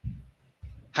ensure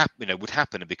would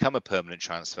happen and become a permanent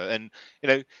transfer. And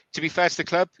to be fair to the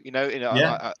club,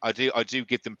 Yeah. I do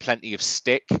give them plenty of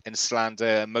stick and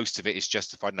slander. Most of it is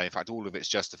justified. No, in fact, all of it's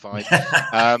justified.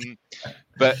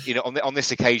 But on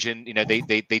this occasion, they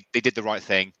did the right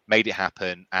thing, made it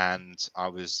happen, and I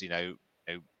was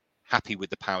happy with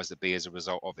the powers that be as a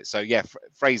result of it. So yeah,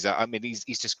 Fraser, I mean, he's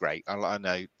just great. I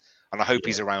know, and I hope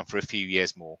he's around for a few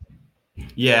years more.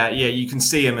 Yeah, you can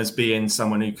see him as being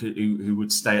someone who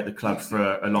would stay at the club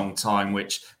for a long time,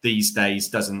 which these days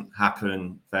doesn't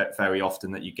happen very often,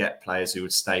 that you get players who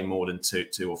would stay more than two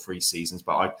or three seasons.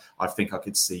 But I think I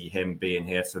could see him being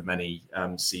here for many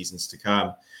seasons to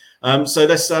come. So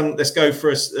let's go for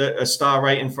a star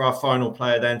rating for our final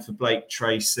player then, for Blake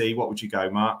Tracy. What would you go,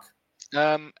 Mark?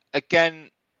 Again,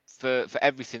 for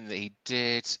everything that he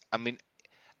did, I mean,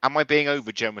 am I being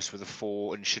over generous with a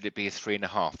 4, and should it be a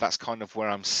 3.5? That's kind of where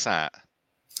I'm sat.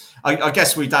 I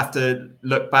guess we'd have to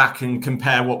look back and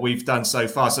compare what we've done so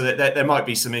far. So there might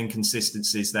be some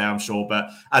inconsistencies there, I'm sure. But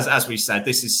as we said,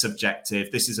 this is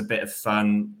subjective. This is a bit of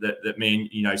fun that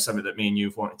something that me and you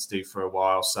have wanted to do for a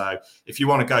while. So if you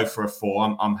want to go for a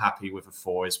 4, I'm happy with a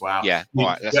 4 as well. Yeah, all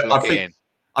right, let's lock it in.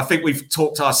 I think we've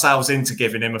talked ourselves into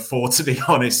giving him a 4, to be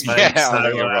honest, mate. Yeah,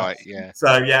 so, you're right. Yeah.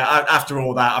 So yeah, after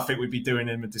all that, I think we'd be doing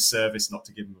him a disservice not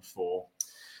to give him a 4.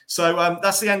 So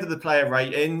that's the end of the player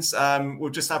ratings.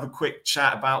 We'll just have a quick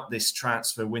chat about this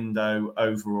transfer window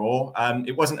overall.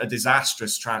 It wasn't a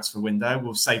disastrous transfer window.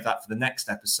 We'll save that for the next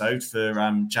episode for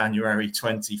January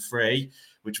 23,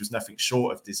 which was nothing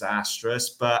short of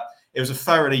disastrous. But it was a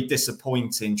thoroughly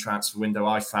disappointing transfer window,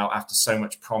 I felt, after so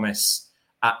much promise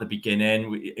at the beginning.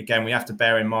 We have to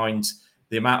bear in mind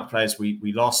the amount of players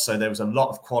we lost. So there was a lot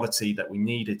of quality that we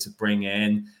needed to bring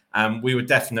in. We were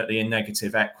definitely in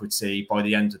negative equity by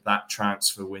the end of that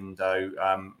transfer window.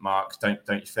 Mark, don't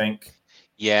you think?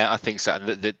 Yeah, I think so.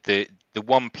 The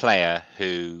one player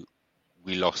who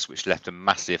we lost, which left a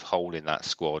massive hole in that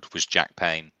squad, was Jack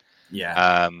Payne.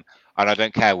 Yeah. And I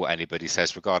don't care what anybody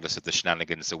says, regardless of the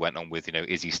shenanigans that went on with,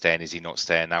 is he staying? Is he not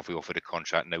staying? Have we offered a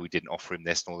contract? No, we didn't offer him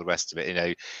this and all the rest of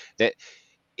it.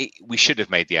 We should have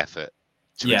made the effort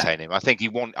to retain him. I think he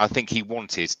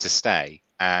wanted to stay,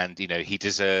 and he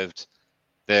deserved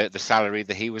the salary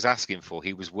that he was asking for.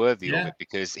 He was worthy of it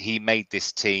because he made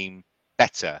this team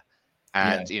better.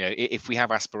 And if we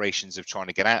have aspirations of trying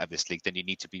to get out of this league, then you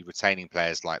need to be retaining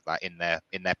players like that in their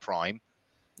prime.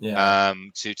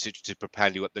 To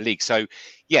propel you up the league. So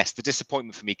yes, the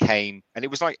disappointment for me came, and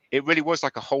it really was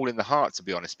like a hole in the heart, to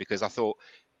be honest, because I thought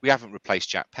we haven't replaced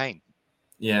Jack Payne.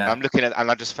 Yeah, I'm looking at,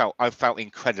 and I felt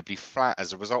incredibly flat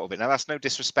as a result of it. Now that's no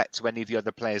disrespect to any of the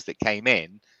other players that came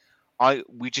in.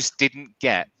 We just didn't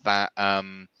get that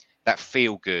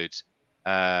feel good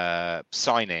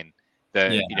signing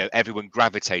that everyone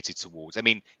gravitated towards. I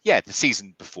mean, the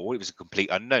season before it was a complete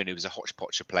unknown. It was a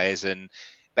hodgepodge of players,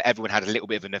 but everyone had a little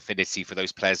bit of an affinity for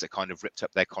those players that kind of ripped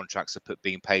up their contracts of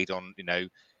being paid on,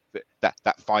 that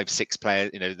 5-6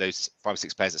 players, those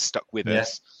 5-6 players that stuck with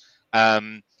us.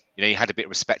 You had a bit of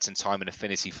respect and time and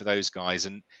affinity for those guys,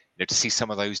 and to see some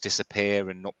of those disappear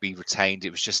and not be retained,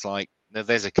 it was just like,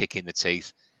 there's a kick in the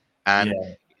teeth. And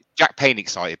Jack Payne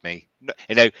excited me.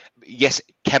 Yes,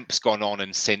 Kemp's gone on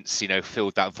and since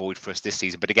filled that void for us this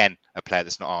season, but again, a player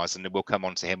that's not ours, and we'll come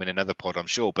on to him in another pod, I'm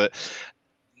sure. But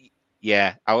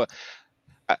yeah, for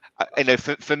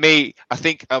me, I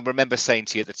think I remember saying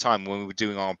to you at the time when we were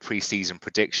doing our pre-season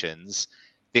predictions,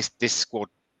 this squad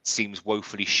seems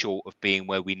woefully short of being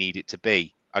where we need it to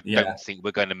be. I don't think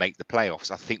we're going to make the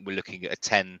playoffs. I think we're looking at a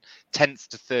 10th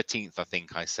to 13th, I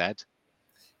think I said.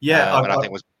 Yeah. And I think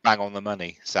it was bang on the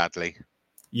money, sadly.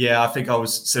 Yeah, I think I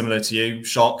was similar to you,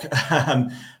 shock.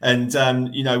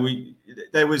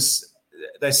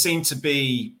 There seemed to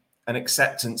be an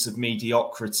acceptance of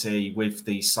mediocrity with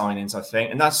these signings, I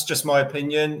think. And that's just my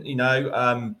opinion,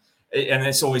 and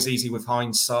it's always easy with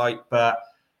hindsight, but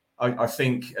I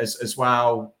think as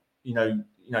well,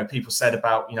 people said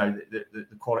about,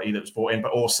 the quality that was brought in,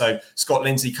 but also Scott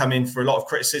Lindsay come in for a lot of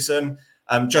criticism,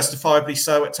 justifiably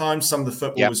so at times. Some of the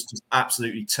football was just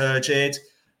absolutely turgid,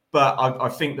 but I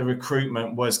think the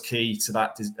recruitment was key to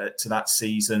that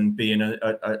season being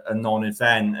a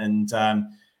non-event. And,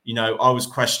 I was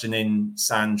questioning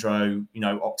Sandro,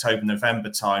 October,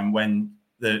 November time when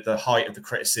the height of the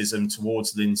criticism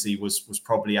towards Lindsay was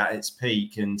probably at its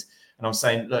peak. And I'm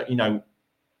saying, look,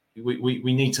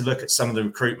 we need to look at some of the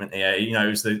recruitment here. It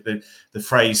was the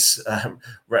phrase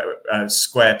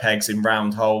 "square pegs in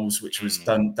round holes," which was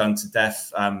done to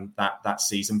death that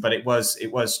season. But it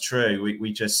was true.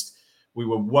 We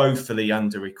were woefully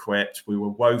under-equipped. We were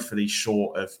woefully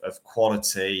short of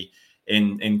quality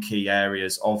in key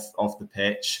areas of the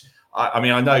pitch. I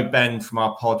mean, I know Ben from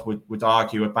our pod would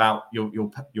argue about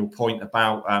your point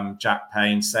about Jack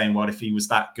Payne saying, well, if he was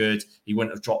that good, he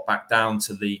wouldn't have dropped back down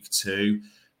to League Two,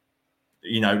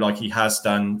 like he has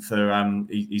done for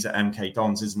he's at MK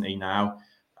Dons, isn't he now?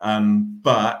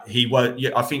 But he was.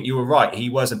 I think you were right. He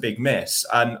was a big miss,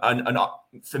 and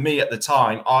for me at the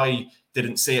time, I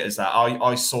didn't see it as that.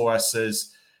 I saw us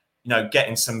as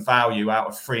getting some value out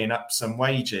of freeing up some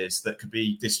wages that could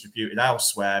be distributed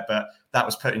elsewhere, but that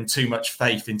was putting too much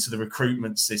faith into the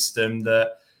recruitment system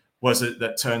that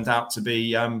turned out to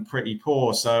be pretty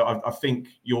poor. So I think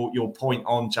your point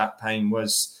on Jack Payne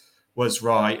was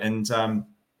right, and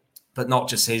but not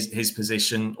just his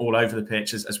position all over the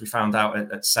pitch, as we found out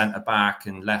at centre back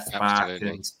and left back,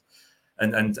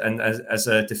 and as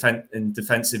a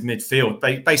defensive midfield,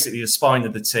 basically the spine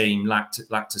of the team lacked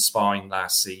a spine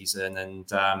last season, and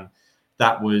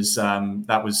that was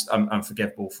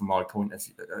unforgivable from my point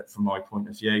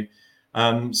of view.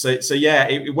 So yeah,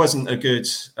 it wasn't a good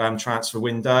transfer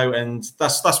window, and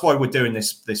that's why we're doing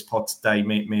this pod today.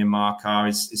 Me and Mark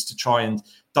is to try and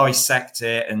dissect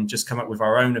it and just come up with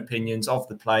our own opinions of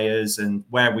the players and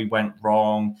where we went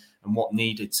wrong and what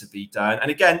needed to be done.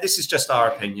 And again, this is just our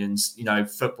opinions.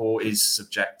 Football is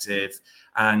subjective,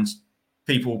 and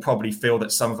people probably feel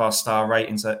that some of our star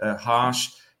ratings are harsh.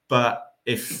 But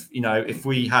if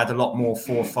we had a lot more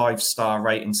 4 or 5 star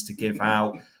ratings to give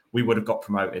out, we would have got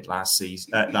promoted last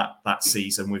season. That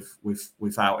season,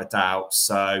 without a doubt.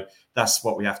 So that's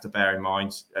what we have to bear in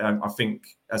mind. I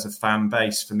think as a fan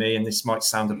base, for me, and this might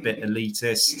sound a bit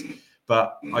elitist,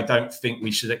 but I don't think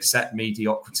we should accept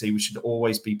mediocrity. We should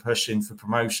always be pushing for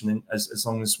promotion as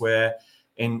long as we're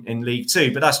in League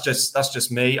Two. But that's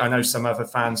just me. I know some other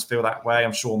fans feel that way.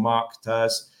 I'm sure Mark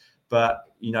does. But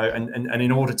and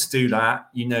in order to do that,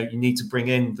 you need to bring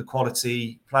in the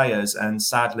quality players. And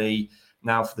sadly,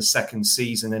 now for the second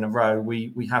season in a row,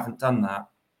 we haven't done that.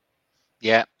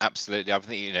 Yeah, absolutely. I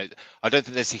think I don't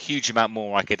think there's a huge amount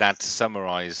more I could add to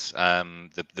summarise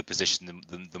the position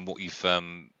than what you've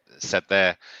said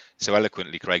there so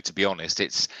eloquently, Craig. To be honest,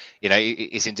 it's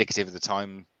it's indicative of the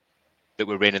time that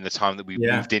we're in and the time that we've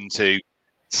moved into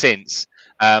since.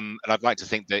 And I'd like to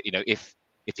think that if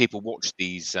people watch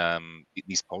these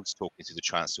pods talking through the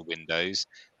transfer windows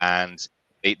and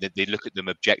they look at them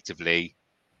objectively,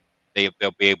 they'll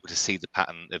be able to see the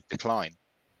pattern of decline.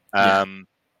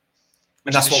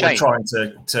 And that's what we're trying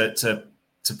to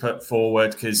put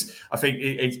forward, because I think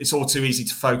it's all too easy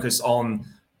to focus on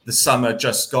the summer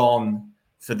just gone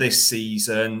for this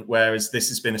season, whereas this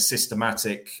has been a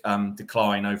systematic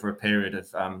decline over a period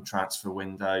of transfer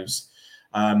windows.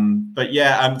 But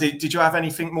yeah, did you have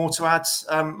anything more to add,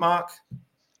 Mark?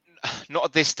 Not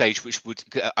at this stage, which would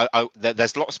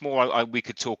there's lots more we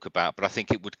could talk about, but I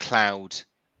think it would cloud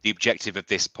the objective of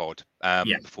this pod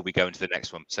before we go into the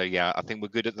next one. So yeah, I think we're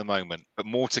good at the moment, but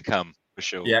more to come for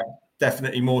sure. Yeah,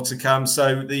 definitely more to come.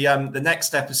 So the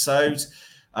next episode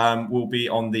will be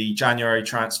on the January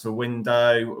transfer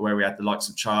window, where we had the likes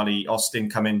of Charlie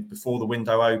Austin come in before the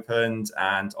window opened,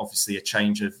 and obviously a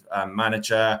change of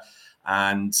manager.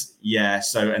 And yeah,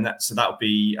 so that'll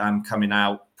be coming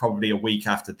out probably a week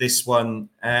after this one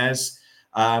airs.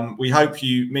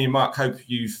 Me and Mark hope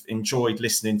you've enjoyed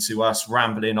listening to us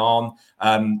rambling on.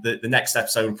 The next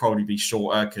episode will probably be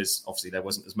shorter because obviously there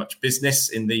wasn't as much business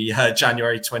in the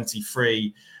January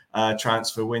 23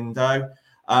 transfer window.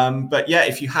 But yeah,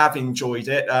 if you have enjoyed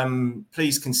it,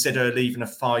 please consider leaving a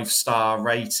 5-star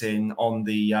rating on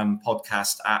the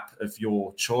podcast app of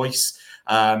your choice.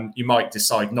 You might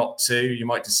decide not to. You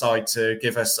might decide to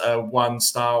give us a 1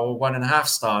 star or 1.5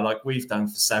 star, like we've done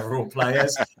for several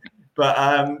players.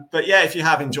 But yeah, if you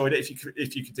have enjoyed it,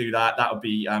 if you could do that, that would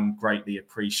be greatly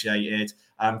appreciated.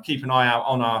 Keep an eye out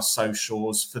on our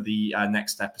socials for the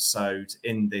next episode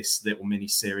in this little mini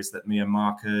series that me and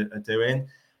Mark are doing.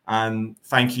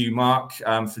 Thank you, Mark,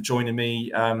 for joining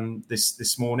me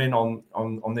this morning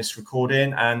on this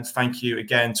recording, and thank you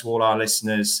again to all our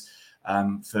listeners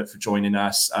for joining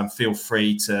us. Feel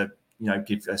free to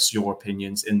give us your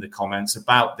opinions in the comments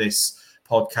about this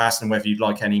podcast and whether you'd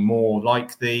like any more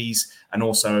like these, and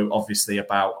also obviously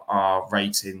about our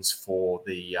ratings for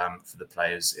the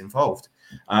players involved.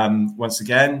 Once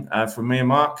again, from me and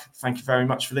Mark, thank you very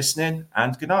much for listening,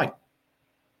 and good night.